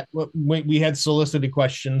we had solicited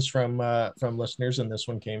questions from listeners, and this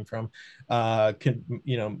one came from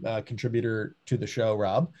contributor to the show,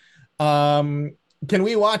 Rob. Can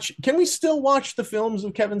we still watch the films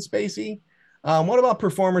of Kevin Spacey? What about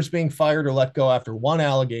performers being fired or let go after one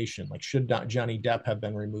allegation? Like, should Johnny Depp have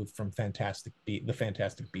been removed from the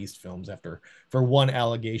Fantastic Beast films for one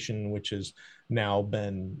allegation, which has now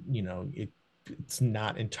been, it's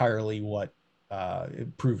not entirely what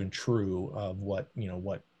proven true of what he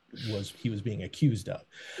was being accused of.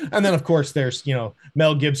 And then of course there's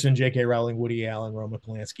Mel Gibson, J.K. Rowling, Woody Allen, Roman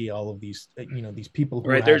Polanski, all of these these people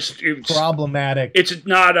who have problematic. It's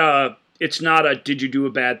not a did you do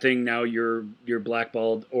a bad thing, now you're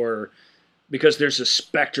blackballed, or because there's a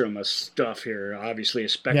spectrum of stuff here, obviously a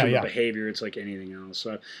spectrum of behavior. It's like anything else.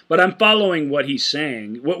 But I'm following what he's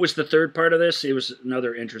saying. What was the third part of this? It was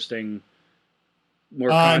another interesting, more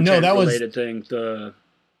content-related thing.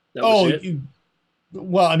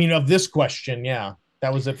 Of this question,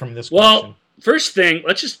 that was it from this question. Well, first thing,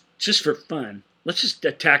 let's just for fun, let's just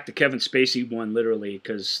attack the Kevin Spacey one literally,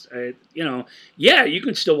 because, you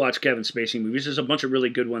can still watch Kevin Spacey movies. There's a bunch of really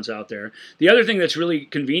good ones out there. The other thing that's really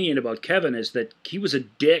convenient about Kevin is that he was a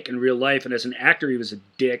dick in real life, and as an actor, he was a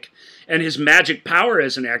dick. And his magic power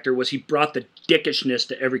as an actor was he brought the dickishness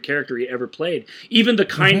to every character he ever played. Even the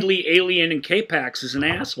kindly alien in K-Pax is an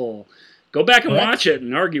asshole. Go back and watch it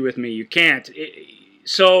and argue with me. You can't.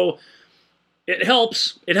 So it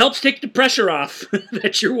helps. It helps take the pressure off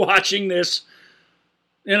that you're watching this.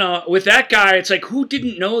 With that guy, it's like, who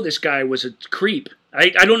didn't know this guy was a creep? I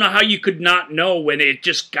don't know how you could not know when it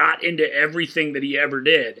just got into everything that he ever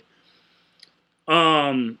did.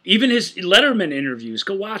 Even his Letterman interviews,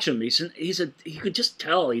 go watch him. You could just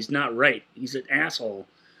tell he's not right. He's an asshole.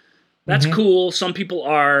 That's cool. Some people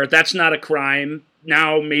are. That's not a crime.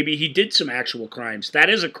 Now, maybe he did some actual crimes. That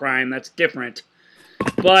is a crime. That's different.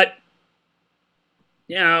 But,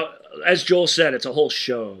 as Joel said, it's a whole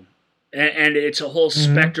show. And it's a whole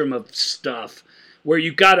spectrum of stuff where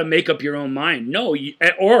you got to make up your own mind. No,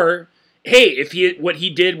 or hey, if what he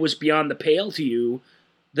did was beyond the pale to you,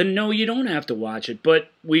 then no, you don't have to watch it.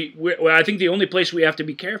 But I think the only place we have to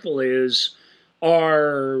be careful is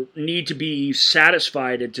our need to be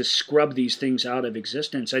satisfied and to scrub these things out of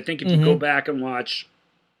existence. I think if you go back and watch,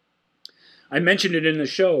 I mentioned it in the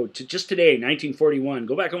show just today, 1941.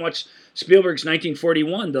 Go back and watch Spielberg's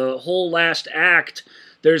 1941. The whole last act,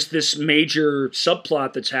 there's this major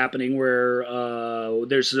subplot that's happening where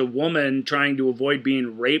there's a woman trying to avoid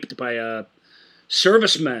being raped by a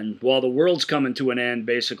serviceman while the world's coming to an end,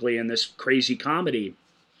 basically, in this crazy comedy.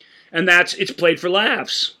 And it's played for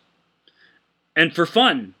laughs and for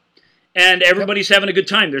fun. And everybody's having a good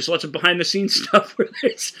time. There's lots of behind-the-scenes stuff where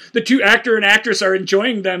the two actor and actress are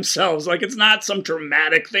enjoying themselves. Like, it's not some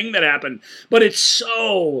dramatic thing that happened. But it's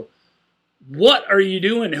so... What are you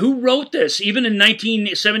doing? Who wrote this? Even in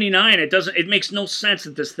 1979, it makes no sense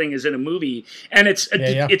that this thing is in a movie. And it's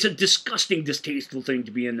a disgusting, distasteful thing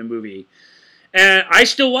to be in the movie. And I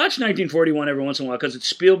still watch 1941 every once in a while because it's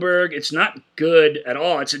Spielberg. It's not good at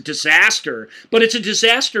all. It's a disaster. But it's a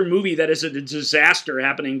disaster movie that is a disaster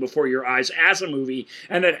happening before your eyes as a movie.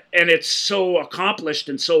 And it's so accomplished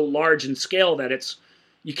and so large in scale that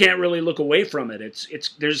you can't really look away from it.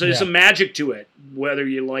 There's a magic to it, whether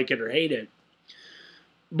you like it or hate it.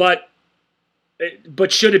 But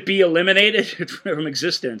should it be eliminated from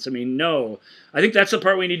existence? I mean, no. I think that's the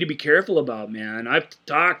part we need to be careful about, man.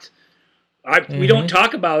 We don't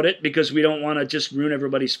talk about it because we don't want to just ruin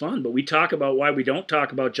everybody's fun, but we talk about why we don't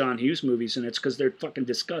talk about John Hughes movies, and it's because they're fucking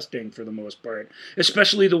disgusting for the most part.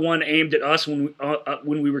 Especially the one aimed at us when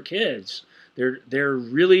we were kids. They're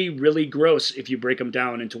really, really gross if you break them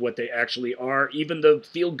down into what they actually are. Even the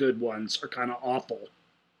feel-good ones are kind of awful.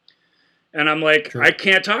 And I'm like, True. I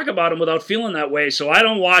can't talk about them without feeling that way, so I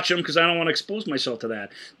don't watch them because I don't want to expose myself to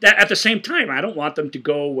that. At the same time, I don't want them to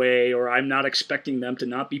go away, or I'm not expecting them to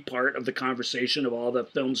not be part of the conversation of all the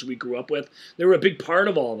films we grew up with. They were a big part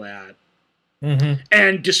of all that. Mm-hmm.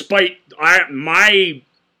 And despite my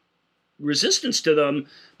resistance to them,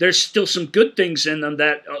 there's still some good things in them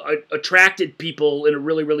that attracted people in a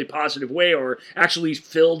really, really positive way, or actually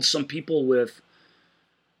filled some people with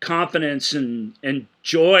confidence and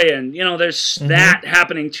joy, and there's that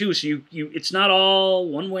happening too. So you it's not all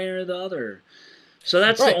one way or the other. So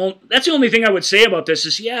that's right. That's the only thing I would say about this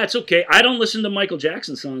is it's okay. I don't listen to Michael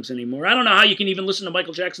Jackson songs anymore. I don't know how you can even listen to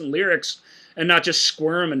Michael Jackson lyrics and not just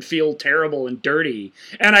squirm and feel terrible and dirty.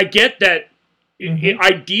 And I get that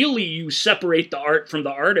ideally you separate the art from the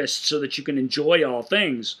artist so that you can enjoy all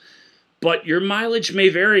things, but your mileage may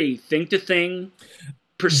vary thing to thing.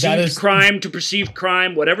 Perceived crime to perceived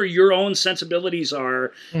crime, whatever your own sensibilities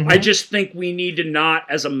are. I just think we need to not,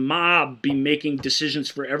 as a mob, be making decisions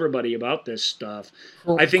for everybody about this stuff.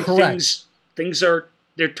 I think things are,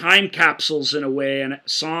 they're time capsules in a way, and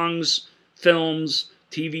songs, films,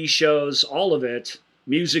 TV shows, all of it,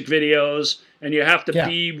 music videos, and you have to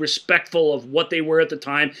be respectful of what they were at the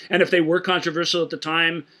time. And if they were controversial at the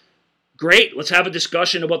time, great, let's have a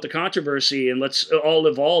discussion about the controversy, and let's all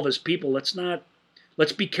evolve as people.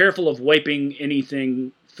 Let's be careful of wiping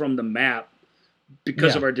anything from the map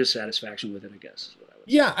because of our dissatisfaction with it, I guess.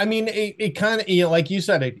 Yeah, I mean, it kind of, like you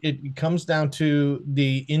said, it comes down to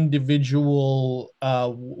the individual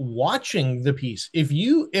watching the piece.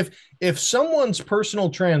 If someone's personal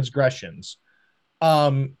transgressions,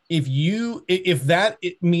 if that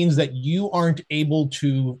it means that you aren't able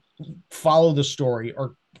to follow the story,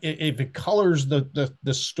 or if it colors the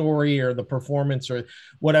story or the performance or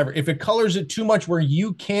whatever, if it colors it too much where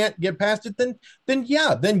you can't get past it, then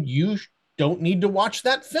you don't need to watch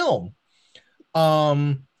that film.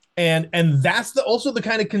 And that's also the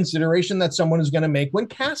kind of consideration that someone is going to make when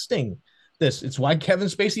casting this. It's why Kevin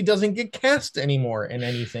Spacey doesn't get cast anymore in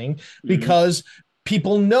anything, because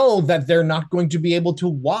people know that they're not going to be able to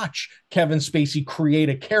watch Kevin Spacey create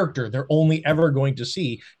a character. They're only ever going to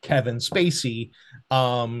see Kevin Spacey,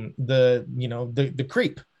 the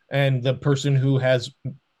creep, and the person who has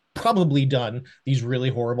probably done these really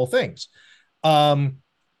horrible things.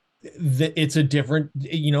 It's a different,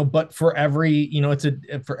 but for every,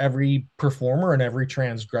 for every performer and every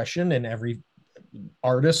transgression and every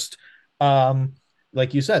artist,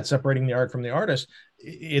 like you said, separating the art from the artist,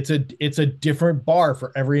 it's a different bar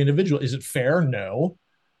for every individual. Is it fair? No.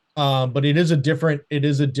 But it is a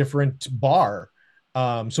different bar.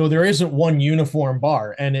 So there isn't one uniform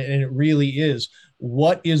bar, and it really is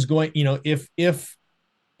what is going, if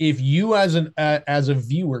you as a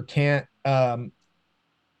viewer can't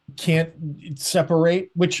separate,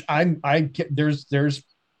 which there's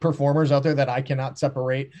performers out there that I cannot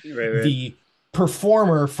separate the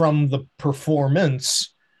performer from the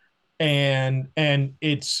performance. And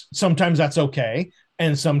it's sometimes that's okay,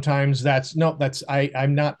 and sometimes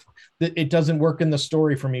I'm not. It doesn't work in the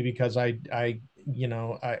story for me because I'm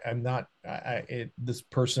not. This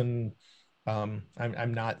person, I'm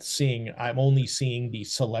not seeing. I'm only seeing the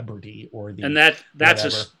celebrity or the. And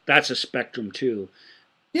that's a spectrum too.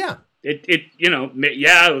 Yeah, It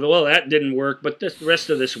well, that didn't work, but the rest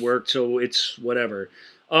of this worked, so it's whatever.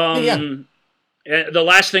 And the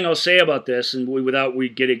last thing I'll say about this, and without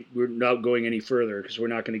going any further, because we're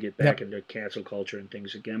not going to get back into cancel culture and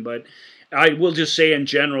things again, but I will just say in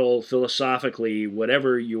general, philosophically,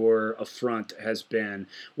 whatever your affront has been,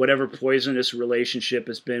 whatever poisonous relationship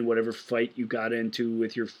has been, whatever fight you got into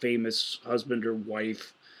with your famous husband or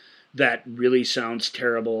wife, that really sounds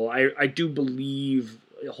terrible. I do believe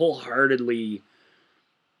wholeheartedly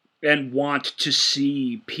and want to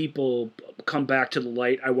see people come back to the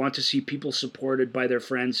light. I want to see people supported by their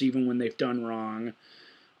friends even when they've done wrong.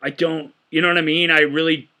 I don't, you know what I mean? I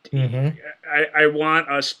really, I want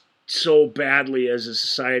us so badly as a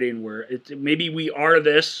society, and maybe we are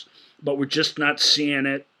this, but we're just not seeing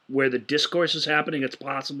it where the discourse is happening. It's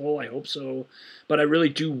possible. I hope so. But I really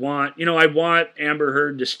do want, I want Amber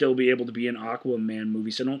Heard to still be able to be in Aquaman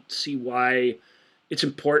movies. I don't see why it's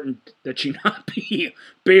important that she not be,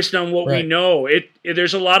 based on what we know.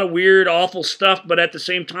 There's a lot of weird, awful stuff, but at the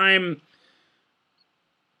same time,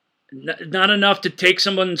 not enough to take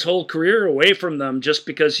someone's whole career away from them just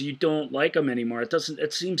because you don't like them anymore.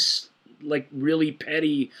 It seems like really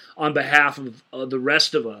petty on behalf of the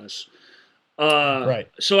rest of us.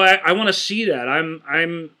 So I want to see that.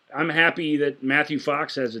 I'm happy that Matthew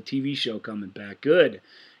Fox has a TV show coming back. Good.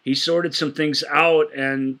 He sorted some things out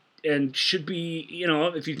and should be,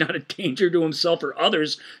 if he's not a danger to himself or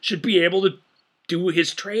others, should be able to do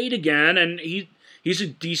his trade again. And he's a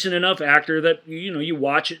decent enough actor that, you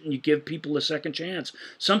watch it and you give people a second chance.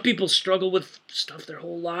 Some people struggle with stuff their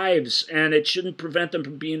whole lives, and it shouldn't prevent them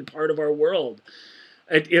from being part of our world.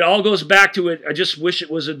 It all goes back to it. I just wish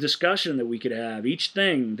it was a discussion that we could have. Each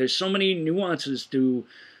thing, there's so many nuances to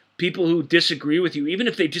people who disagree with you, even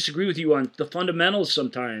if they disagree with you on the fundamentals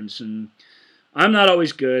sometimes. And I'm not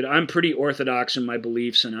always good. I'm pretty orthodox in my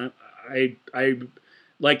beliefs, and I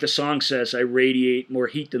like the song says, I radiate more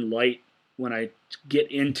heat than light when I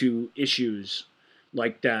get into issues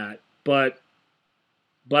like that. But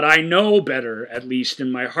I know better, at least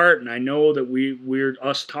in my heart, and I know that we're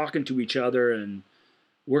us talking to each other and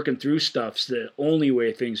working through stuff's the only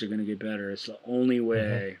way things are going to get better. It's the only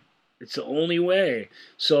way. It's the only way.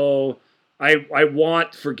 So I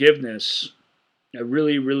want forgiveness. I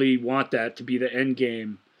really, really want that to be the end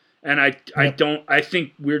game. And I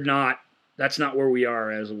think that's not where we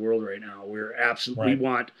are as a world right now. We're absolutely, we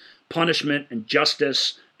want punishment and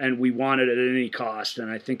justice, and we want it at any cost.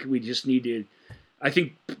 And I think we just need to, I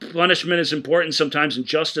think punishment is important sometimes, and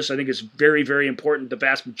justice I think is very, very important the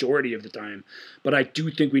vast majority of the time. But I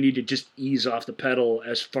do think we need to just ease off the pedal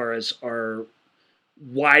as far as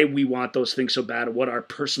why we want those things so bad and what our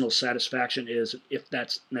personal satisfaction is, if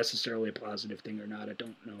that's necessarily a positive thing or not. I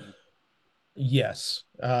don't know. Yes.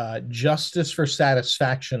 Justice for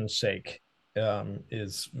satisfaction's sake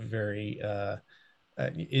is very,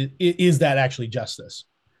 is that actually justice?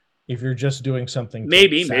 If you're just doing something,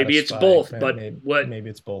 maybe it's both, but maybe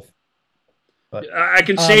it's both. But I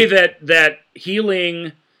can say that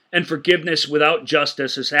healing and forgiveness without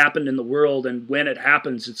justice has happened in the world, and when it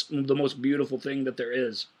happens, it's the most beautiful thing that there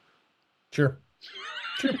is. Sure.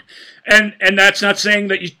 And that's not saying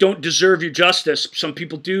that you don't deserve your justice. Some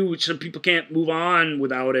people do. Some people can't move on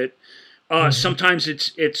without it. Sometimes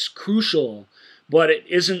it's crucial, but it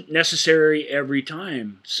isn't necessary every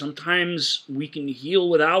time. Sometimes we can heal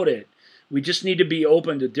without it. We just need to be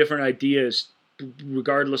open to different ideas,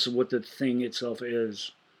 regardless of what the thing itself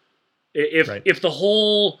is. If the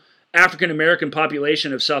whole African American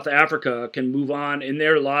population of South Africa can move on in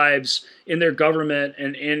their lives, in their government,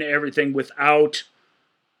 and in everything without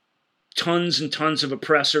tons and tons of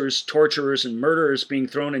oppressors, torturers, and murderers being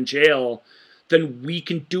thrown in jail, then we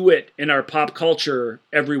can do it in our pop culture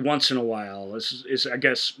every once in a while, is I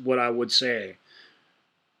guess what I would say.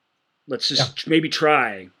 Let's just maybe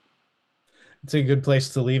try. It's a good place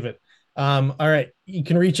to leave it. All right. You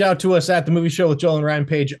can reach out to us at the Movie Show with Joel and Ryan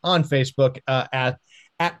page on Facebook, at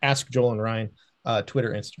Ask Joel and Ryan,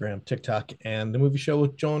 Twitter, Instagram, TikTok, and the Movie Show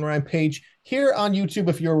with Joel and Ryan page here on YouTube.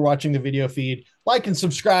 If you're watching the video feed, like and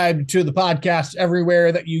subscribe to the podcast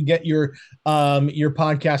everywhere that you get your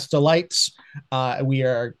podcast delights. We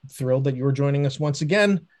are thrilled that you are joining us once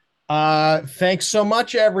again. Thanks so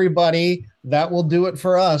much, everybody. That will do it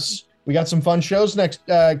for us. We got some fun shows next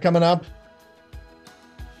coming up.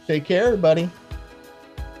 Take care, everybody.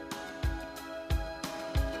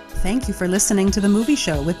 Thank you for listening to The Movie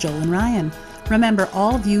Show with Joel and Ryan. Remember,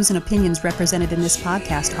 all views and opinions represented in this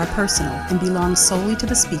podcast are personal and belong solely to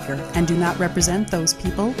the speaker and do not represent those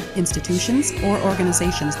people, institutions, or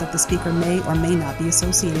organizations that the speaker may or may not be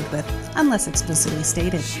associated with, unless explicitly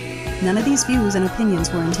stated. None of these views and opinions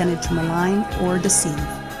were intended to malign or deceive.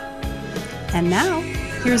 And now,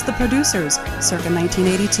 here's the producers, circa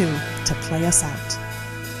 1982, to play us out.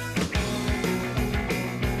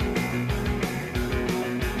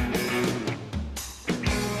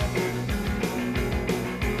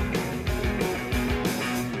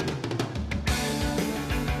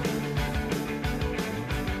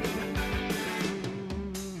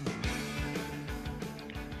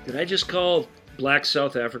 Did I just call black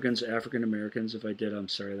South Africans African Americans? If I did, I'm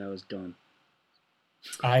sorry. That was dumb.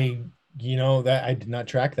 That I did not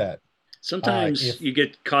track that. Sometimes you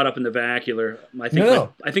get caught up in the vernacular. I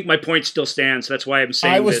think my point still stands. That's why I'm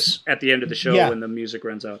saying this at the end of the show when the music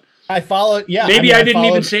runs out. I followed. Yeah, maybe I didn't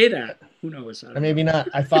even say that. Who knows? Maybe not.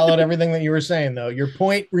 I followed everything that you were saying, though. Your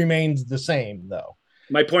point remains the same, though.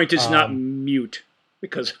 My point is not mute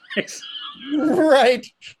because right.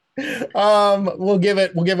 We'll give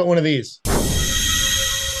it one of these.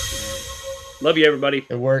 Love you, everybody.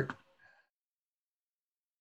 It worked.